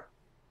Claire,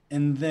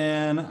 and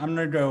then I'm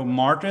gonna go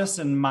Marcus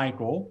and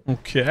Michael.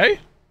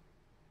 Okay.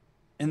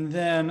 And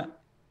then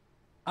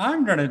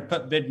I'm going to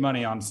put big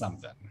money on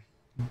something.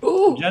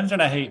 Ooh. Jen's going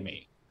to hate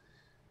me.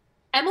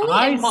 Emily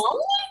and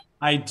Molly?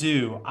 I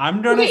do.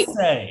 I'm going to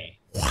say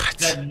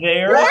that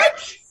they're...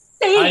 What?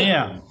 I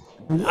am.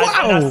 Wow.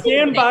 I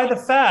stand by the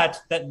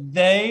fact that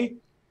they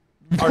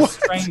are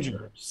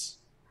strangers.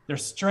 They're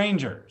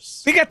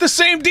strangers. They got the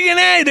same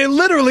DNA. They're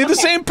literally the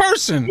same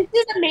person.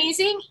 This is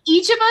amazing.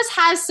 Each of us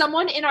has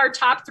someone in our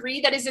top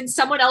 3 that is in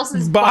someone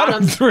else's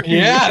bottom 3.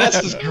 Yeah,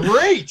 that's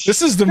great.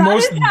 This is the that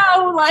most... Is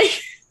how,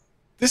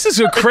 This is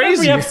a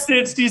crazy. We have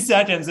 60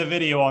 seconds of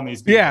video on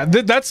these people. Yeah,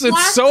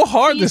 it's so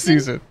hard this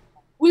season.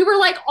 We were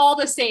all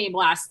the same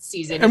last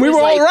season. And we were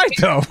all right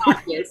though.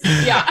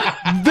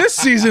 Yeah. This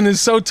season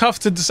is so tough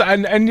to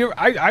decide, and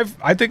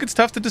I think it's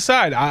tough to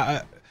decide.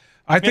 I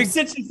think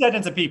 60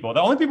 seconds of people.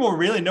 The only people we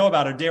really know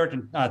about are Derek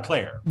and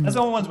Claire. That's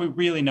the only ones we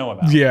really know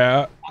about.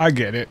 Yeah, I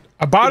get it.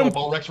 A bottom.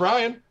 Rex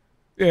Ryan.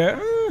 Yeah,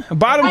 a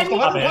bottom.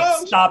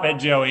 Stop it,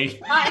 Joey.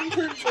 Not in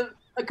terms of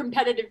a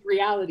competitive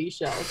reality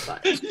show,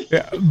 but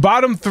yeah,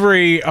 bottom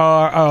 3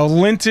 are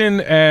Linton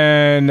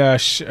and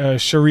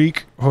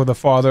Sharik, who are the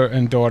father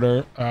and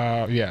daughter.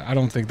 Yeah, I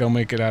don't think they'll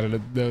make it out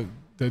of the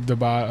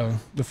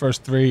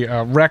first 3.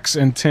 Rex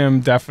and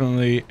Tim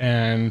definitely,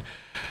 and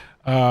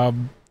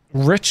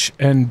Rich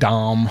and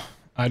Dom.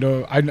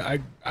 I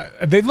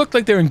they look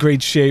like they're in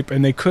great shape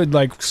and they could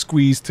like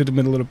squeeze to the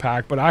middle of the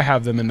pack, but I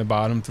have them in the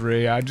bottom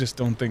 3. I just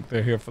don't think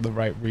they're here for the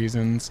right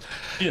reasons.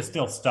 She is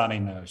still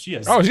stunning though. She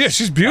is. Oh yeah,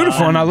 she's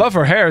beautiful and I love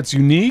her hair. It's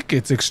unique.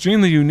 It's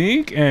extremely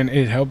unique and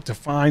it helped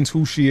defines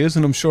who she is,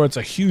 and I'm sure it's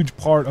a huge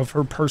part of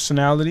her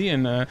personality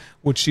and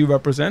what she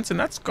represents, and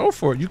that's go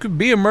for it. You could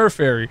be a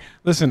Merfairy.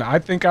 Listen, I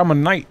think I'm a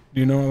knight,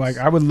 you know, like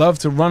I would love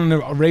to run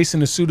a race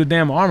in a suit of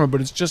damn armor, but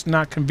it's just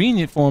not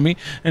convenient for me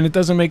and it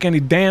doesn't make any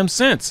damn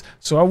sense.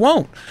 So I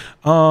won't.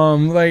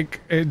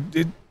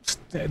 The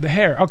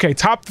hair. Okay,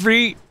 top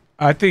 3.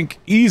 I think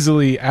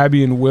easily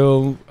Abby and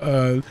Will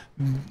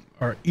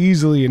are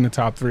easily in the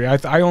top 3. I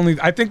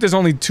think there's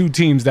only 2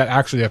 teams that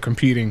actually are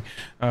competing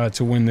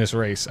to win this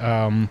race.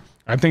 I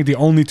think the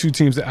only 2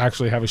 teams that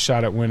actually have a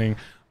shot at winning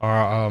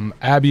are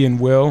Abby and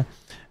Will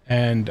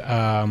and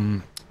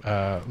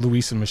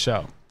Luis and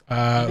Michelle. You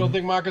don't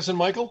think Marcus and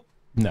Michael?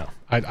 No,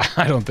 I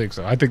don't think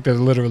so. I think they're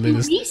literally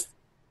Luis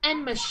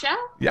and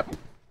Michelle? Yep.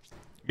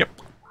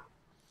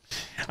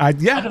 I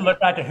had to look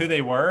back to who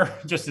they were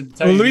just to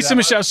tell you. Luis and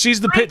Michelle, she's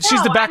the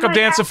backup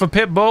dancer for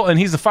Pitbull, and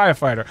he's the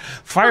firefighter.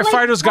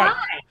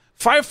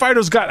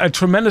 Firefighters got a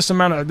tremendous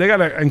amount of. They got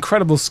an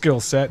incredible skill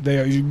set. They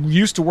are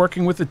used to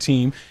working with a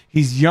team.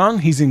 He's young.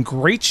 He's in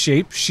great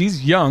shape.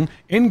 She's young,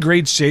 in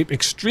great shape,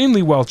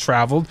 extremely well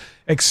traveled.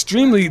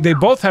 They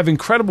both have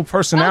incredible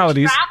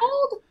personalities. Well-traveled?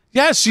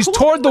 Yes, she's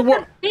toured the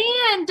world.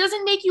 Man,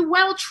 doesn't make you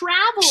well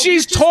traveled.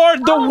 She's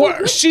toured the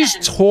world. She's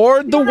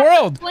toured the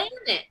world.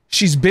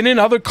 She's been in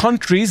other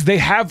countries.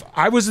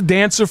 I was a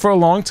dancer for a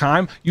long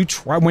time.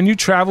 When you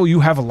travel, you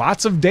have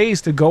lots of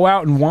days to go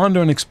out and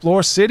wander and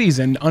explore cities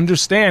and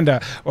understand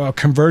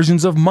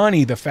conversions of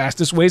money, the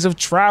fastest ways of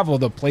travel,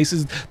 the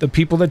places, the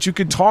people that you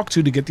could talk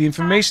to get the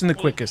information the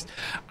quickest.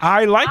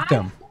 I like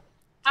them.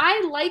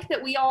 I like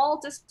that we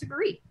all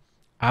disagree.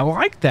 I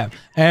like them.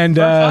 And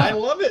I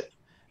love it.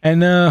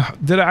 And I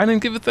didn't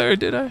give a third,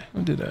 did I?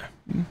 Or did I?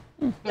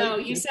 No,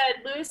 you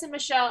said Luis and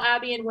Michelle,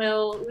 Abby and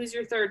Will. Who's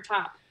your third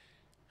top?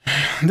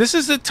 This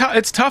is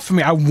it's tough for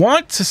me. I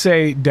want to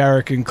say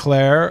Derek and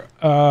Claire,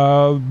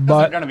 but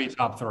they're going to be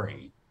top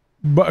 3.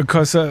 But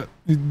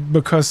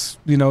because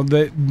you know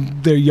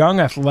they're young,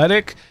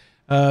 athletic,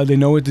 they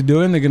know what they're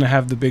doing. They're going to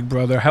have the Big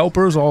Brother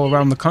helpers all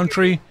around the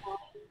country.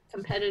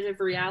 Competitive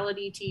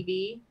reality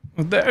TV.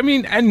 I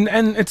mean, and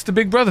it's the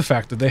Big Brother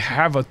factor. They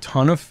have a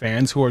ton of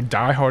fans who are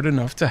diehard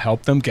enough to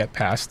help them get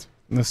past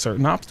the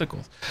certain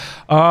obstacles.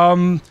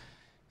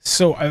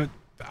 So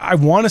I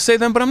want to say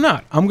them, but I'm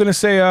not. I'm going to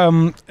say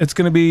it's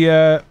going to be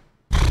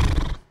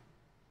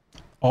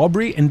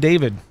Aubrey and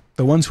David,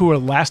 the ones who are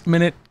last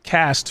minute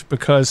cast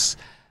because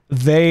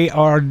they're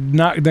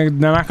not going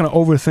to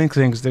overthink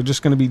things. They're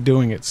just going to be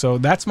doing it. So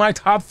that's my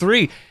top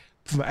 3.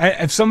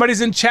 If somebody's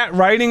in chat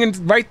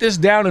write this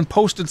down and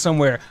post it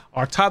somewhere,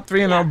 our top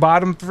 3 and our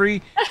bottom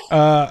 3,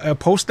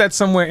 post that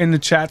somewhere in the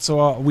chat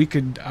so we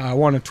could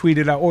want to tweet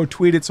it out or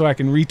tweet it so I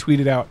can retweet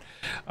it out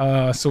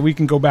so we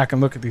can go back and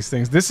look at these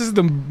things. This is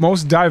the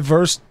most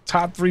diverse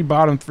top 3,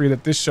 bottom 3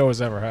 that this show has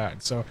ever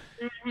had. So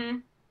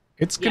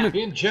it's going to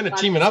me and Jen are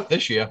teaming up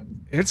this year.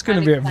 It's going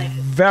to be a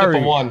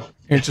very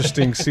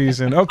interesting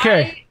season.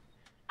 Okay.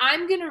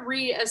 I'm going to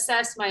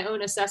reassess my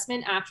own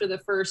assessment after the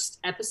first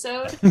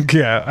episode.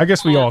 Yeah, I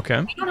guess we all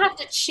can. We don't have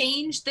to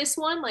change this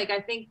one. Like, I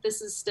think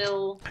this is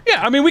still...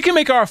 Yeah, I mean, we can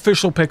make our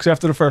official picks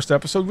after the first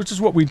episode, which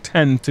is what we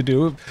tend to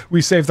do.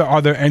 We say if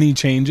are there any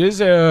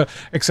changes,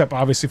 except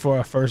obviously for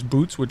our first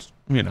boots, which,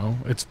 you know,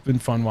 it's been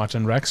fun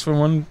watching Rex for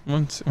one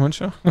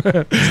show.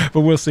 But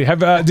we'll see.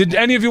 Did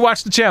any of you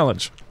watch the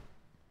challenge?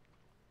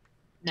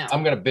 No.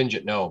 I'm going to binge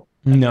it, no.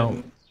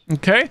 No.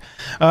 Okay.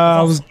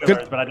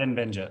 But I didn't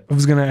binge it. I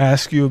was going to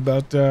ask you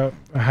about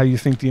how you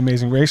think the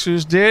Amazing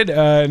Racers did,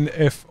 and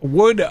if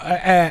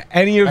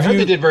any of you... I heard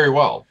they did very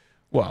well.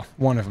 Well,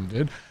 one of them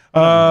did.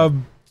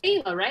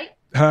 Kayla, right?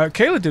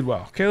 Kayla did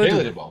well.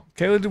 Kayla did well.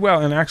 Kayla did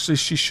well, and actually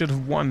she should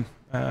have won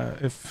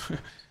the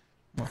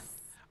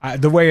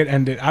way it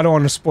ended. I don't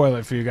want to spoil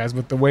it for you guys,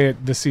 but the way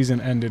the season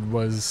ended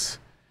was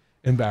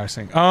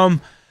embarrassing.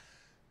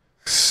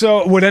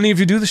 So would any of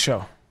you do the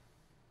show?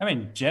 I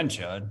mean, Jen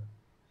should.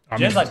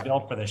 Jen's like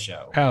built for this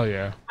show. Hell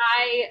yeah.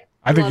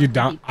 I think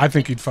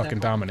you'd fucking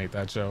dominate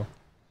that show.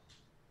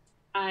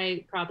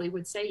 I probably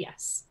would say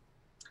yes.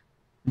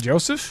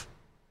 Joseph?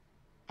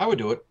 I would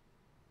do it.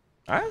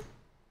 I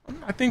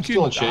think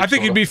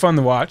you'd be fun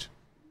to watch.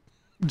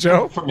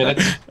 Joe? For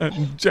minutes.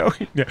 Joe?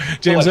 Yeah.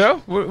 James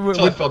Earl?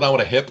 Until I fell down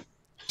with a hip.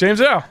 James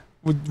Earl?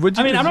 I'm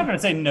not going to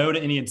say no to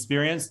any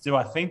experience. Do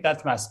I think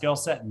that's my skill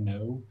set?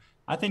 No.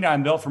 I think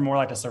I'm built for more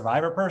like a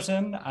survivor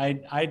person. I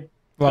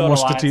a lot more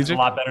strategic, a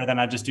lot better than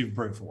I just do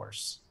brute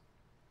force.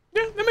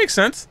 Yeah, that makes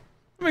sense.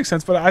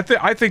 But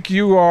I think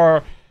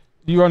you're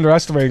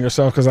underestimating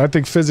yourself because I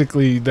think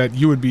physically that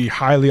you would be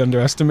highly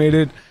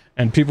underestimated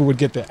and people would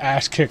get their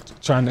ass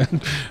kicked trying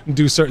to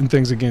do certain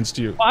things against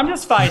you. Well, I'm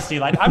just feisty.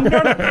 Like I'm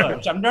gonna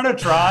push. I'm gonna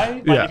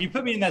try. Like, if you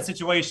put me in that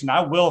situation, I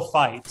will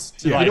fight.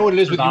 You know what it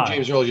is with you,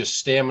 James Earl? Your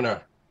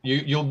stamina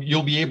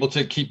you'll be able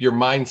to keep your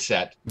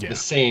mindset Yeah. the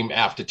same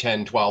after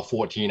 10, 12,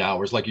 14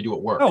 hours like you do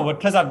at work. No,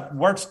 because I've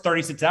worked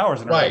 36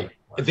 hours in a Right.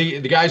 row.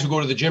 The guys who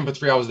go to the gym for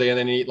 3 hours a day and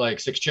then eat like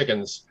 6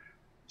 chickens,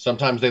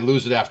 sometimes they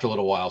lose it after a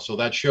little while. So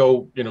that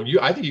show,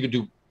 I think you could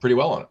do pretty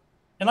well on it.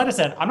 And like I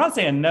said, I'm not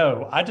saying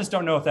no. I just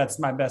don't know if that's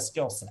my best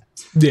skill set.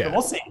 Yeah. But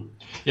we'll see.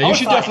 Yeah, you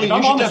should definitely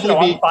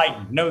I'm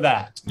fighting. Know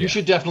that. You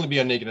should definitely be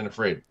on Naked and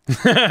Afraid.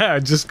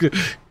 Just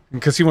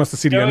because he wants to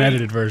see the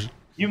unedited version.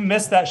 You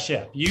missed that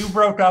ship. You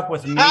broke up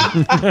with me.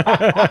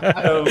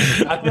 So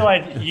I feel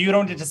like you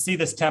don't get to see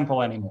this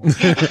temple anymore.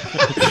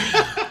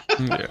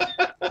 Yeah.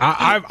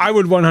 I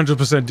would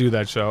 100% do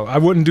that show. I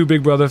wouldn't do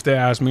Big Brother if they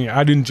asked me.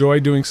 I'd enjoy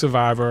doing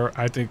Survivor.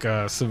 I think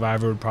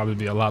Survivor would probably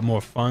be a lot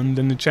more fun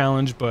than the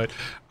challenge, but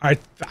I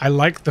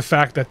like the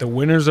fact that the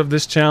winners of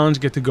this challenge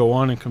get to go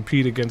on and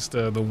compete against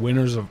the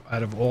winners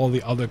out of all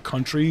the other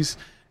countries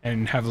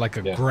and have like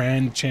a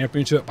grand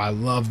championship. I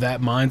love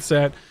that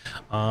mindset.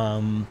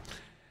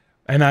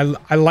 And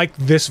I like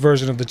this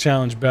version of the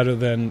challenge better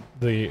than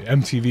the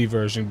MTV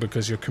version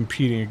because you're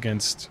competing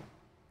against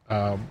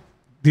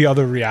the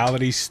other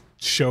reality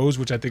shows,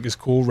 which I think is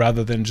cool,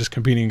 rather than just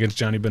competing against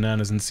Johnny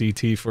Bananas and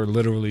CT for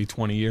literally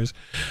 20 years.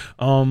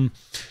 So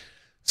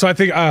I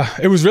think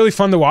it was really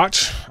fun to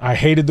watch. I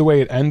hated the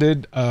way it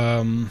ended.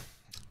 I'm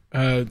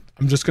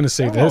just going to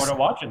say this. I want to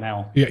watch it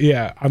now.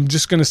 Yeah. I'm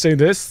just going to say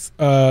this.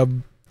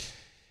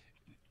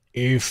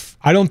 If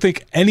I don't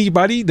think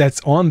anybody that's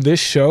on this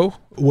show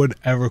would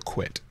ever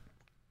quit.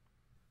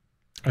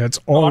 That's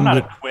all. I'm not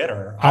a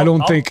quitter. I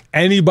don't think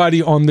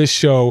anybody on this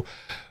show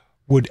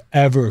would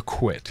ever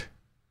quit,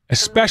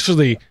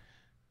 especially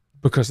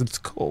because it's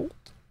cold.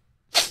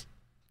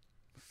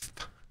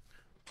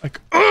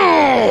 Like,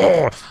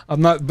 oh,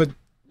 I'm not, but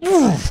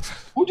who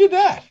did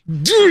that?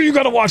 Dude, you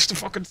gotta watch the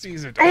fucking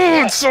season.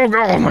 Oh, it's so good.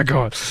 Oh my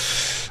god.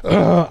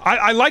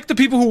 I like the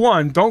people who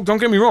won. Don't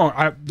get me wrong.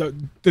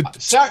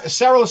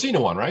 Sarah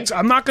Lucina won, right?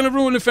 I'm not gonna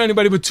ruin it for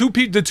anybody, but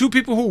the two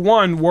people who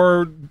won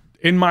were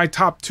in my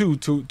top two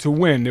to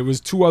win. There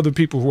was 2 other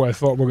people who I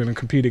thought were going to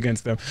compete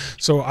against them.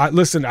 So I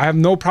have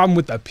no problem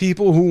with the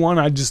people who won.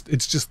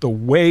 It's just the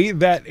way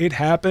that it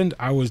happened.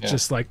 I was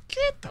just like,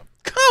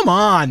 come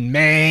on,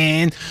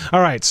 man.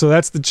 All right. So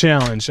that's the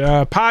challenge.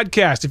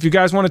 Podcast. If you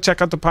guys want to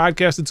check out the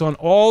podcast, it's on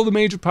all the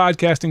major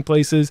podcasting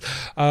places.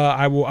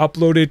 I will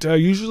upload it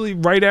usually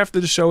right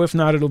after the show. If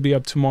not, it'll be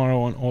up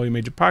tomorrow on all your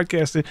major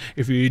podcasting.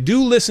 If you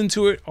do listen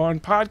to it on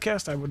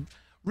podcast, I would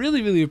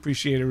really, really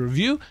appreciate a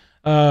review.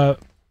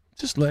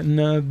 Just letting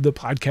the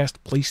podcast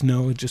place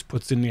know. It just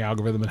puts in the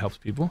algorithm. It helps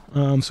people.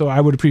 So I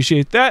would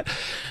appreciate that.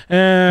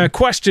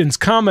 Questions,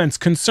 comments,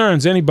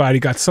 concerns. Anybody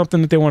got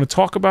something that they want to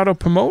talk about or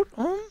promote?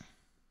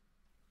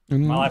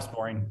 My life's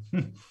boring.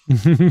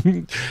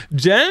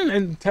 Jen,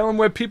 and tell them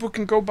where people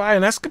can go buy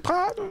an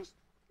Escapade.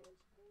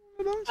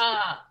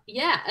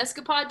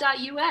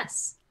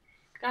 Escapade.us.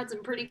 Got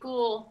some pretty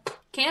cool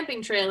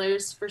camping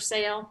trailers for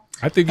sale.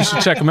 I think you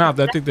should check them out.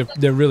 I think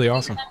they're really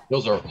awesome.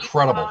 Those are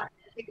incredible.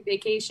 Take a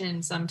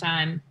vacation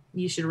sometime,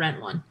 you should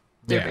rent one.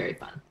 They're very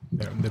fun.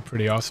 They're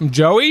pretty awesome.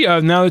 Joey,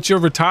 now that you're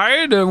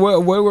retired,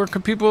 where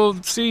can people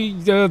see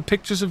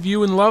pictures of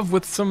you in love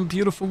with some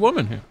beautiful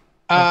woman here?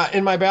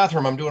 In my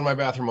bathroom. I'm doing my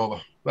bathroom over.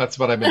 That's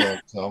what I've been doing.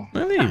 So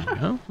there you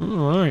go.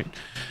 All right.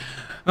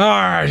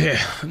 Yeah.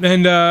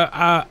 And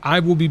I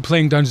will be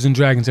playing Dungeons and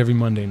Dragons every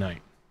Monday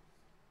night.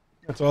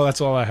 That's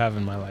all I have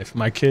in my life.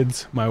 My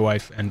kids, my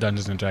wife, and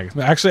Dungeons and Dragons.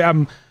 Actually,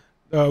 I'm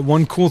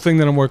one cool thing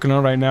that I'm working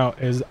on right now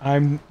is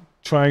I'm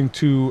trying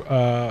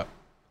to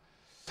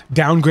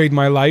downgrade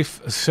my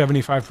life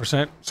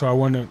 75%. So I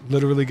want to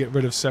literally get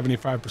rid of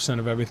 75%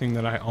 of everything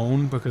that I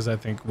own because I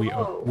think we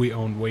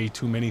own way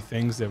too many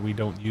things that we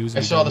don't use.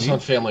 I saw this on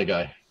Family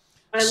Guy.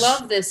 I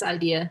love this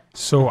idea.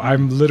 So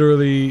I'm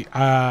literally,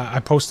 I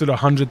posted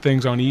 100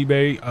 things on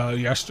eBay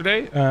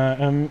yesterday,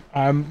 and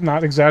I'm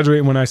not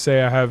exaggerating when I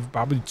say I have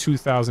probably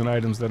 2,000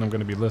 items that I'm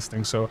going to be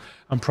listing. So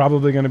I'm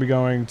probably going to be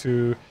going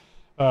to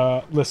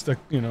list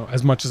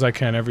as much as I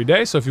can every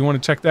day. So if you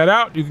want to check that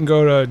out, you can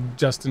go to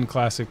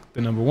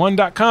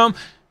JustinClassic1.com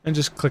and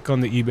just click on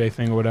the eBay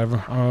thing or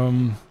whatever.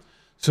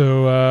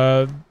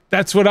 So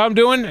that's what I'm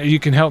doing. You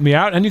can help me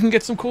out, and you can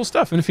get some cool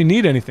stuff. And if you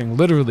need anything,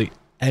 literally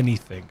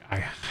anything, I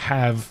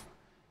have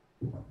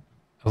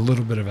a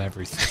little bit of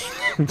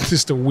everything.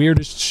 Just the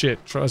weirdest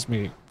shit. Trust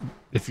me.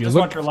 If you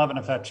want your love and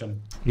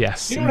affection.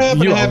 Yes. You don't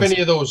happen to have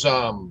any of those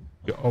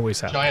you always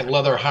have giant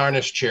leather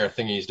harness chair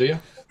thingies, do you?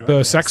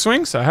 The sex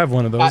swings? I have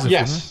one of those.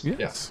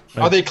 Yes.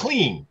 Are they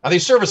clean? Are they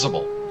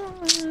serviceable?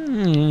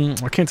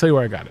 I can't tell you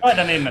where I got it.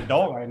 I need an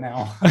adult right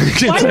now. I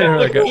can't tell you where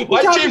I got it.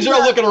 Why James are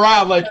looking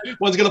around like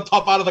one's gonna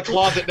pop out of the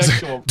closet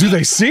next to him? Do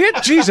they see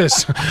it?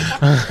 Jesus.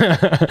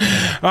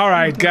 All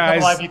right,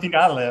 guys. What life do you think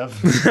I live?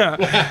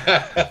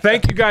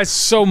 Thank you guys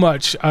so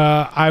much.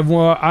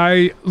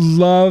 I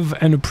love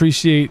and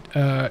appreciate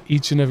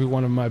each and every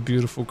one of my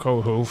beautiful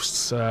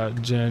co-hosts,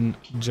 Jen,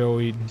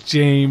 Joey,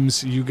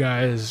 James. You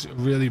guys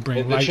really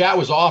bring the chat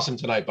was awesome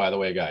tonight, by the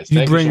way, guys.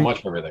 Thank you so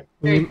much for everything.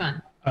 Very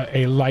fun.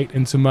 a light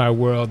into my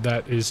world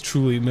that is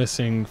truly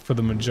missing for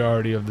the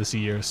majority of this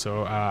year.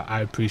 So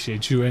I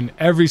appreciate you and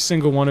every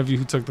single one of you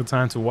who took the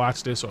time to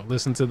watch this or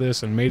listen to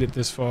this and made it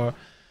this far.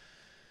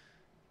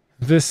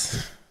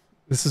 This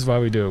is why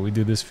we do it. We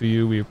do this for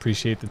you. We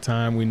appreciate the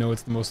time. We know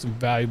it's the most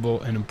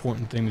valuable and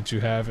important thing that you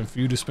have. And for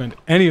you to spend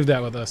any of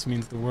that with us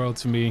means the world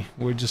to me.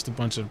 We're just a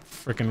bunch of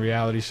freaking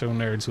reality show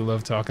nerds who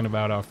love talking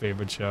about our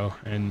favorite show.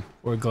 And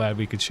we're glad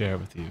we could share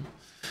it with you.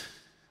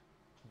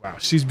 Wow,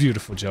 she's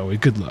beautiful, Joey.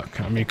 Good luck.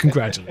 I mean,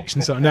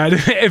 congratulations. So now,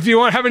 if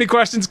you have any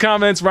questions,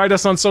 comments, write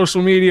us on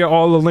social media.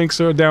 All the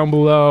links are down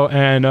below.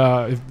 And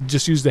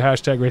just use the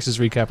hashtag Races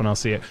Recap and I'll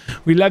see it.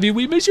 We love you.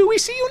 We miss you. We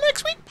see you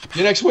next week. See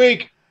you next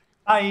week.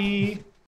 Bye.